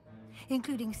here,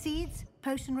 including seeds,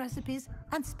 potion recipes,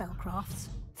 and spellcrafts.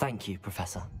 Thank you,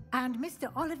 Professor. And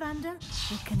Mr. Ollivander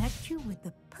will connect you with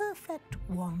the perfect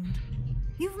wand.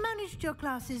 You've managed your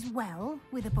classes well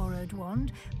with a borrowed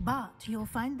wand, but you'll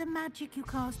find the magic you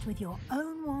cast with your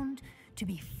own wand to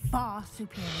be far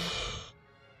superior.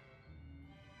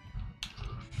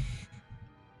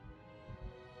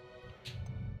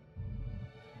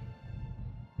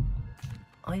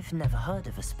 I've never heard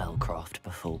of a spellcraft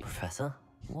before, Professor.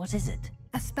 What is it?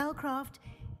 A spellcraft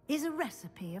is a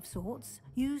recipe of sorts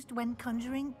used when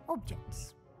conjuring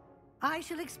objects. I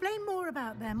shall explain more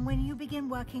about them when you begin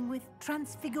working with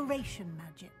transfiguration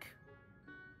magic.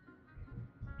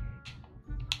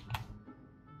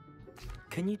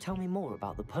 Can you tell me more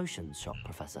about the potions shop,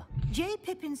 Professor? J.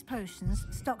 Pippin's Potions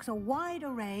stocks a wide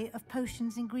array of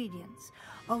potions ingredients,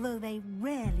 although they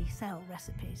rarely sell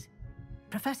recipes.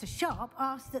 Professor Sharp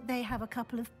asked that they have a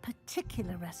couple of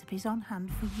particular recipes on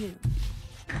hand for you.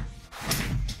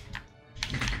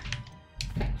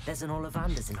 There's an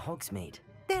Ollivander's in Hogsmeade.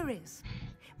 There is.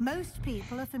 Most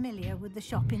people are familiar with the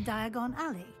shop in Diagon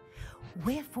Alley.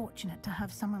 We're fortunate to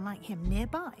have someone like him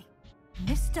nearby.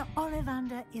 Mr.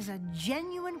 Ollivander is a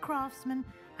genuine craftsman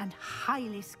and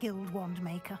highly skilled wand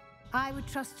maker. I would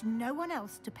trust no one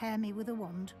else to pair me with a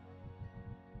wand.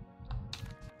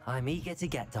 I'm eager to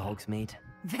get to Hogsmeade.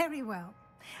 Very well.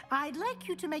 I'd like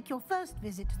you to make your first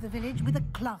visit to the village with a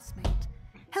classmate.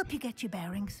 Help you get your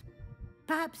bearings.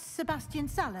 Perhaps Sebastian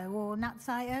Sallow or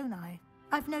Natsai Onai.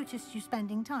 I've noticed you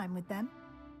spending time with them.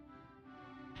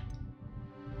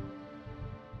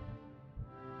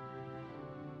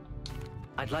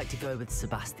 I'd like to go with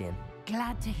Sebastian.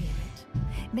 Glad to hear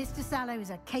it. Mr. Sallow is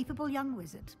a capable young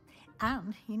wizard,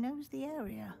 and he knows the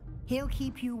area. He'll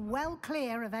keep you well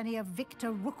clear of any of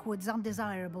Victor Rookwood's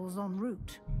undesirables en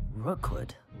route.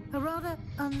 Rookwood? A rather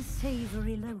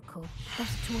unsavory local.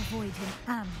 Best to avoid him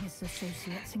and his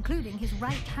associates, including his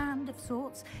right hand of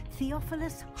sorts,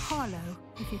 Theophilus Harlow,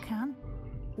 if you can.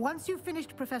 Once you've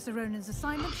finished Professor Ronan's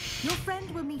assignment, your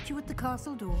friend will meet you at the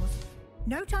castle doors.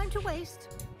 No time to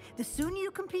waste. The sooner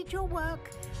you complete your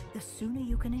work, the sooner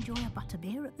you can enjoy a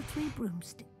butterbeer at the Three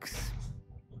Broomsticks.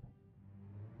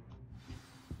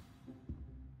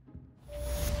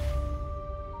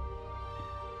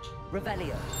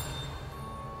 Revelio.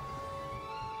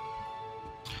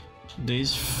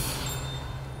 These...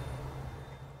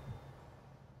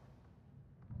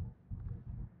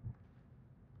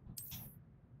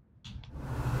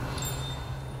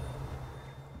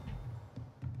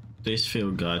 These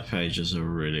field guide pages are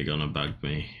really gonna bug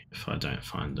me if I don't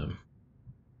find them.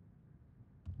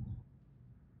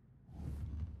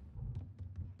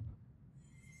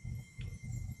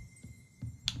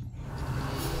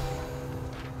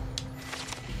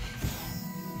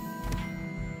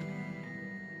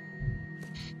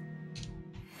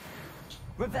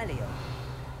 Revelio.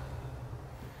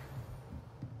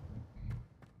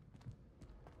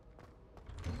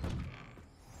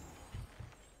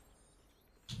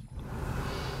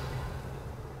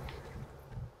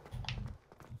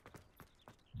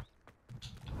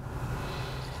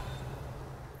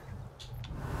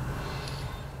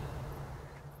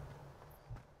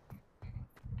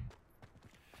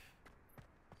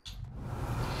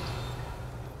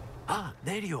 Ah,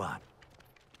 there you are.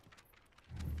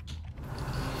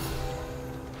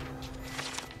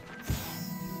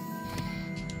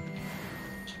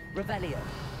 Revelio.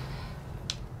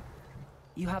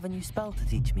 You have a new spell to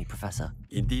teach me, Professor.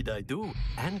 Indeed I do,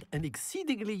 and an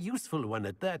exceedingly useful one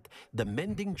at that. The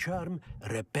mending charm,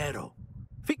 Reparo.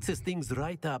 Fixes things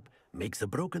right up, makes a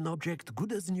broken object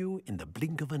good as new in the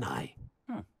blink of an eye.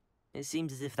 It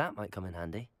seems as if that might come in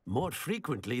handy. More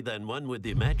frequently than one would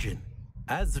imagine.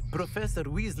 As Professor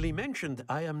Weasley mentioned,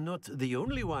 I am not the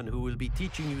only one who will be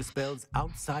teaching you spells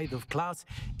outside of class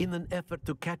in an effort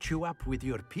to catch you up with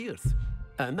your peers.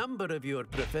 A number of your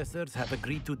professors have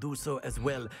agreed to do so as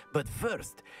well, but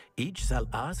first, each shall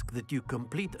ask that you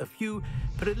complete a few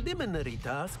preliminary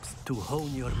tasks to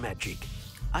hone your magic.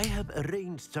 I have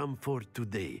arranged some for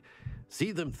today.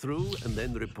 See them through and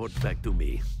then report back to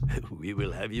me. We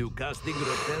will have you casting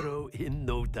Reparo in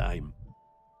no time.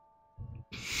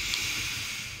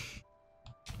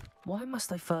 Why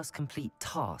must I first complete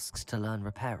tasks to learn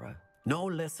Reparo? No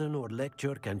lesson or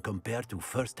lecture can compare to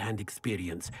first-hand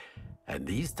experience, and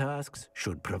these tasks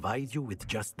should provide you with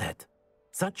just that.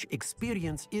 Such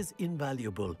experience is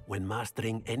invaluable when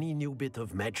mastering any new bit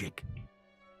of magic.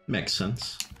 Makes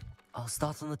sense. I'll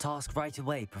start on the task right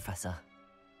away, Professor.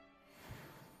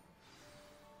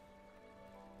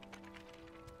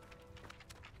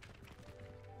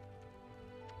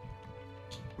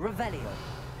 Revelio.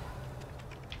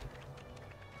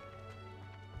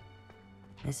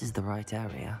 This is the right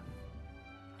area.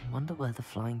 I wonder where the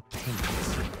flying pin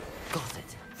is. Got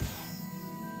it.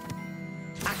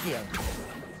 Accio.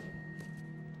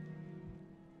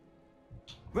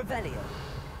 Revelio.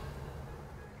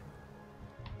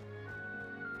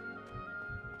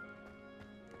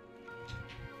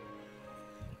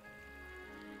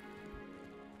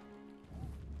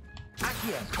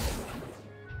 Accio.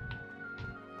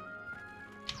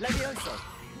 Levioso.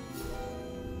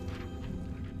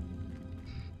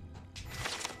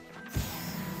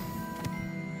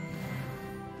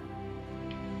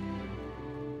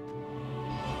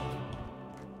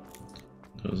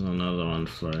 There's another one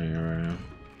floating around.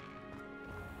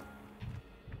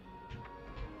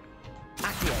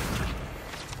 Accio.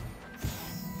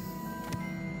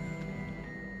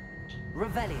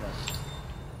 Revelio.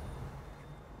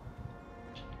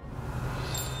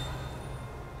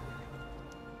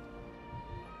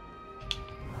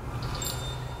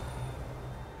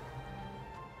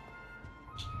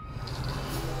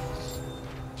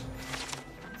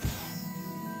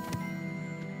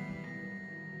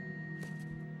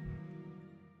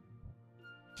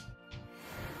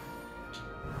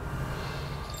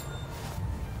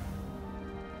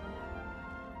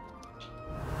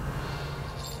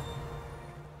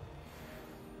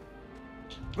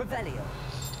 Revelio.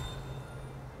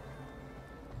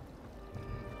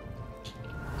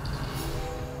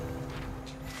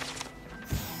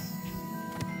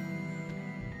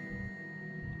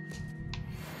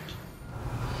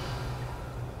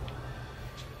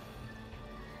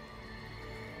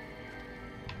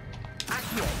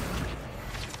 Accio.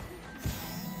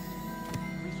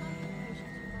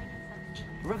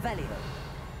 Revelio.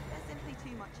 There's simply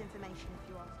too much information if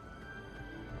you ask me.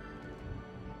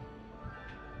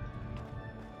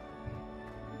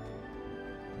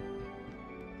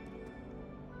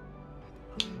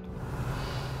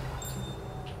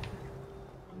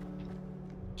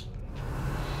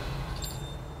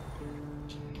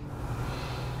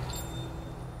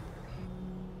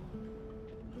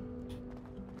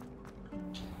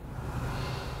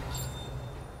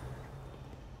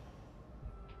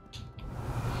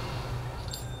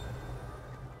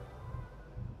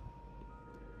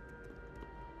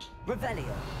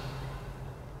 Revelio.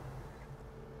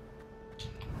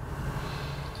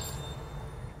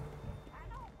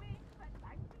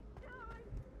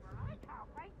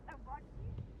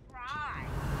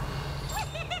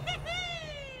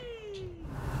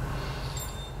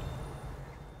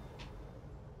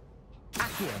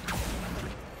 Accio.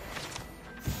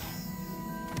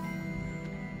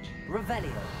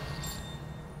 Revelio.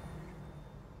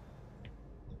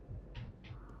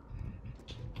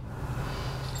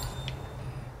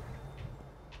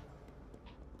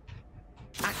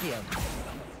 Accio.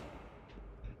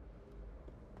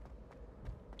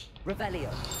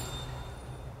 Revelio.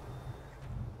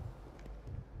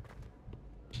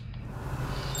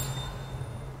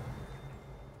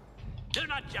 Do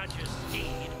not judge a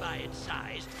steed by its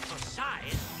size, for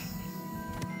size.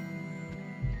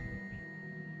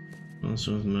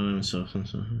 Also with Melon himself and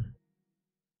so.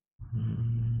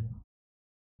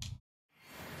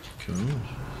 Cool.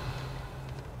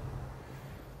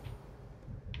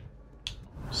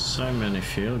 So many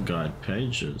field guide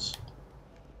pages.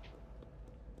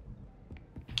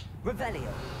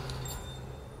 Revelio.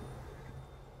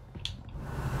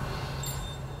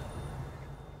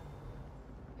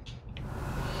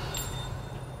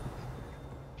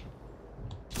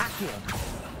 Accio.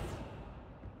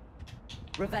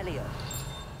 Revelio.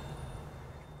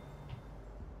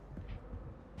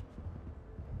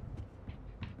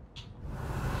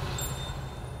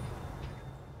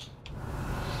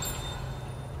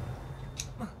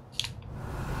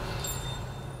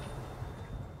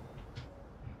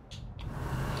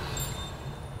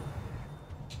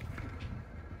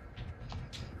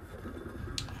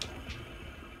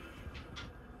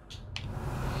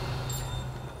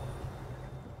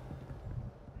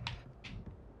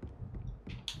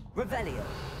 Revelio.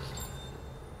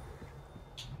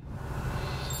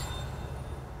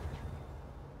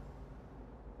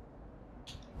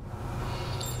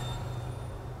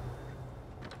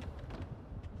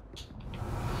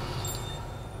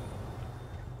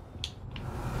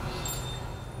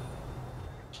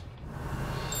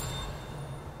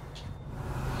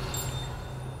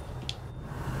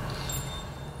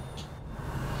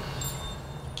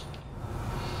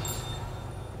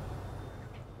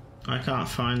 I can't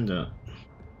find it.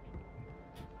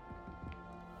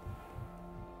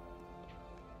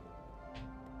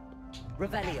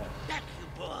 Revelio. Back, you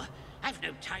boor. I've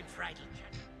no time for idle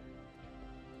chat.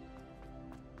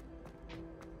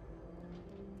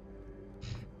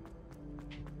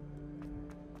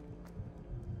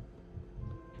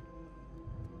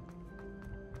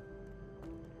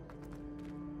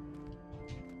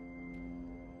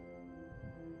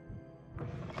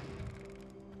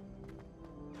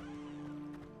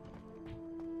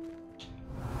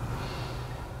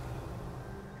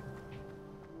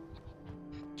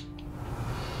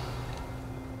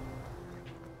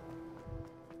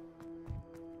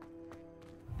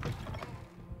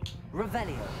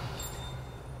 Revelio.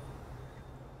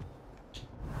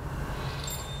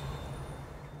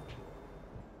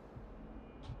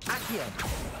 Accio.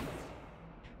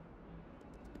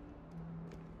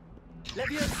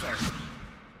 Levioso.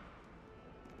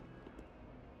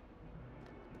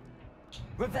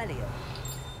 Revelio.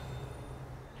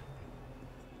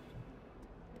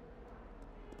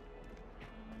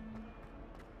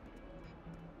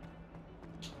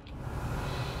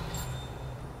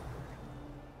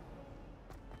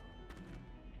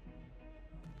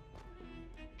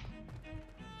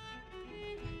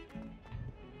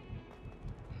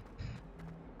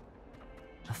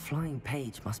 A flying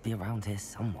page must be around here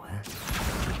somewhere.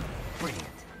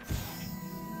 Brilliant.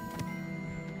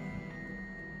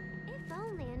 If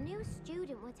only a new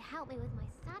student were to help me with my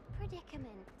sad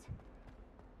predicament.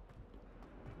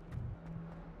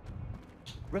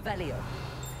 Revelio.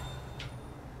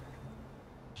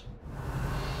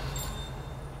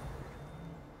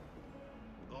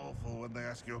 Awful when they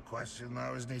ask you a question,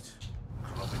 though, isn't it?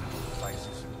 Crumbing in our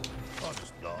faces. I'll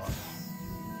just die.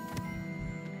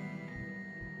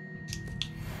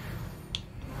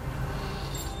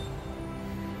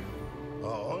 A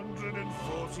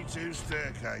 142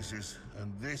 staircases,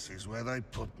 and this is where they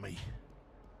put me.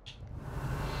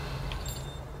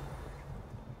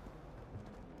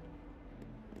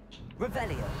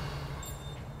 Revelio.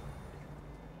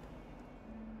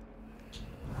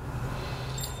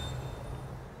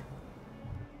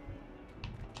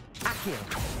 Accio.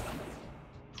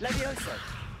 Levioso.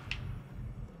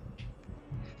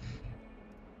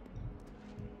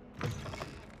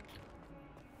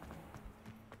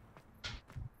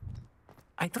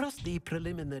 I trust the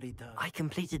preliminary task. I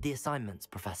completed the assignments,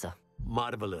 Professor.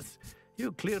 Marvelous.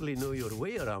 You clearly know your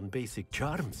way around basic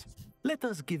charms. Let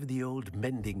us give the old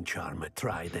mending charm a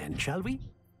try then, shall we?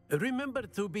 Remember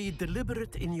to be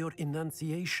deliberate in your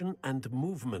enunciation and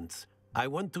movements. I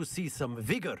want to see some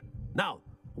vigor. Now,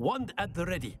 wand at the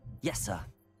ready. Yes, sir.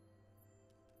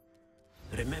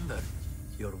 Remember,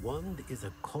 your wand is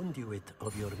a conduit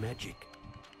of your magic.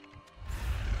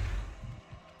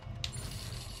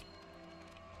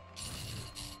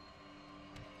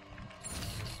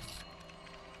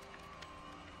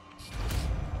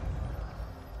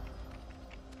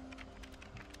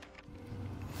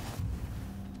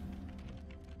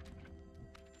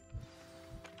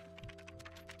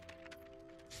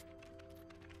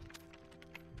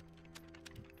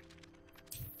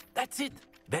 That's it.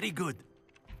 Very good.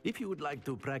 If you would like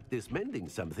to practice mending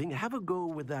something, have a go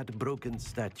with that broken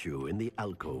statue in the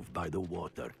alcove by the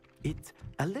water. It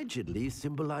allegedly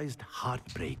symbolized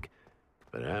heartbreak.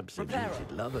 Perhaps a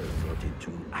jilted lover thought it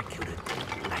too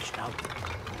accurately lashed out.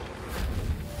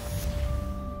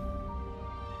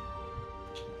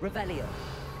 Revelio.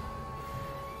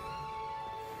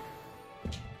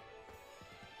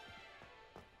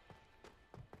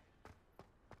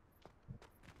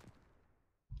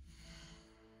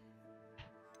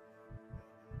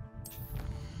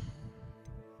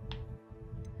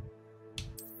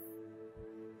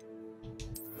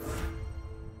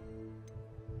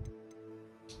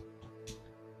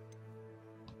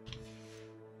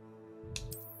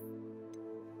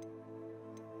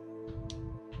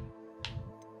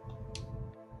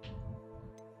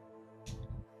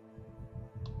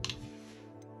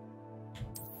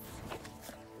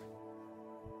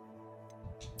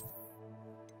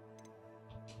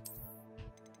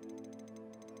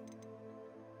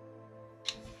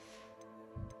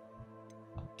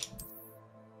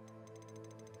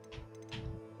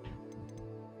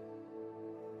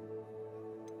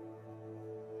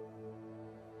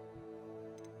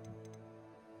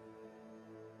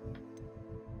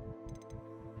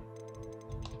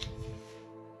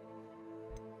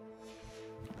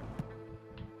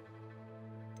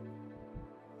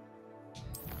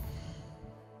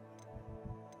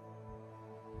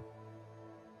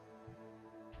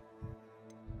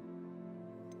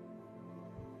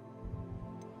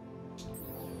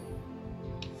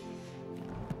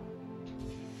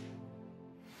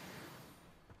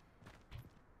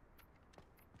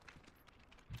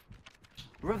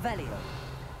 Revelio.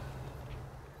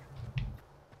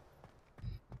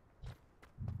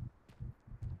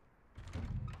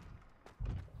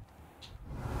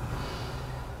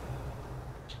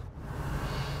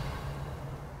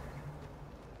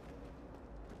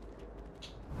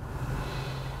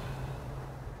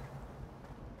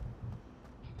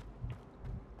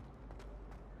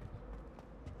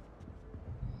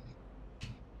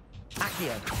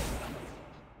 Accio.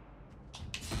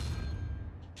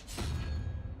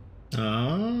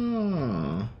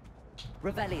 Oh.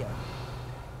 Revelio.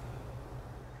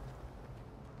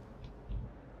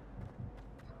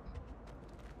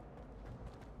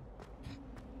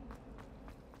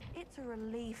 It's a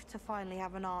relief to finally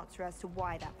have an answer as to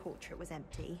why that portrait was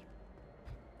empty.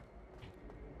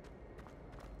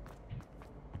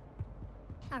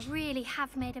 I really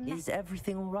have made a mess. Is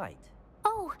everything all right?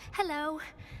 Oh, hello.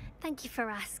 Thank you for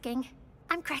asking.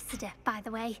 I'm Cressida, by the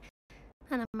way.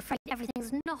 And I'm afraid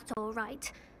everything's not all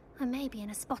right. I may be in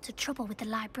a spot of trouble with the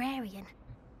librarian.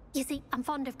 You see, I'm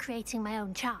fond of creating my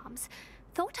own charms.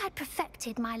 Thought I'd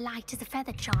perfected my light as a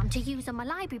feather charm to use on my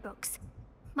library books.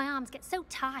 My arms get so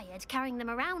tired carrying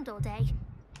them around all day.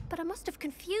 But I must have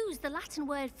confused the Latin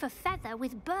word for feather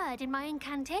with bird in my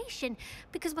incantation,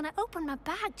 because when I opened my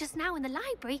bag just now in the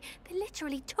library, they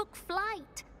literally took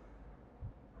flight.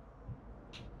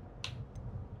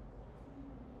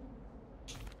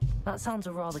 That sounds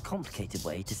a rather complicated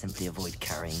way to simply avoid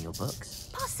carrying your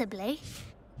books. Possibly.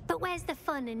 But where's the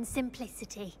fun in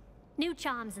simplicity? New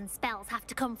charms and spells have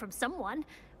to come from someone.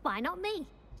 Why not me?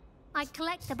 I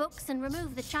collect the books and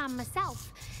remove the charm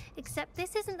myself. Except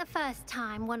this isn't the first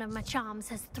time one of my charms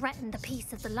has threatened the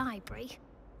peace of the library.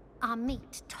 Our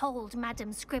meet told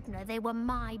Madame Scribner they were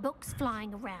my books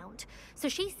flying around. So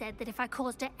she said that if I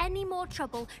caused her any more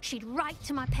trouble, she'd write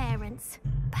to my parents.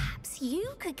 Perhaps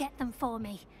you could get them for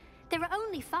me. There are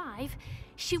only 5.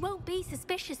 She won't be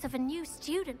suspicious of a new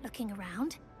student looking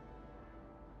around.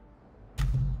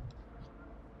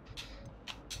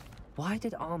 Why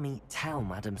did Army tell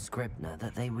Madame Scribner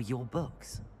that they were your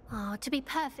books? Oh, to be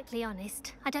perfectly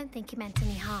honest, I don't think he meant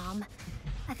any harm.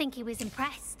 I think he was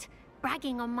impressed,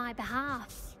 bragging on my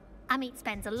behalf. Amit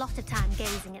spends a lot of time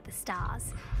gazing at the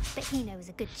stars, but he knows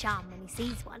a good charm when he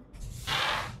sees one.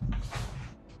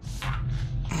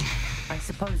 I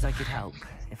suppose I could help,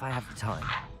 if I have the time.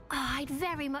 Oh, I'd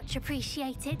very much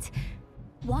appreciate it.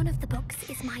 One of the books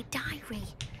is my diary.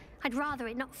 I'd rather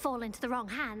it not fall into the wrong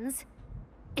hands.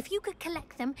 If you could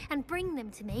collect them and bring them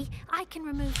to me, I can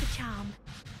remove the charm.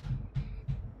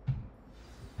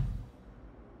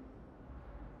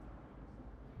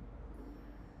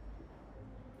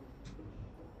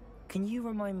 Can you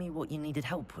remind me what you needed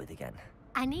help with again?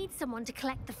 I need someone to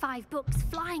collect the 5 books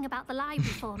flying about the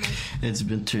library for me. It's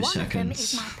been 2 seconds. One of them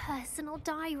is my personal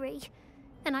diary,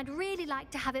 and I'd really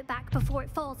like to have it back before it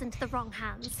falls into the wrong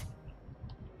hands.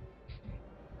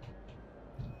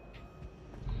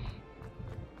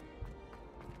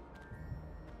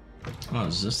 Oh,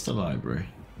 is this the library?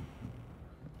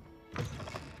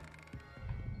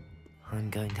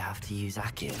 going to have to use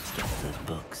Accio to get to those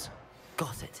books.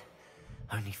 Got it.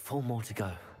 Only 4 more to go.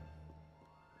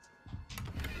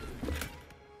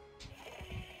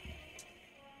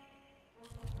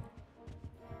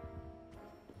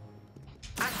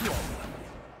 Accio!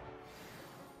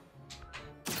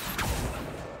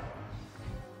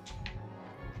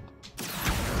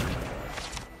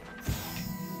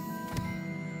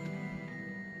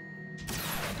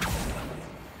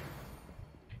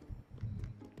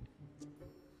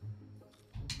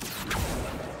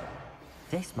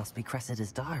 This must be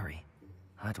Cressida's diary.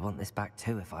 I'd want this back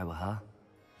too if I were her.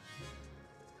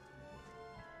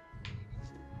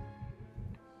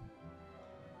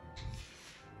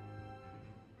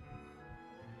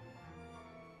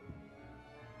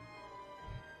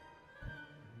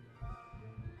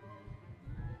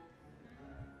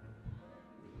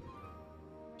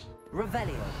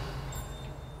 Revelio.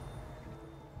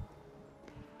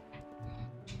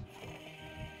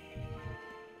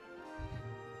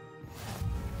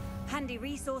 Handy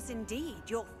resource indeed,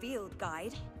 your field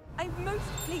guide. I'm most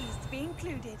pleased to be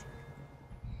included.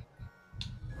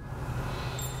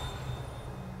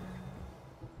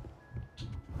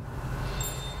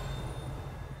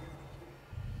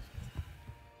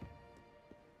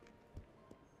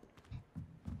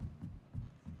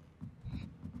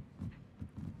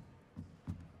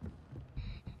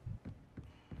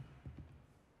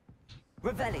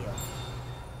 Revelio.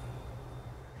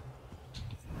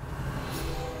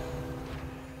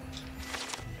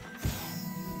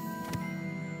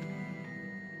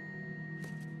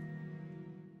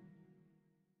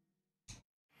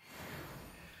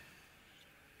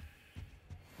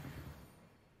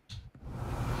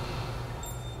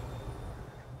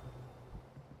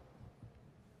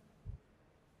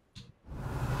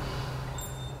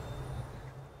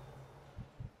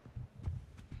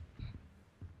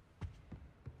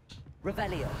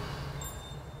 Revelio.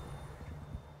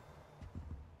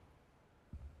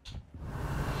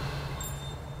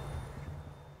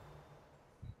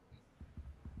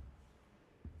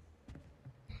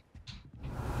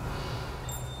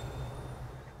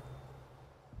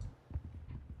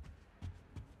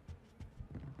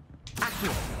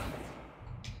 Accio.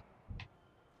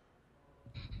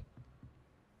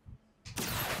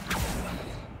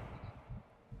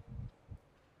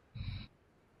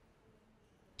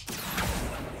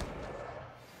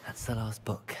 That's the last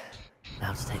book.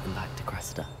 Now to take them back to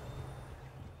Cressida.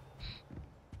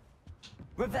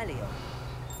 Revelio.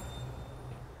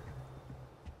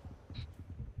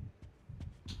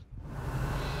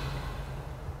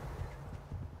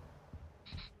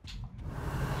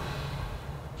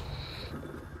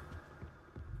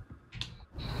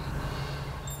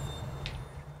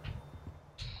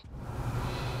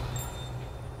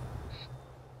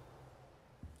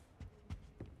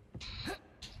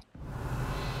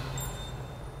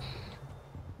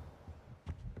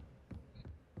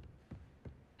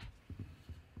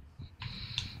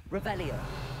 Revelio.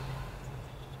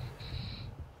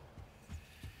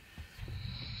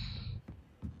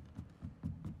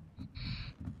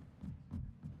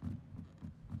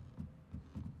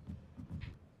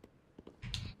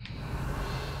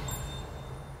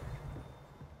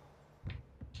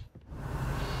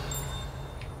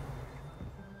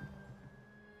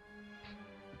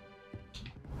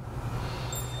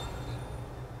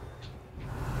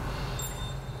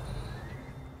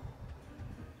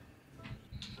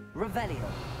 Revelio.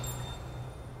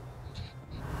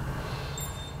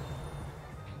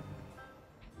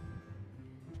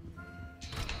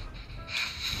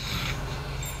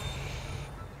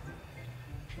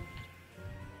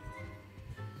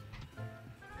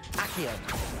 Accio.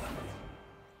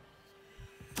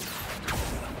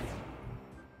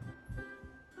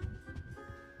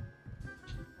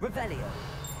 Revelio.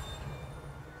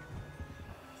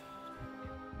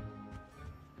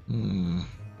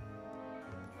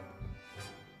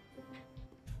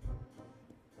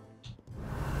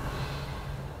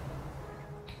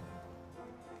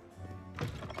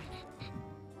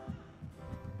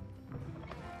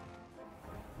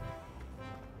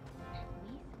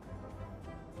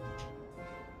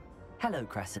 Hello,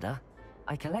 Cressida.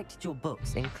 I collected your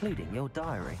books, including your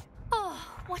diary. Oh,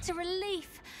 what a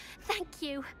relief. Thank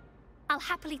you. I'll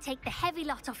happily take the heavy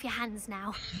lot off your hands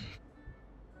now.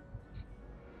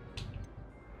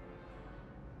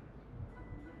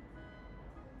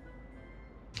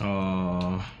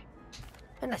 Oh.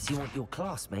 Unless you want your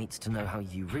classmates to know how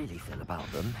you really feel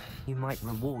about them, you might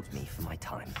reward me for my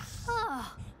time.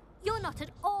 Oh, you're not at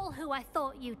all who I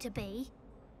thought you to be.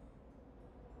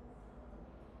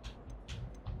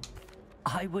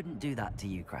 I wouldn't do that to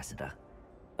you, Cressida.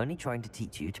 Only trying to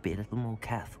teach you to be a little more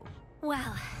careful.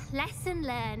 Well, lesson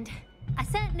learned. I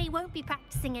certainly won't be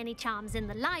practicing any charms in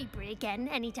the library again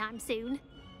anytime soon.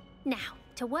 Now,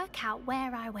 to work out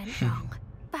where I went wrong.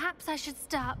 Perhaps I should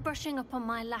start brushing up on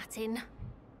my Latin.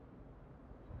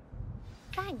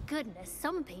 Thank goodness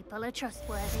some people are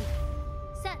trustworthy.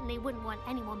 Certainly wouldn't want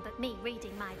anyone but me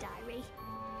reading my diary.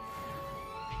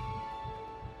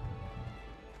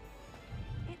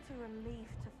 It's a relief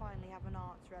to finally have an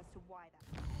answer as to why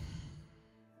that...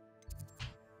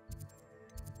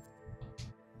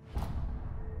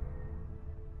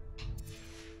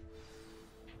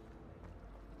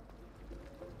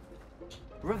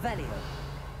 Revelio.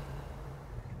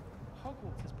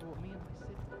 Hogwarts has brought me and my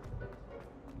siblings.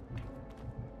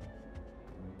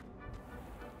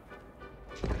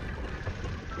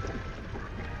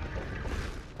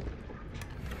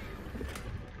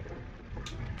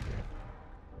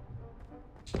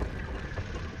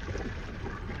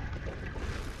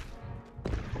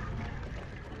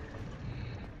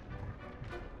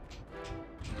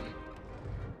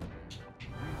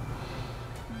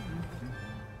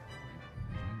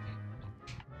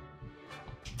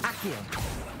 Accio.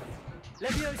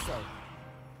 Levioso.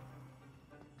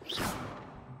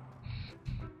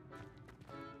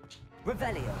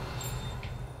 Revelio.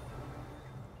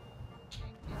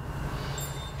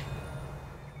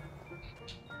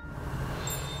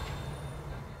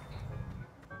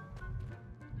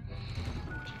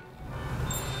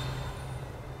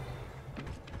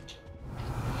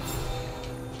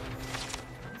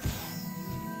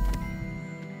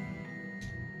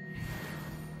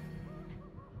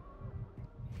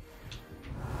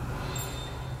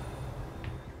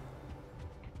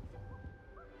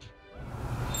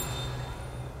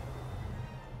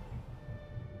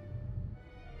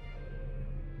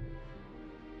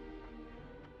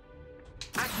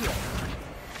 Accio.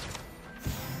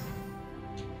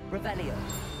 Revelio.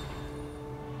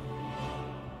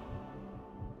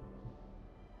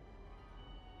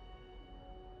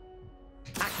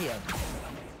 Accio.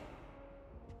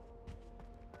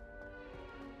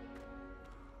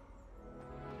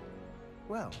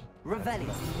 Well,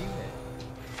 Revelio.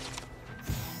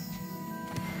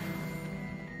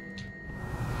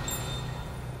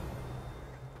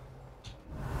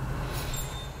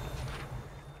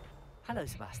 Hello,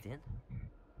 Sebastian.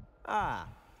 Ah,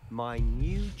 my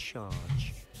new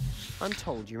charge. I'm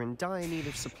told you're in dire need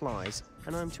of supplies,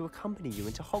 and I'm to accompany you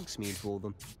into Hogsmeade for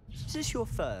them. Is this your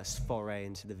first foray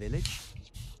into the village?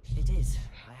 It is.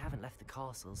 I haven't left the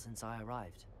castle since I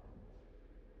arrived.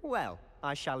 Well,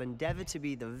 I shall endeavour to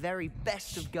be the very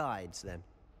best of guides, then.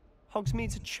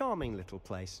 Hogsmeade's a charming little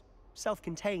place.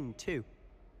 Self-contained, too.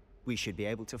 We should be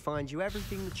able to find you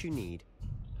everything that you need.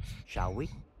 Shall we?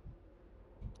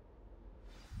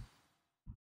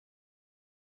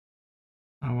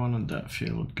 I wanted that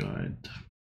field guide.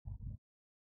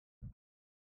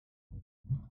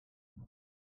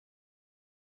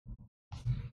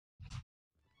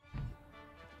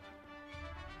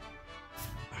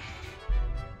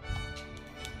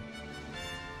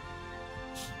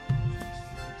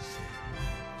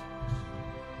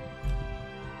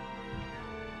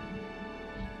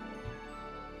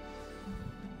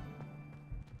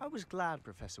 I was glad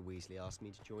Professor Weasley asked me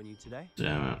to join you today.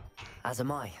 Damn it. As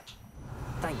am I.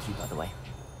 Thank you, by the way.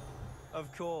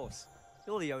 Of course.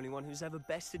 You're the only one who's ever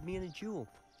bested me in a duel.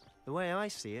 The way I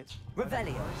see it, Revelio. I'd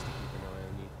be wise to keep an eye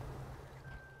on you.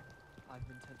 I've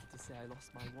been tempted to say I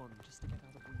lost my wand just to get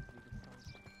out of Weasley this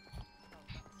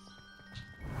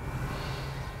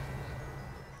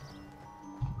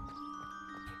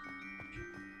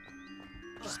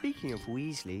time. Speaking of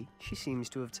Weasley, she seems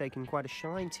to have taken quite a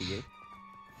shine to you.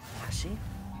 Has she?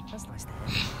 That's nice to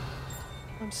hear.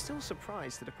 I'm still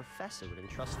surprised that a professor would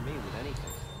entrust me with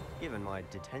anything, given my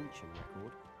detention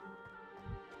record.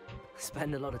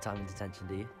 Spend a lot of time in detention,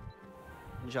 do you?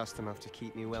 Just enough to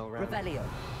keep me well rounded. Revelio.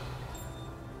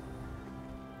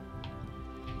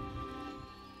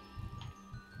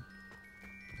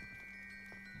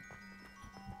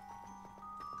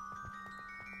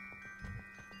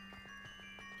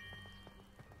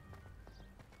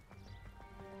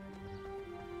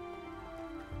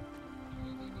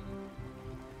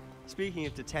 Speaking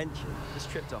of detention, this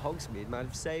trip to Hogsmeade might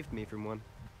have saved me from one.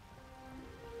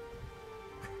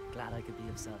 Glad I could be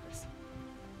of service.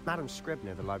 Madam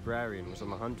Scribner, the librarian, was on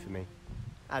the hunt for me,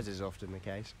 as is often the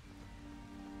case.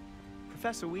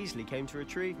 Professor Weasley came to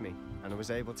retrieve me, and I was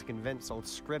able to convince old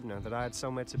Scribner that I had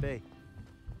somewhere to be.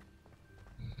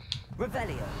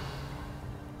 Revelio.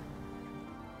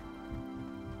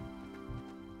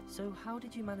 So how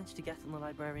did you manage to get on the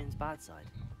librarian's bad side?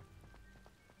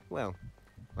 Well,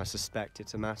 I suspect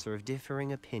it's a matter of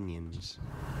differing opinions.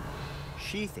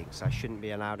 She thinks I shouldn't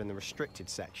be allowed in the restricted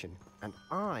section, and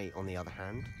I, on the other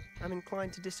hand, am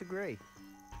inclined to disagree.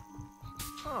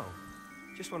 Oh,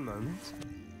 just one moment.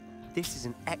 This is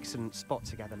an excellent spot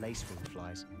to gather lacewing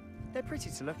flies. They're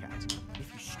pretty to look at.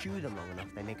 If you stew them long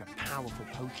enough, they make a powerful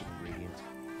poaching ingredient.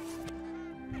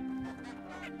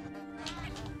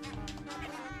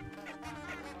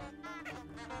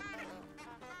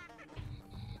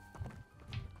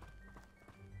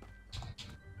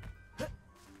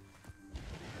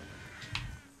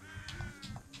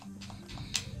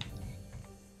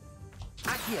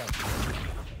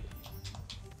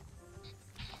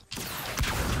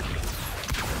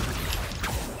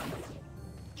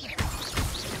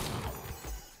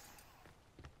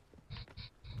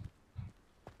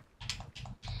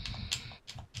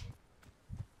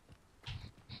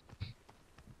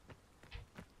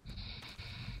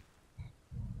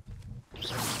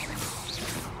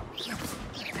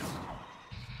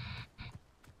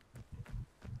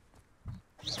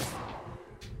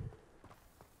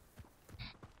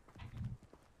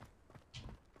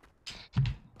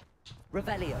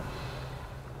 Revelio.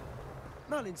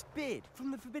 Merlin's beard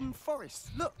from the Forbidden Forest.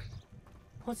 Look!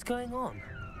 What's going on?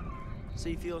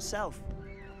 See for yourself.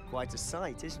 Quite a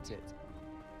sight, isn't it?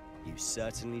 You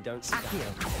certainly don't see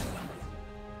Accio.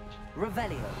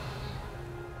 Revelio.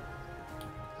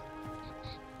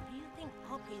 Do you think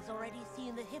Poppy's already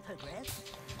seen the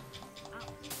hippogriff?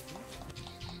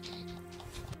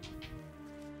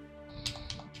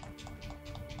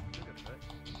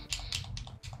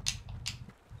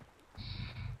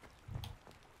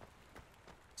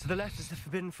 To the left is the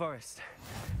Forbidden Forest.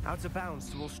 Out of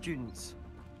bounds to all students.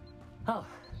 Oh,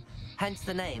 hence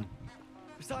the name.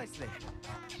 Precisely.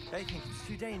 They think it's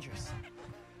too dangerous.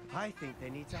 I think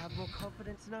they need to have more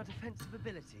confidence in our defensive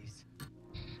abilities.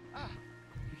 Ah,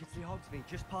 you can see Hogsmeade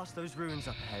just past those ruins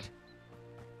up ahead.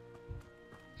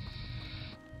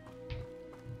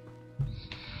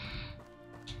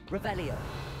 Revelio.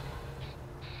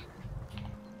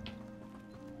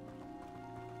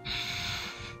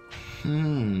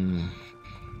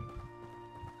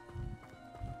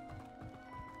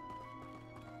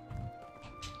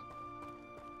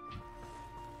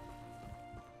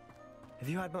 Have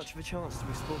you had much of a chance to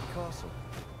explore the castle?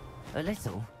 A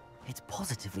little. It's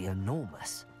positively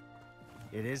enormous.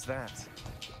 It is that.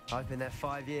 I've been there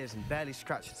 5 years and barely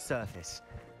scratched the surface.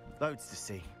 Loads to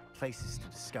see, places to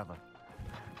discover.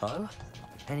 Oh?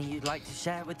 Any you'd like to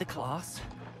share with the class?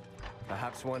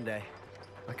 Perhaps one day.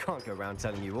 I can't go around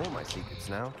telling you all my secrets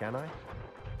now, can I?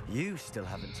 You still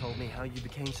haven't told me how you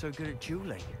became so good at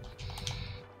dueling.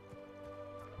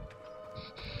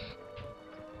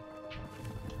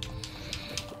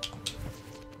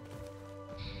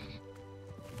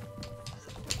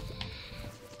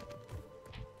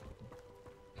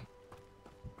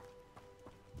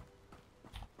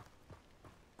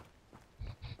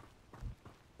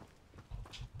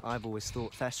 I've always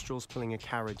thought Thestrals pulling a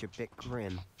carriage a bit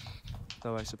grim.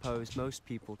 Though I suppose most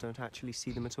people don't actually see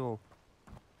them at all.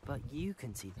 But you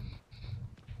can see them.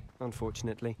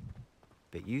 Unfortunately.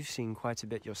 But you've seen quite a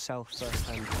bit yourself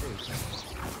firsthand too.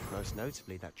 Most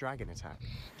notably that dragon attack.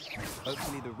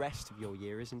 Hopefully the rest of your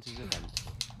year isn't as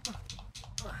eventful.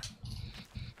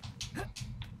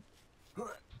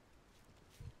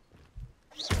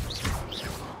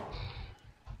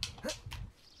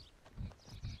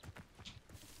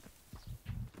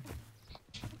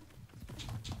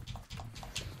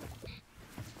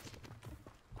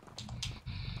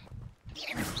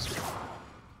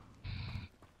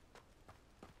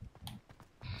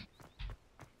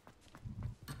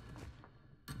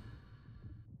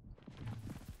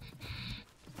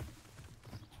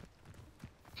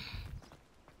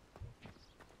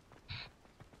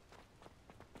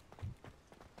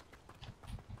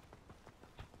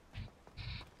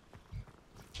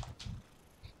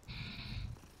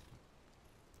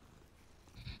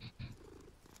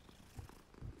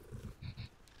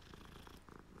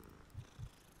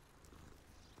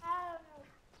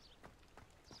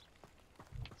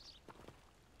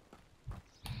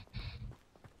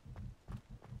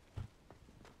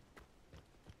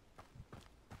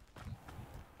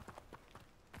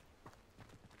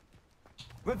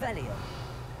 Revelio.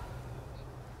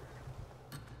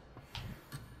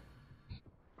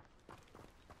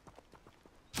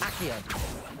 Accio.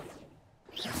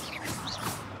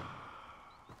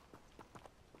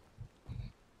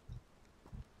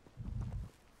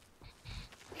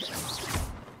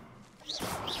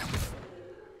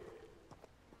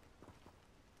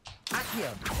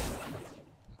 Accio.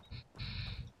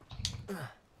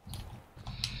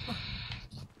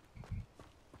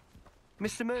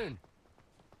 Mr. Moon.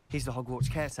 He's the Hogwarts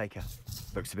caretaker.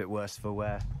 Looks a bit worse for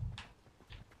wear.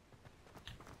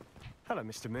 Hello,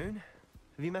 Mr. Moon.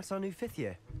 Have you met our new 5th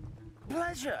year?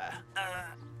 Pleasure.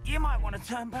 You might want to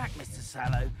turn back, Mr.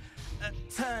 Sallow.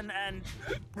 Turn and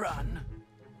run.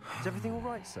 Is everything all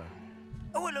right, sir?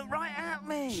 Oh, look right at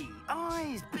me.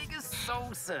 Eyes big as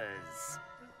saucers.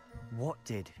 What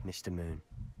did, Mr. Moon?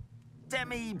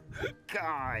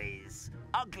 Guys.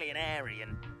 Ugly and airy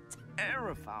and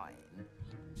terrifying.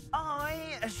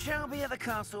 I shall be at the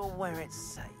castle where it's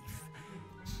safe.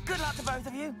 Good luck to both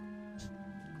of you.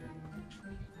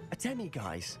 A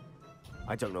demi-guise?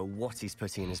 I don't know what he's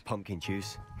putting in his pumpkin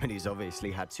juice, but he's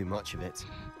obviously had too much of it.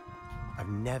 I've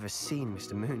never seen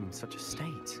Mr. Moon in such a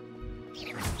state.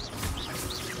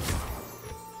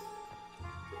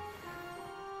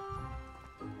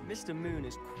 Mr. Moon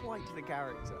is quite the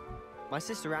character. My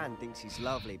sister Anne thinks he's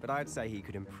lovely, but I'd say he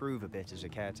could improve a bit as a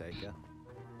caretaker.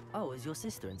 Oh, is your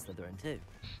sister in Slytherin too?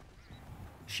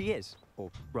 She is,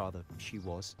 or rather, she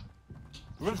was.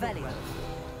 Revelio.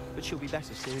 But she'll be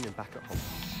better soon and back at home.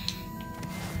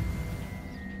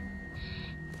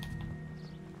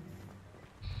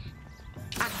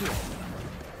 Accio.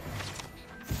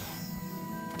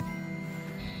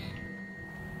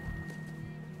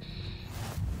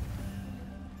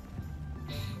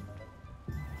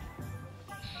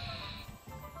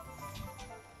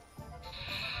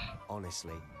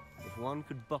 Honestly, if one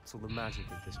could bottle the magic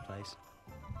of this place.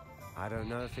 I don't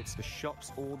know if it's the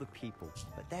shops or the people,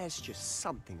 but there's just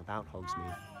something about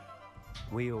Hogsmeade.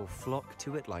 We all flock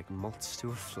to it like moths to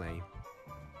a flame.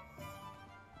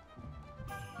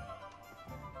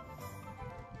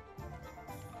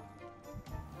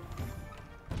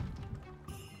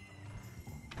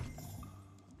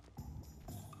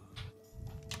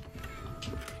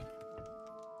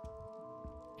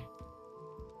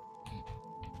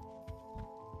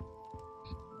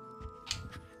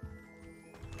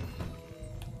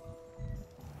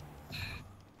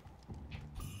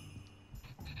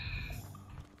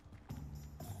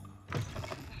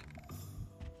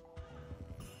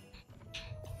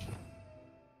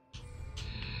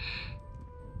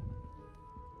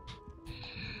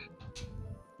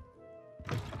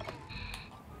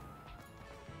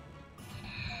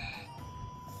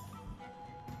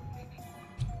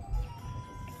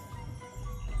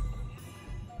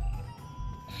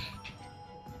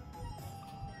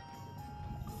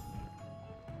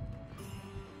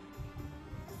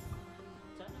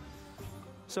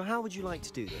 So how would you like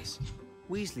to do this?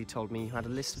 Weasley told me you had a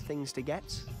list of things to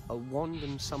get, a wand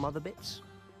and some other bits.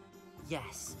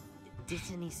 Yes.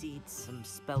 Didn't he seed some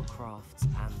spellcrafts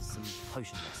and some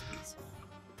potion recipes?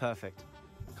 Perfect.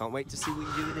 Can't wait to see what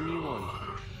you do with the new one.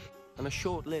 And a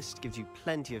short list gives you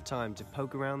plenty of time to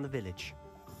poke around the village.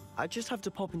 I just have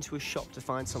to pop into a shop to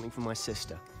find something for my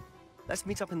sister. Let's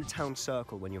meet up in the town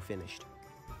circle when you're finished.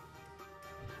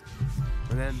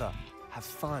 Remember, have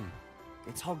fun.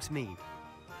 It's Hogsmeade.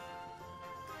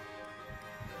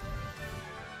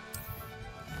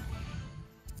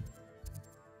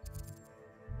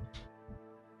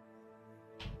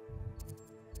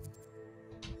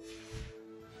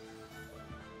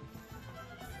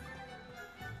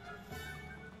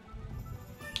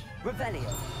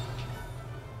 Revelio.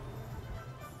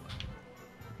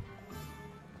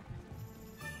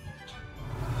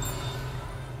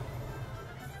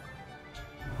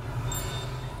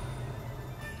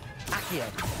 Accio.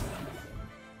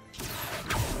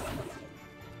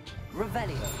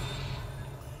 Revelio.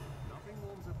 Nothing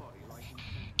warms a body like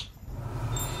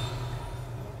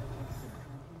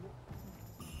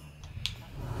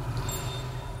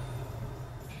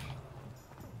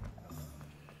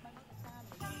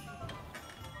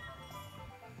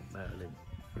Merlin's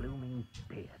blooming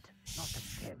beard, not a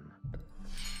gem.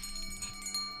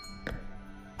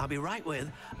 I'll be right with...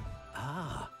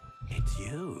 Ah, it's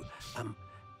you.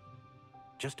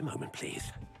 Just a moment,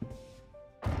 please.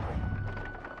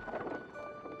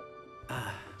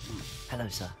 Hello,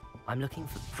 sir. I'm looking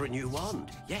for... For a new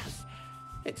wand, yes.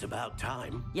 It's about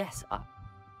time. Yes,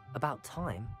 about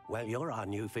time? Well, you're our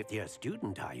new 5th-year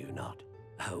student, are you not?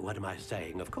 Oh, what am I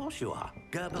saying? Of course you are.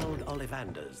 Gerbold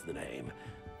Ollivander's the name.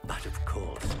 But of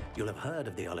course, you'll have heard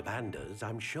of the Ollivanders,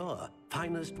 I'm sure.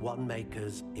 Finest wand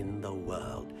makers in the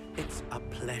world. It's a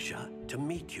pleasure to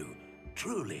meet you,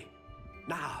 truly.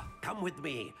 Now, come with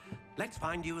me. Let's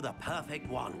find you the perfect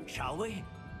wand, shall we?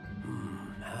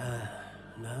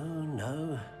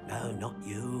 No, not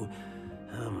you.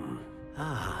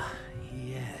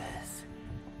 Yes.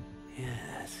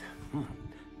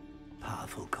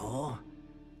 Powerful core.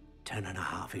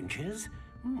 10.5 inches.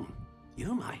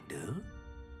 You might do.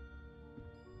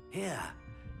 Here,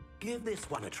 give this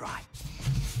one a try.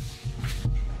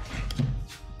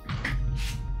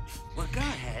 Well, go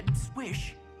ahead,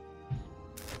 swish.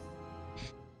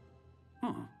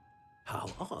 How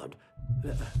odd.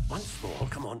 Once more,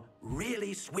 come on,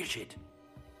 really swish it.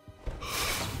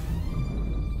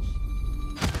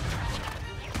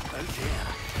 Oh dear.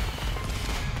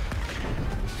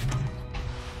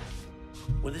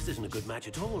 Well, this isn't a good match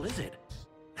at all, is it?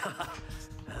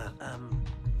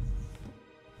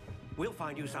 We'll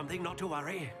find you something, not to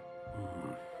worry.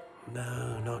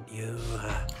 No, not you.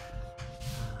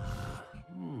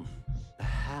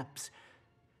 Perhaps.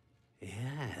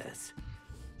 Yes.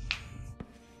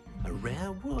 A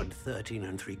rare wood, 13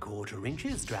 3/4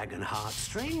 inches, dragon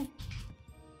heartstring.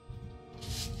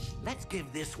 Let's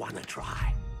give this one a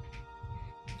try.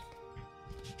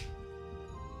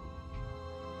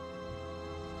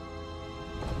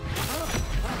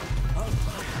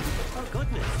 Oh,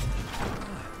 goodness.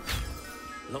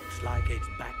 Looks like it's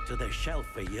back to the shelf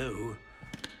for you.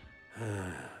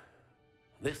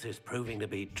 This is proving to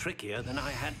be trickier than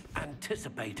I had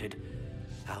anticipated.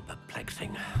 How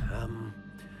perplexing.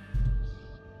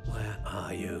 Where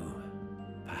are you?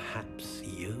 Perhaps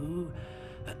you?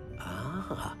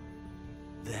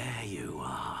 There you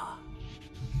are.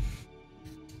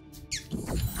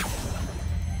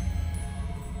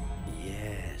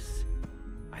 Yes,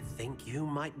 I think you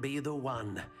might be the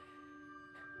one.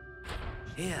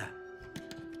 Here,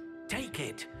 take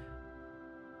it.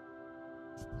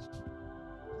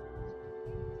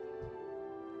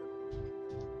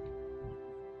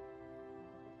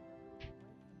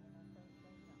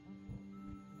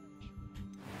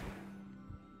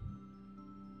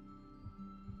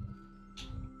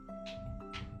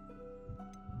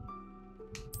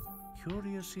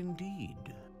 Curious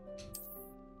indeed.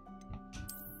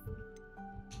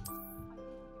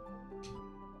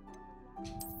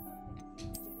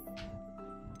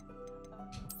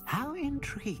 How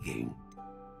intriguing.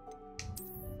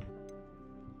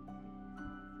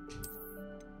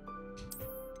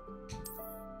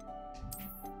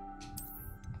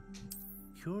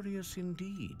 Curious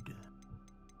indeed.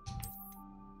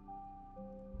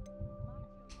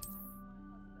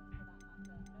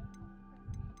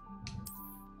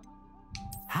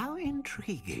 How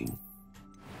intriguing.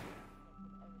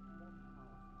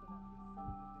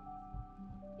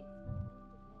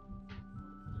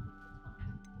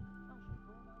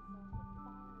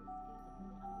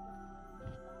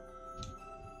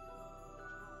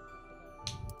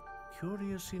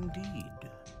 Curious indeed.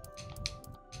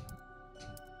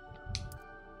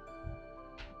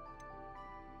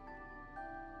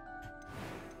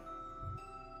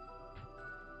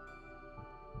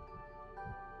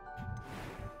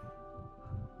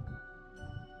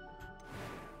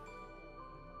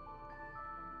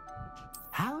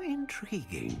 How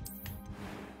intriguing.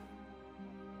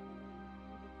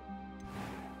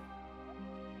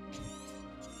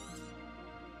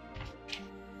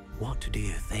 What do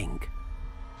you think?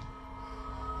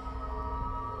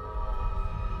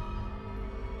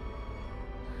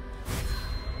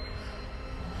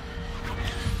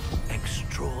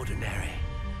 Extraordinary.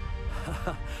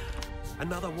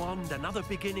 Another wand, another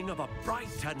beginning of a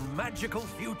bright and magical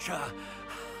future.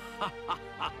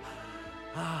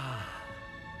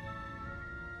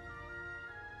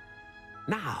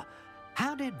 Now,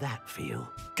 how did that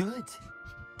feel? Good.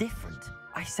 Different.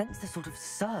 I sensed a sort of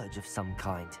surge of some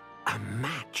kind. A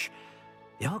match.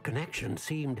 Your connection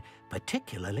seemed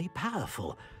particularly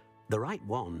powerful. The right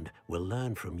wand will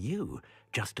learn from you,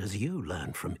 just as you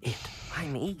learn from it.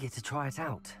 I'm eager to try it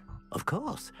out. Of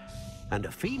course. And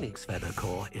a phoenix feather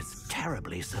core is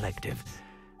terribly selective.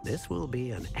 This will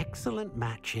be an excellent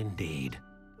match indeed.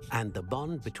 And the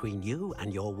bond between you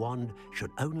and your wand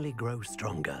should only grow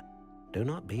stronger. Do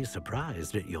not be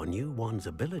surprised at your new wand's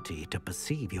ability to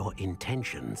perceive your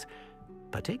intentions,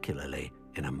 particularly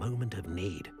in a moment of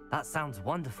need. That sounds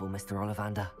wonderful, Mr.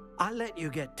 Ollivander. I'll let you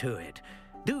get to it.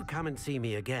 Do come and see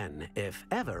me again if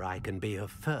ever I can be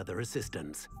of further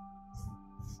assistance.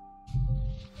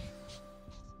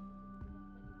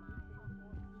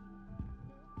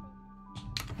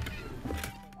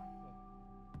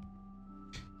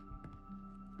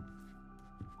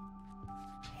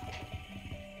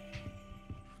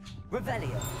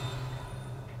 Revelio.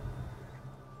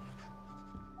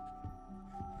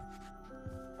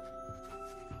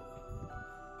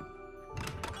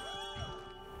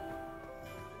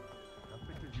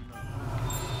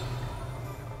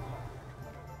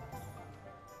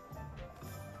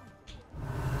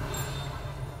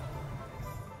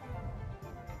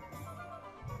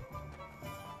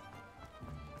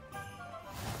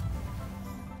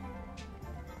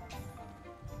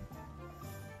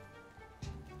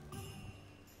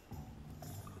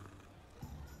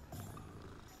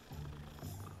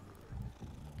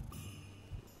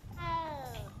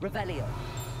 Revelio.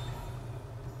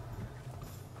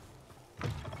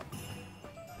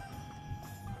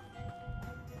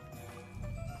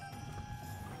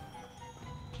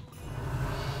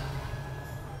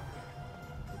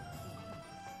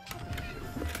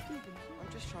 I'm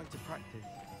just trying to practice.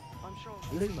 I'm sure.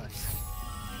 Lumos.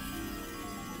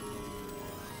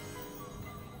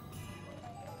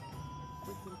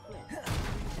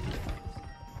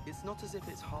 It's not as if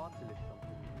it's hard to lift something.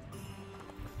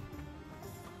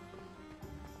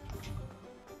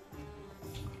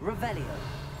 Revelio.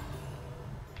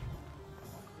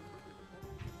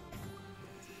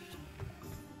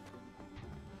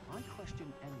 I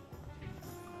question anyone.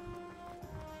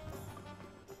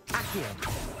 Accio.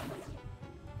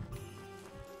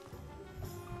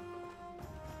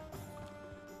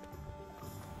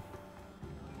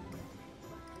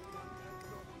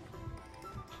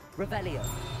 Revelio.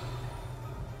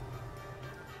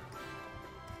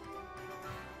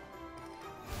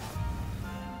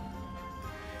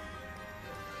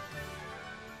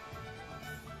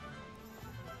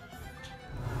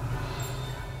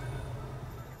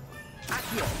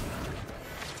 Accio.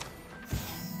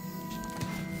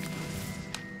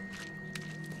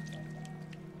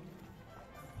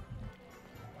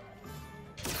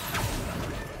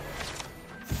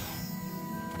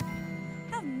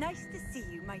 How nice to see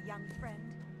you, my young friend.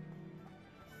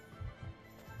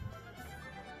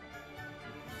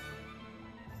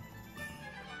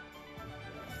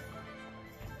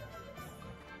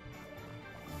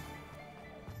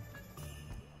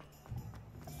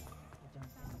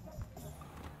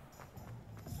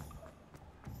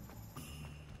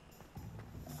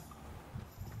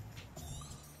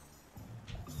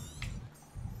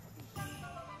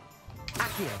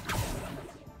 Accio.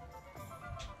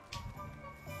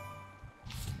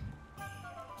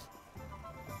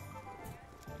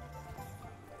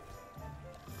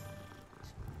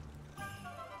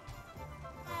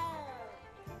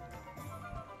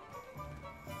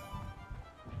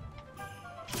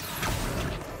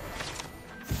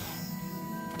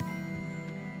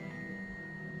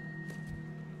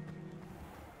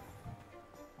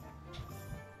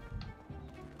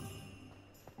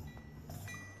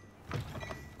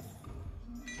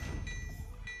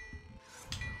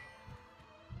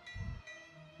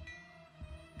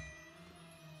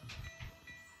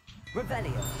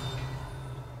 Revelio.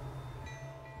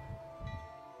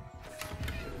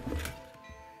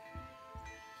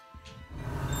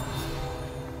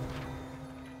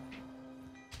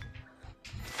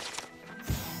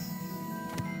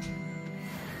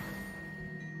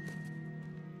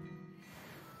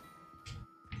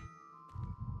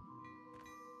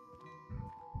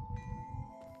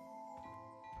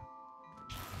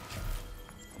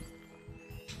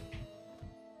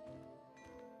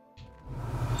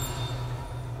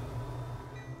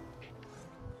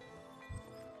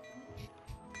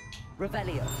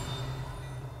 Revelio.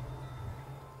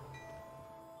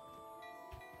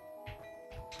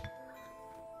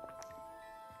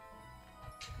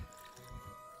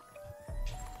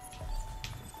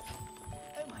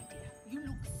 Oh, my dear, you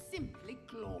look simply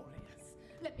glorious.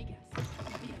 Let me guess.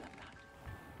 Feel of that.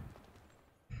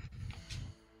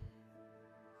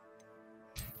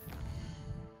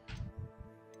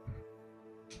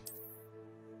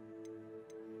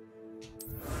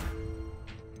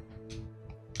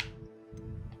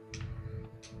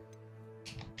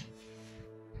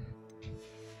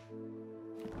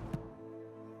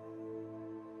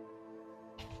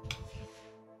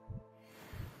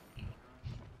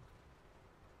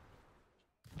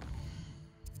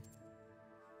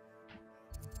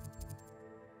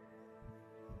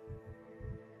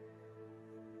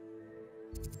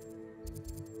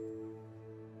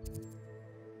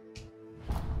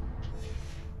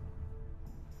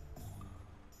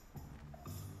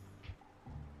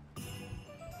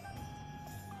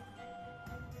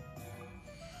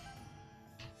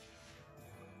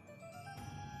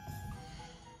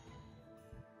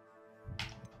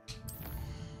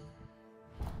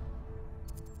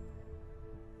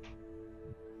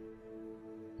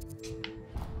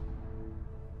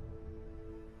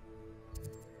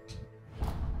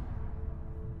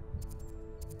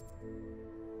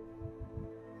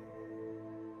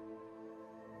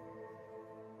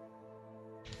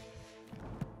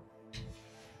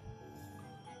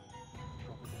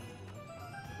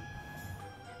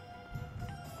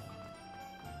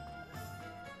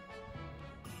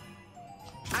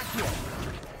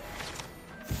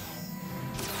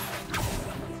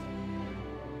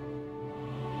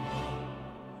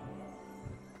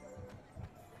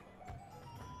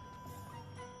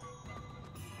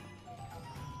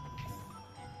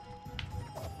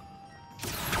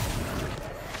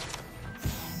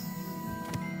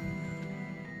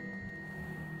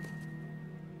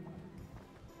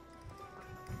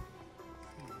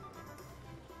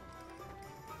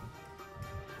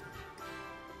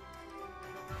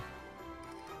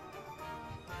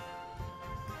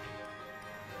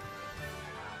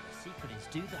 Please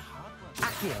do the hard work.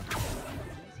 Accio.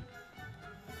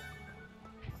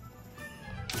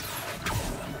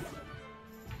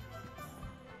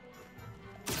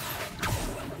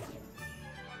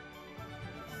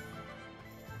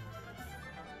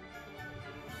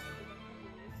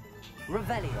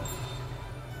 Revelio.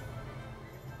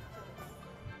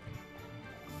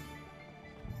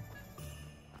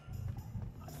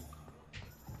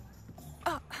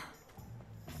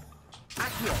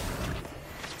 Accio.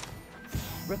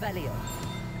 Revelio.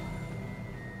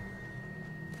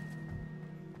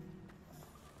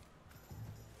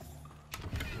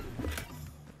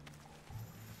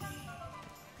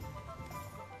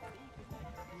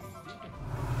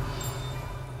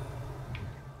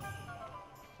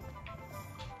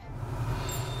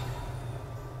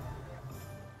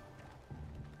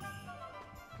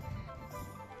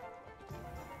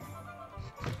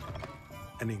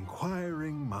 An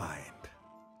inquiring mind.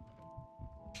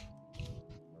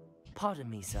 Pardon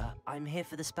me, sir. I'm here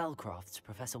for the spellcrafts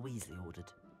Professor Weasley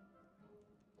ordered.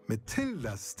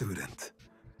 Matilda's student.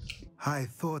 I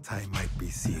thought I might be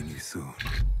seeing you soon.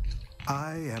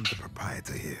 I am the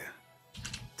proprietor here,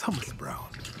 Thomas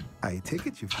Brown. I take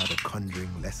it you've had a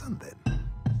conjuring lesson then?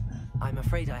 I'm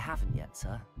afraid I haven't yet,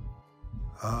 sir.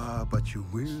 Ah, but you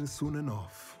will soon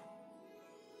enough.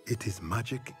 It is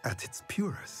magic at its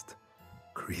purest,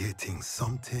 creating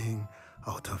something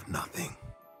out of nothing.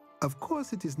 Of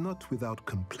course, it is not without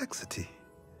complexity,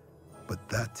 but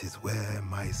that is where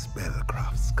my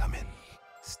spellcrafts come in.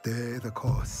 Stay the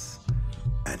course,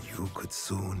 and you could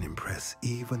soon impress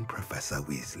even Professor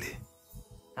Weasley.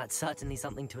 That's certainly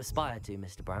something to aspire to,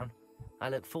 Mr. Brown. I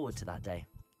look forward to that day.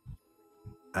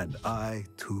 And I,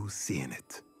 too, seeing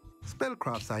it.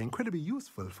 Spellcrafts are incredibly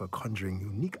useful for conjuring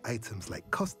unique items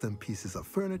like custom pieces of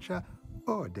furniture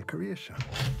or decoration.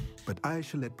 But I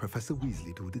shall let Professor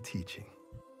Weasley do the teaching.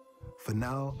 For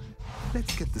now,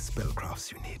 let's get the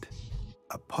spellcrafts you need.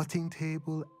 A potting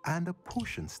table and a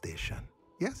potion station,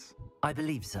 yes? I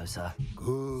believe so, sir.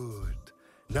 Good.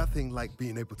 Nothing like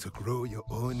being able to grow your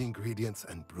own ingredients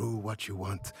and brew what you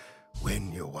want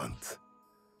when you want.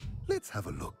 Let's have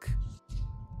a look.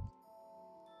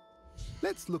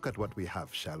 Let's look at what we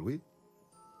have, shall we?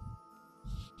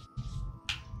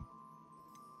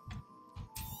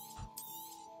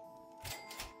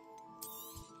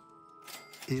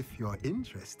 If you're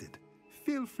interested,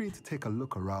 feel free to take a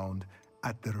look around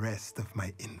at the rest of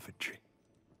my inventory.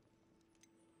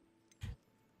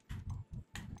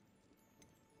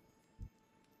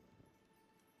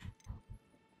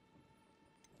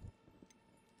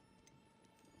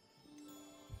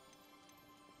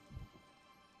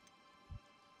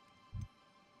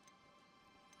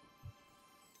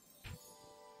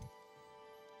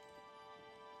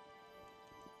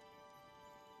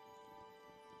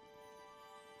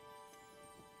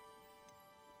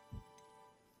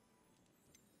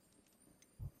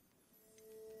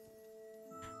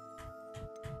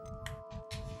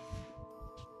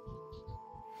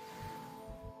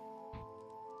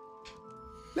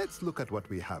 Let's look at what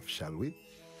we have, shall we?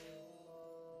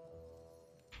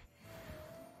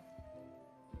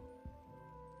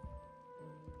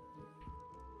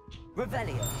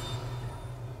 Revelio.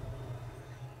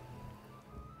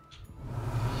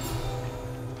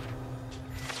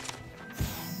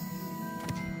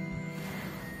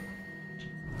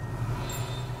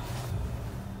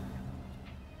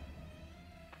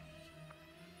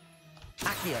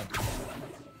 Accio.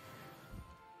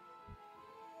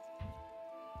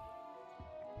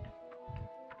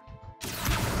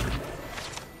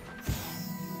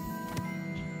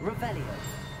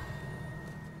 Revelio.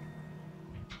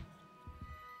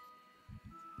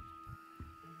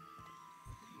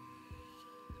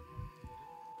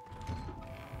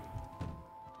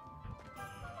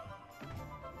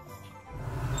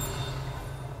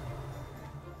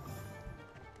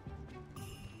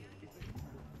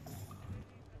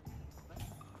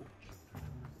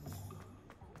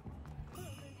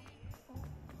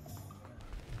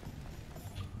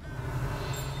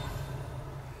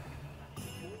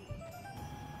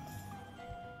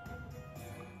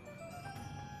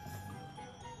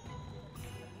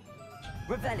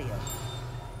 Revelio.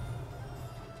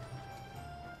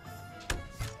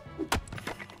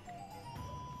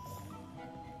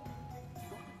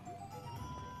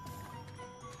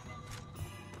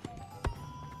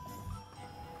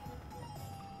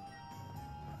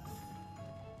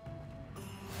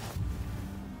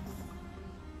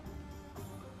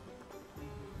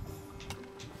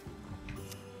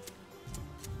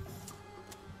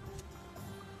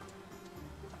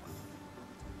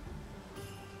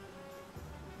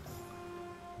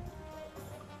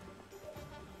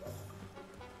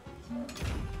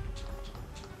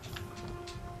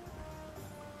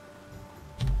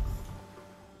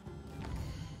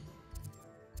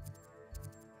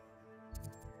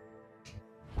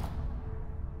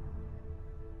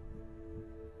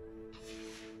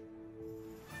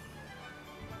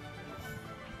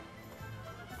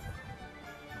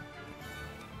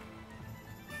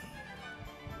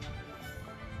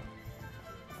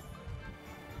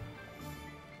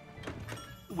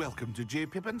 welcome to J.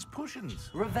 Pippin's Potions.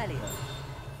 Revelio.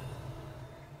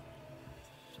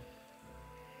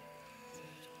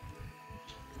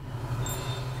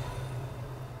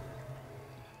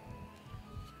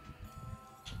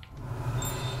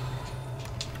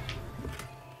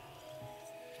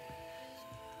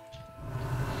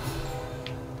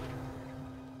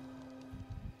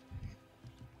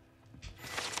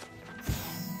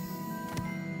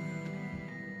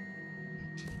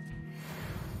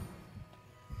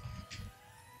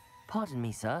 Pardon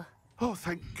me, sir. Oh,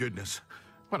 thank goodness.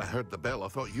 When I heard the bell, I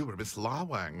thought you were Miss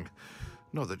Lawang.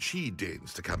 Not that she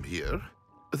deigns to come here.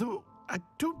 Though, I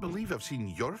don't believe I've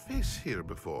seen your face here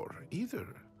before, either.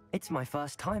 It's my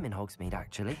first time in Hogsmeade,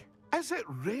 actually. Is it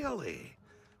really?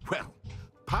 Well,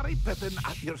 Parry Pippin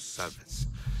at your service.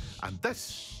 And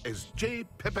this is J.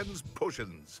 Pippin's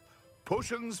Potions.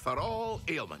 Potions for all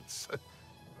ailments.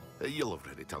 You'll have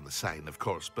read it on the sign, of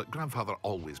course, but Grandfather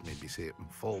always made me say it in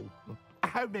full.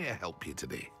 How may I help you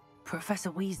today? Professor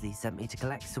Weasley sent me to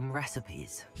collect some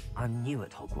recipes. I'm new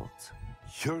at Hogwarts.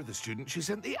 You're the student she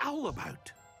sent the owl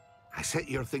about. I set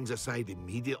your things aside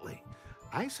immediately.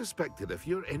 I suspected if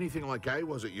you're anything like I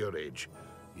was at your age,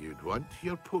 you'd want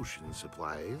your potion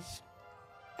supplies.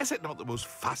 Is it not the most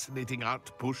fascinating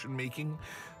art, potion making?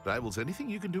 Rivals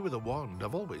anything you can do with a wand,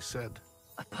 I've always said.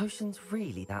 Are potions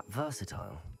really that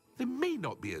versatile? They may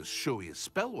not be as showy as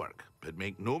spellwork, but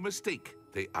make no mistake,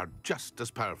 they are just as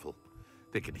powerful.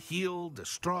 They can heal,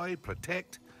 destroy,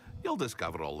 protect. You'll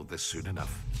discover all of this soon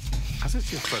enough. As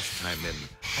it's your first time in,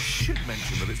 I should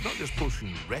mention that it's not just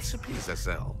potion recipes I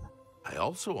sell. I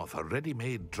also offer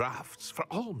ready-made drafts for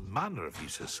all manner of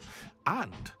uses,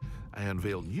 and I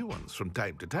unveil new ones from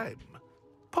time to time.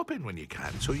 Pop in when you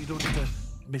can so you don't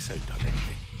miss out on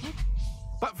anything.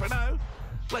 But for now,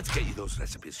 let's get you those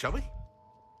recipes, shall we?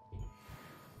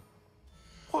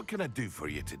 What can I do for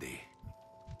you today?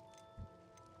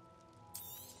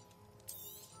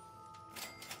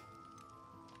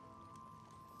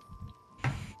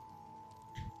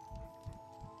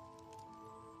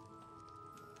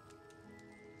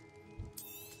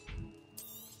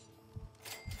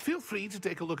 Feel free to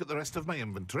take a look at the rest of my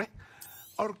inventory,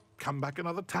 or come back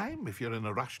another time if you're in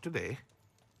a rush today.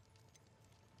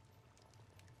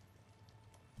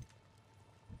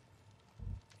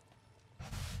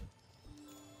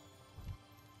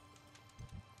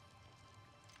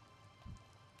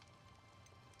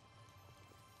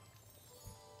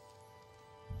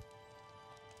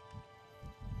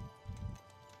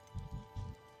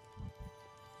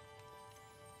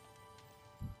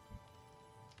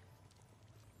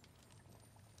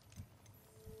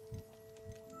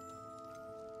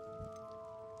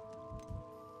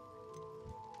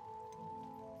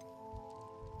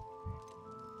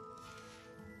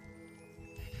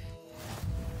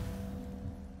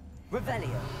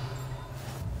 Revelio.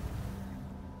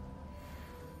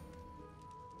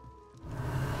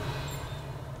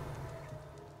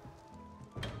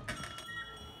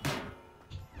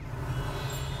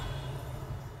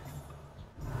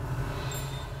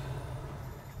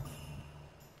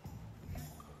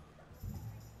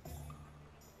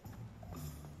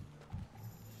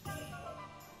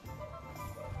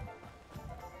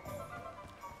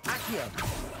 Accio.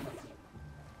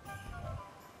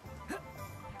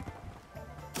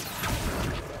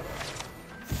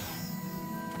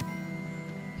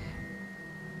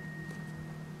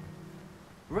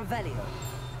 Revelio.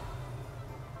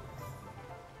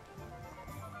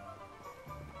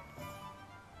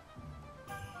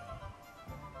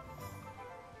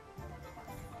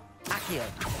 Accio.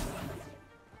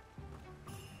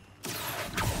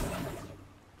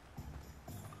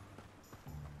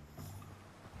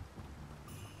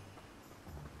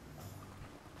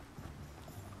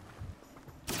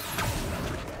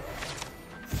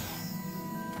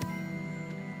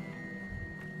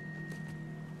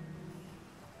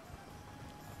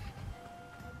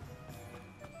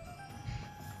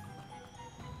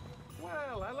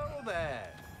 Well, hello there.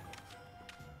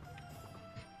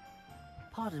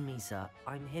 Pardon me, sir.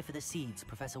 I'm here for the seeds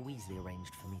Professor Weasley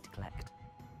arranged for me to collect.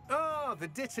 Oh, the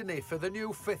dittany for the new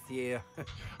 5th year.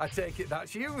 I take it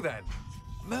that's you, then.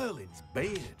 Merlin's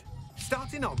beard.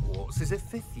 Starting Hogwarts as a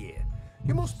 5th year.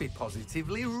 You must be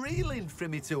positively reeling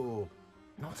from it all.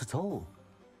 Not at all.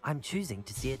 I'm choosing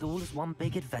to see it all as one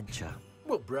big adventure.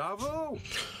 Well, bravo.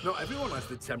 Not everyone has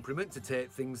the temperament to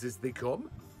take things as they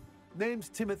come. Name's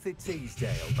Timothy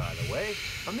Teasdale, by the way,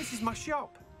 and this is my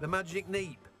shop, the Magic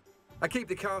Neep. I keep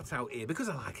the cart out here because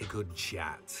I like a good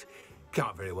chat.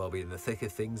 Can't very well be in the thick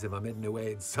of things if I'm hidden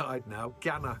away inside now,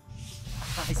 can I?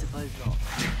 I suppose not.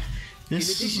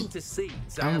 addition to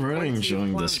seeds, I I'm have really plenty of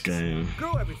enjoying this plants. game.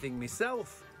 Grow everything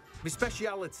myself. My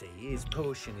speciality is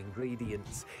potion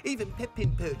ingredients. Even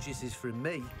Pippin purchases from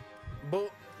me.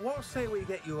 But what say we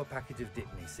get you a packet of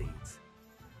Dittany seeds?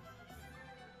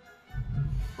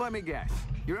 Let me guess.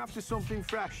 You're after something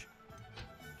fresh.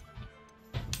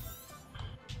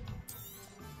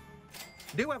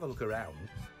 Do have a look around.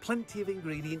 Plenty of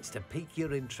ingredients to pique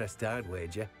your interest, I'd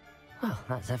wager. Well,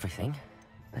 that's everything.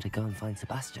 Better go and find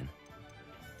Sebastian.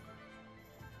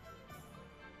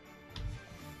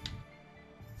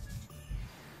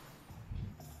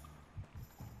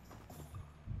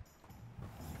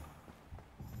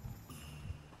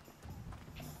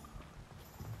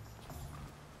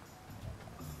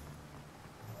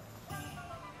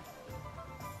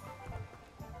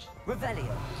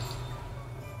 Revelio.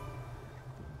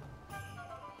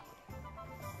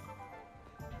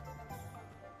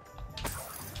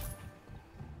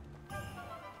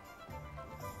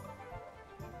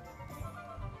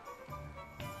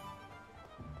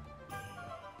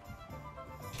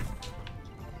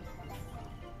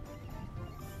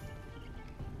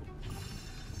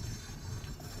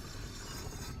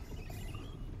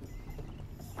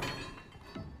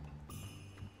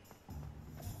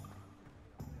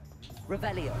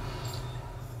 Revelio.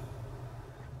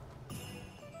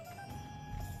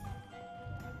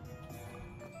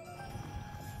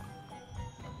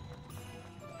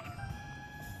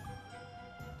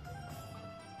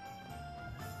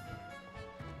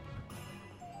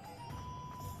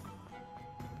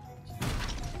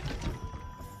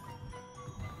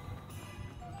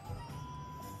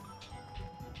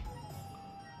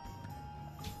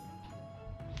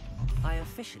 I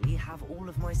officially have all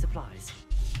of my supplies.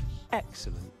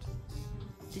 Excellent.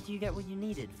 Did you get what you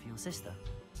needed for your sister?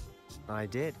 I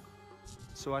did.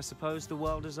 So I suppose the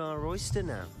world is our oyster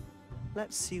now.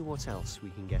 Let's see what else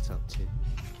we can get up to.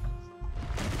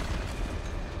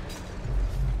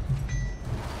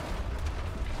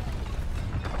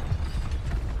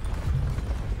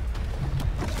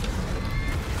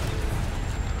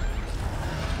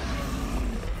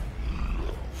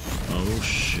 Oh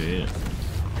shit.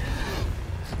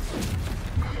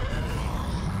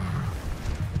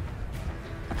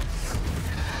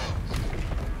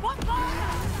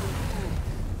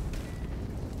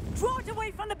 Draw it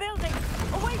away from the building!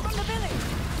 Away from the village!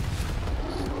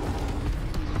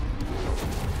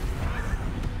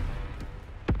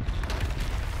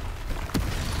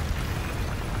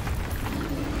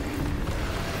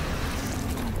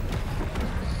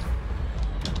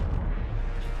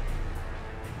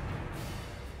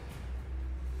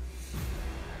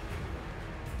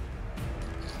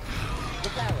 The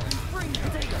barrel. Bring the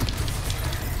digger.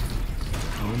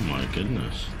 Oh my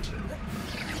goodness.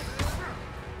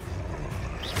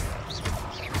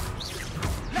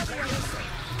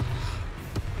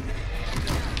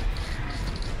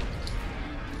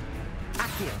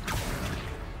 Accio.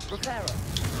 Reparo.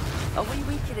 Are we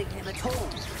weakening him at all?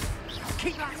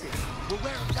 Keep at it. We'll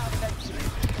wear him down eventually.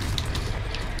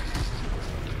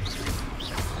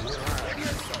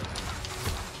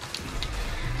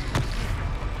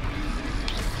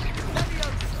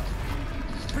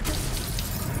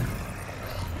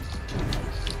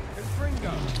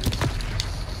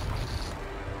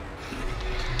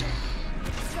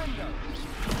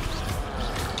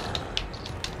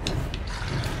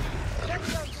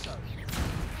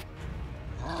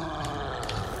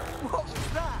 What was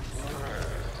that?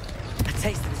 A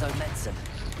taste of his own medicine.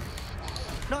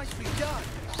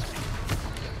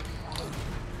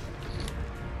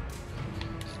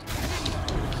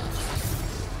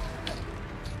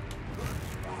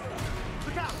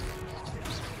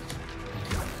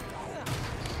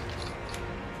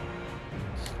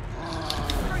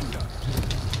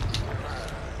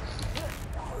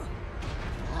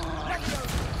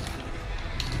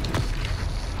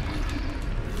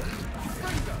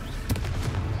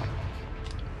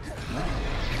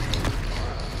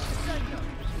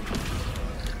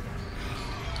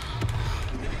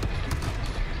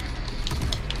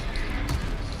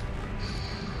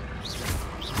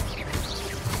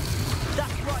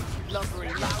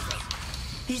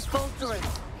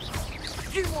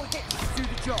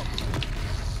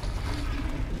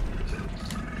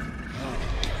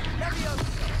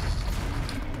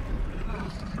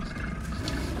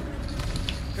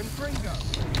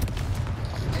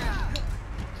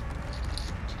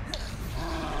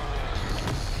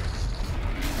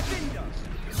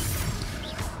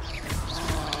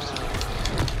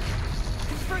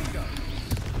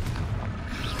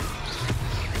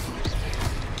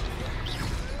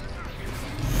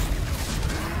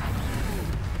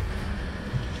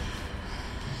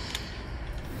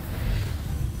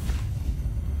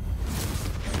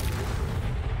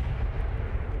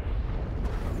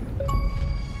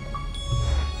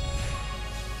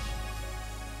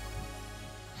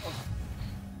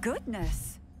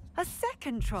 Goodness! A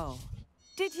second troll!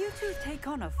 Did you two take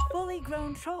on a fully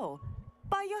grown troll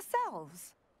by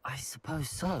yourselves? I suppose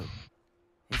so.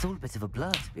 It's all a bit of a blur,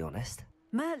 to be honest.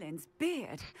 Merlin's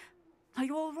beard. Are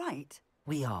you all right?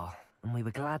 We are, and we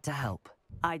were glad to help.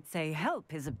 I'd say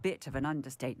help is a bit of an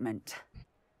understatement.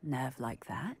 Nerve like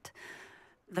that.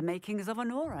 The makings of an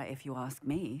aura, if you ask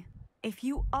me. If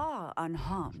you are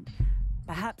unharmed,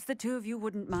 perhaps the two of you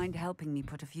wouldn't mind helping me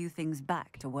put a few things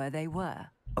back to where they were.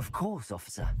 Of course,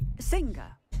 officer. Singer.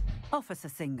 Officer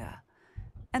Singer.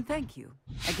 And thank you,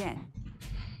 again.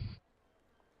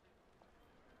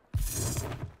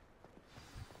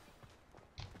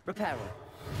 Repairer.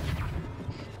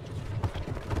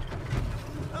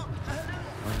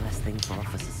 One less thing for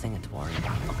Officer Singer to worry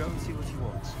about. I'll go and see what he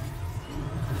wants.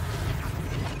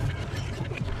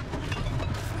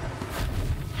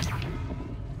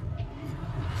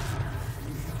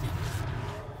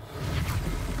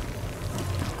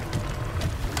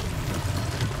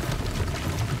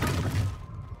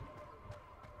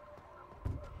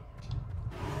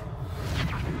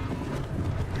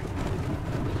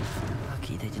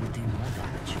 Lucky they didn't do more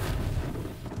damage.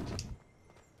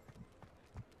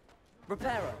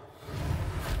 Repairer.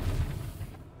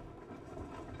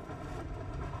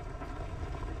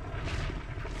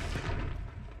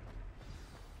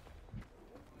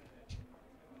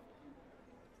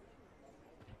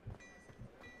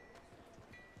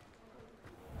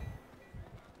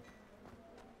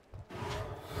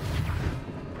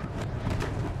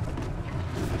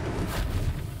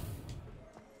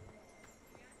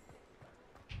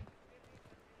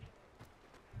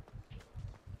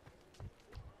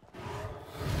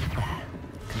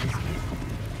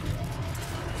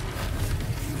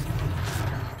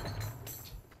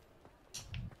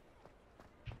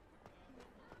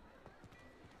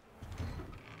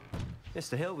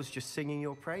 Mr. Hill was just singing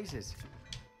your praises.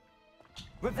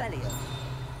 Revelio.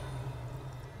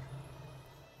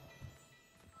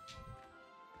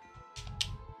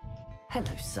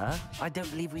 Hello, sir. I don't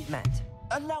believe we've met.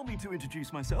 Allow me to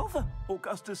introduce myself,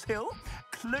 Augustus Hill,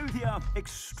 clothier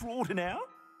extraordinaire.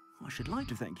 I should like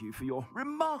to thank you for your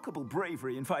remarkable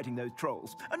bravery in fighting those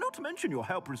trolls, and not to mention your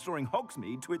help restoring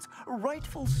Hogsmeade to its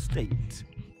rightful state.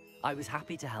 I was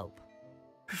happy to help.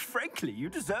 Frankly, you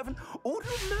deserve an Order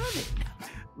of Merlin.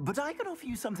 But I can offer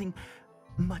you something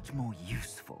much more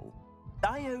useful.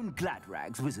 I own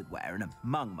Gladrag's wizardware, and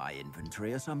among my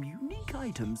inventory are some unique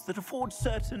items that afford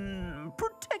certain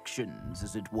protections,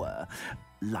 as it were.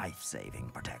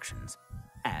 Life-saving protections.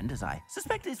 And as I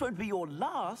suspect this won't be your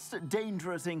last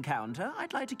dangerous encounter,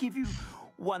 I'd like to give you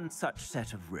one such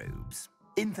set of robes,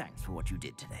 in thanks for what you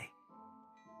did today.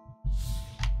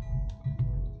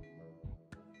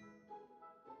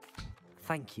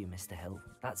 Thank you, Mr. Hill.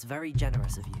 That's very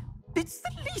generous of you. It's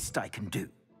the least I can do.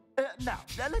 Now,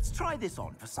 let's try this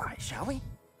on for size, shall we?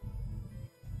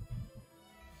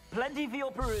 Plenty for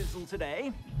your perusal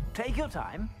today. Take your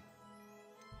time.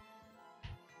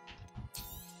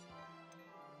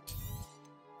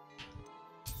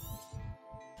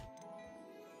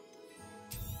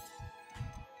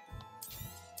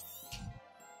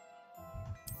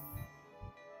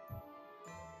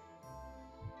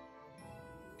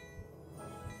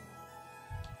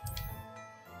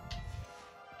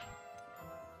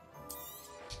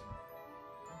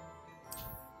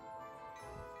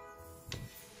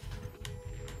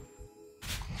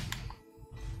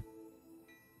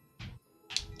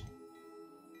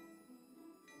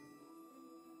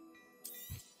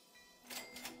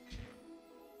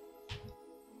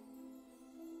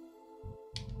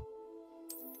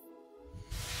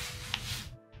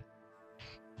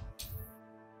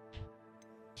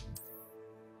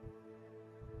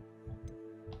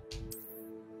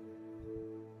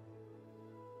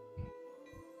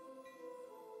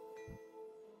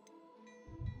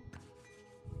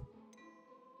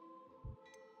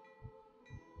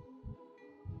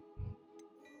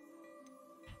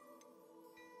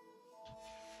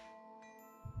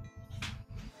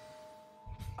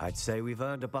 I'd say we've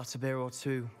earned a butterbeer or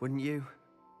two, wouldn't you?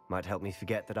 Might help me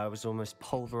forget that I was almost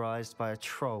pulverized by a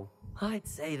troll. I'd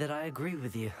say that I agree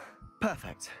with you.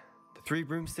 Perfect. The 3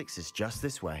 broomsticks is just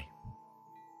this way.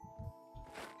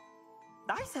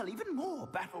 I sell even more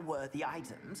battle-worthy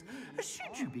items.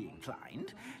 Should you be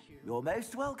inclined, you're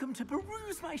most welcome to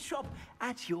peruse my shop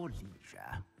at your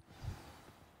leisure.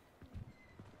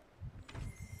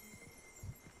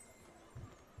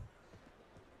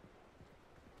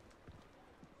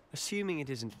 Assuming it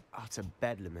isn't utter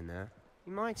bedlam in there,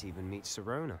 you might even meet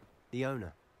Serona, the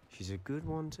owner. She's a good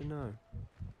one to know.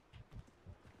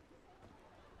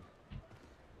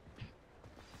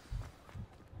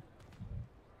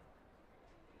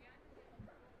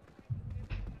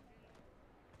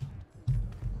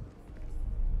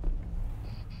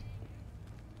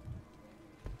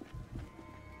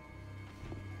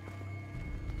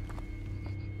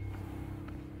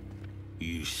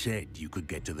 You said you could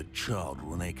get to the child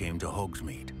when they came to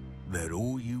Hogsmeade. That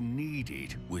all you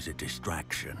needed was a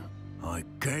distraction. I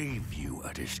gave you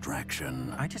a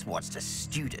distraction. I just watched a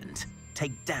student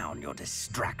take down your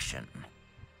distraction.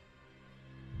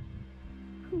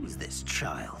 Who's this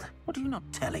child? What are you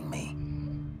not telling me?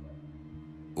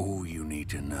 All you need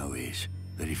to know is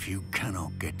that if you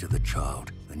cannot get to the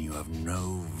child, then you have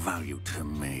no value to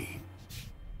me.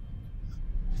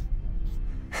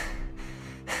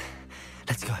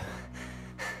 Let's go.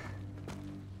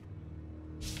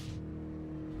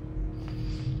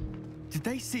 Did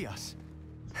they see us?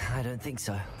 I don't think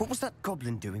so. What was that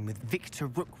goblin doing with Victor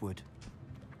Rookwood?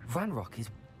 Ranrock is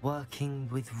working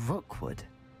with Rookwood.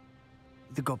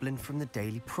 The goblin from the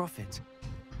Daily Prophet.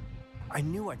 I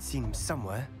knew I'd seen him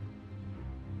somewhere.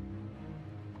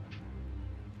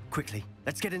 Quickly,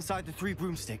 let's get inside the 3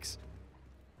 broomsticks.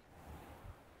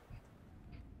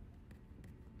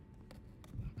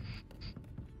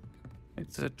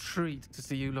 It's a treat to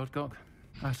see you, Lodgok.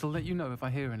 I shall let you know if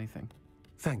I hear anything.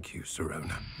 Thank you,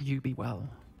 Sirona. You be well.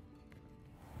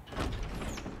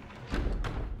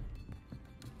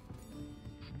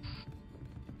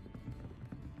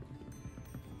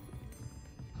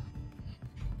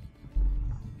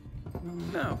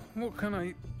 Now, what can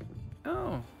I...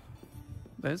 Oh,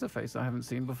 there's a face I haven't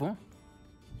seen before.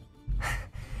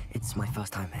 It's my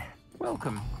first time here.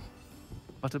 Welcome.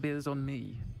 Butterbeer's on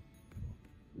me.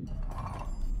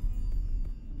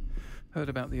 Heard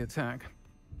about the attack.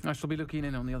 I shall be looking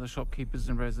in on the other shopkeepers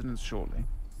and residents shortly.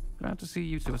 Glad to see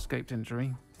you two escaped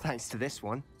injury. Thanks to this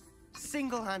one.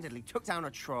 Single-handedly took down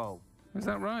a troll. Is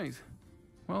that right?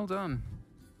 Well done.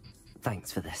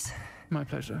 Thanks for this. My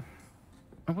pleasure.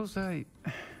 I will say,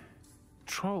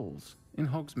 trolls in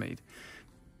Hogsmeade.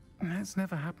 That's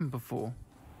never happened before.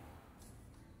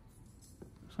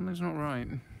 Something's not right.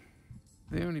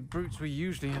 The only brutes we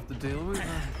usually have to deal with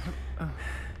are...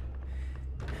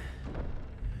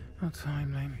 How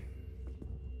timely.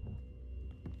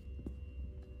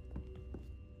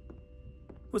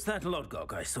 Was that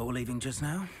Lodgok I saw leaving just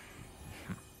now?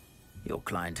 Your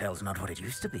clientele's not what it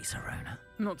used to be, Sirona.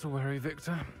 Not to worry,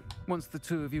 Victor. Once the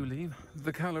 2 of you leave,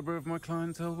 the caliber of my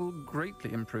clientele will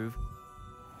greatly improve.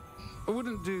 I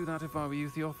wouldn't do that if I were you,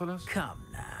 Theophilus. Come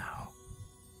now.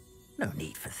 No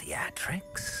need for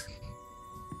theatrics.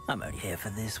 I'm only here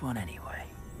for this one anyway.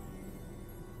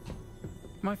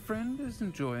 My friend is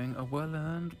enjoying a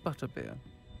well-earned butterbeer.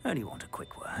 Only want a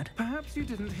quick word. Perhaps you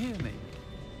didn't hear me.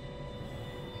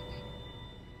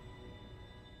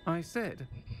 I said,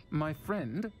 my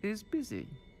friend is busy.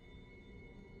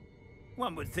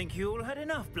 One would think you all had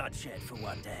enough bloodshed for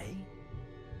one day.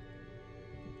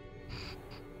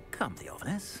 Come,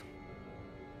 Theophilus.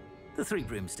 The 3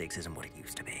 broomsticks isn't what it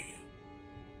used to be.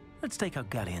 Let's take our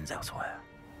galleons elsewhere.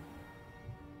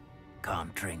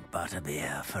 Can't drink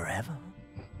butterbeer forever.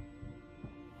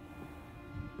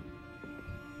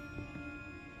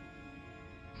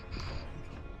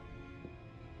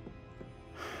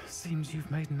 Seems you've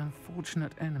made an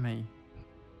unfortunate enemy.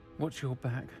 Watch your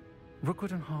back.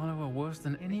 Rookwood and Harlow are worse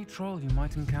than any troll you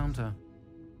might encounter.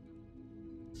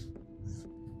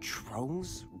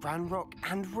 Trolls? Ranrock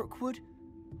and Rookwood?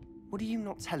 What are you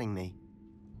not telling me?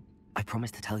 I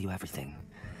promised to tell you everything,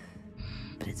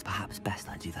 but it's perhaps best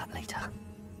I do that later.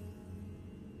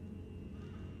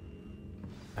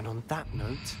 And on that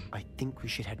note, I think we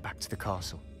should head back to the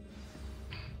castle.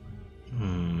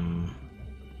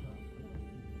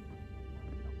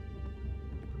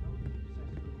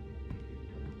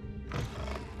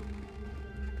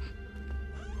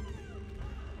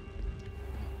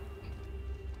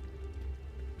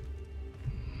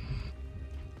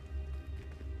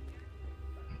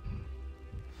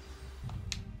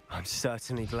 I'm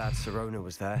certainly glad Sirona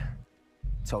was there.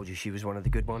 Told you she was one of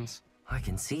the good ones. I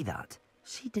can see that.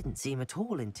 She didn't seem at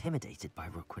all intimidated by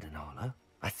Rookwood and Harlow.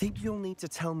 I think you'll need to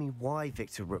tell me why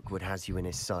Victor Rookwood has you in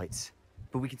his sights.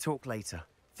 But we can talk later.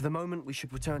 For the moment, we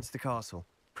should return to the castle.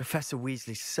 Professor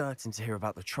Weasley's certain to hear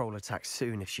about the troll attack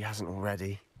soon if she hasn't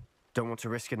already. Don't want to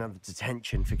risk another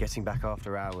detention for getting back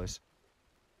after hours.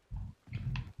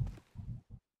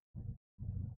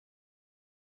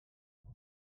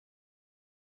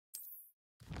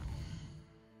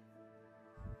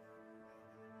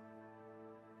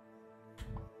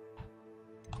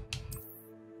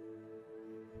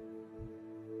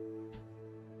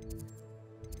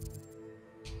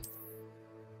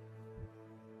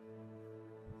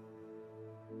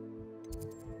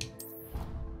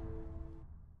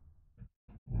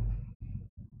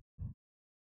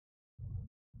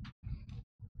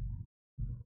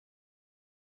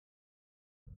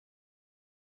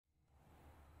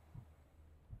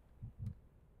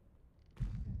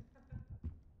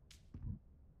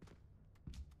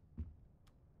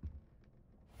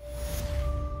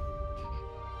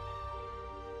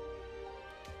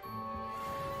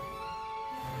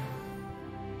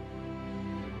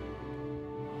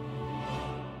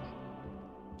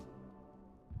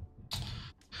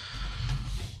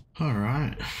 All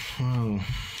right. Well, I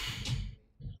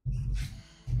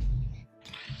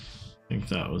think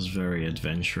that was very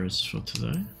adventurous for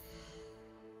today.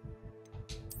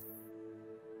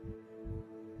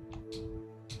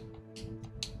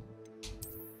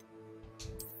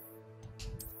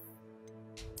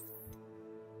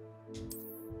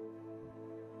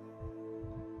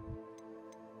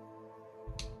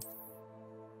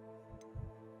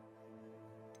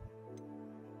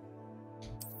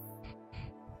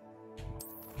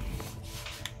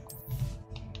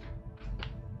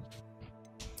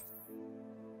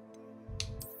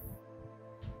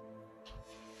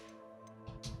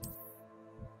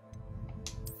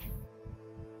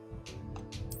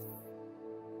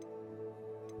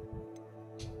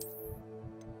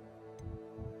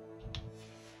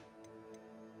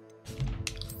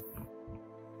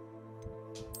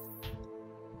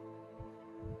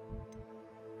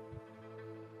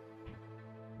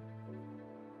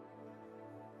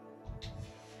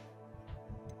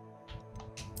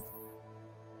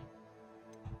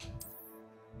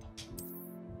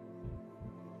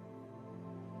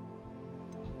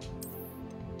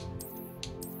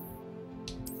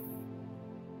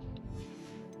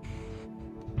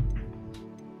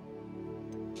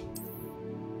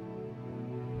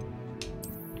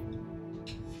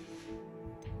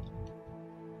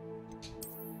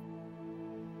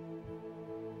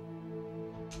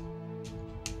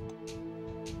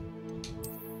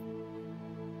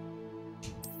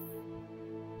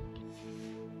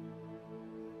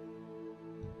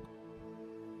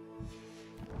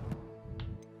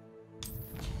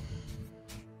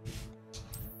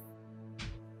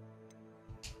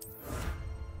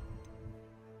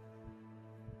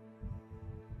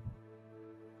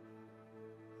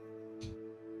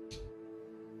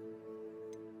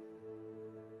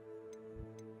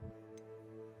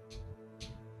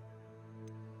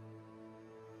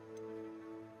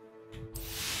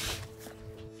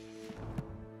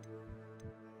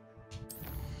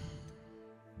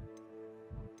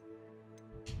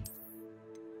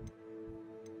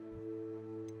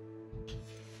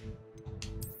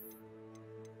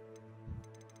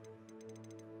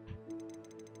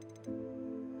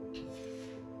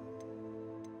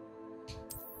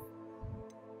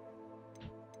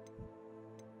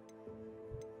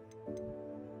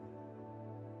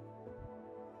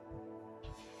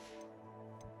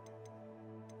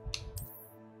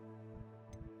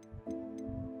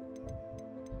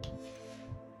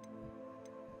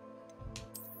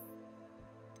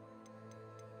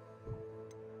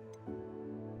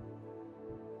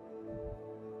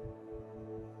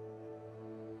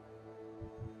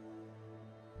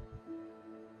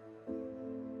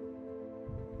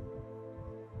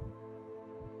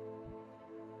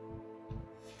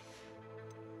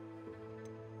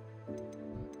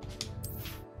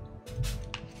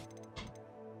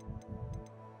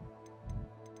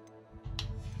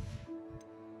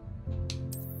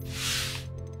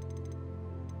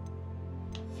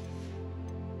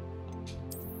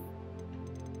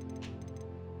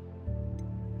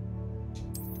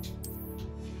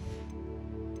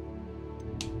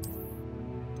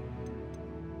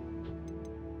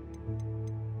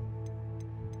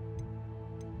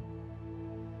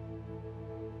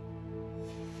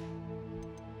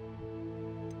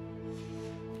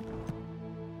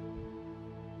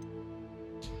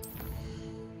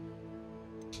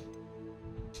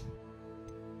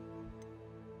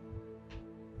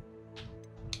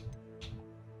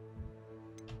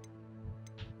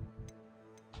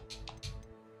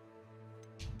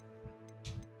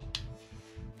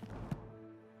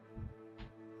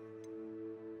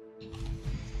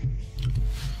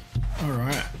 All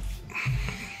right.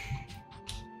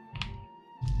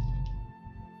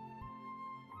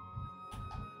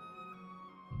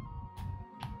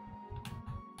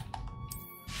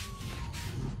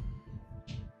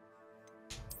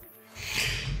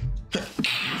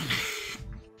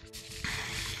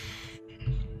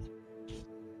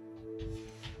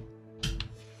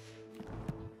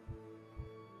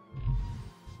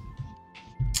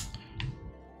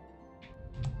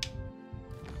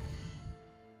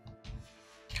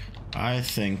 I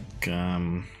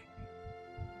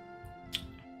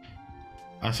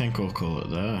think we'll call it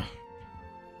there.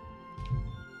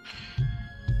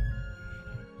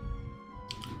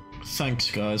 Thanks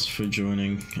guys for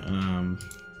joining,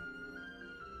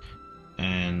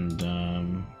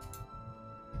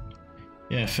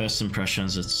 yeah, first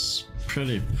impressions, it's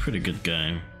pretty good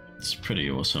game. It's pretty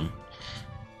awesome.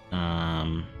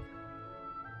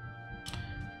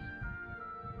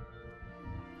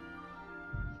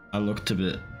 I looked a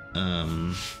bit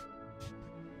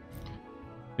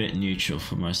bit neutral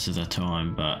for most of the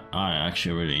time, but I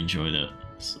actually really enjoyed it.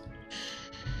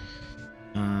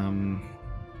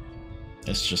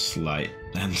 It's just late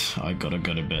and I gotta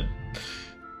go to bed.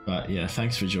 But yeah,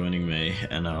 thanks for joining me,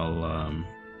 and I'll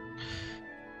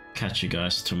catch you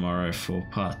guys tomorrow for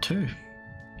part 2.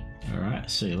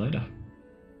 Alright, see you later.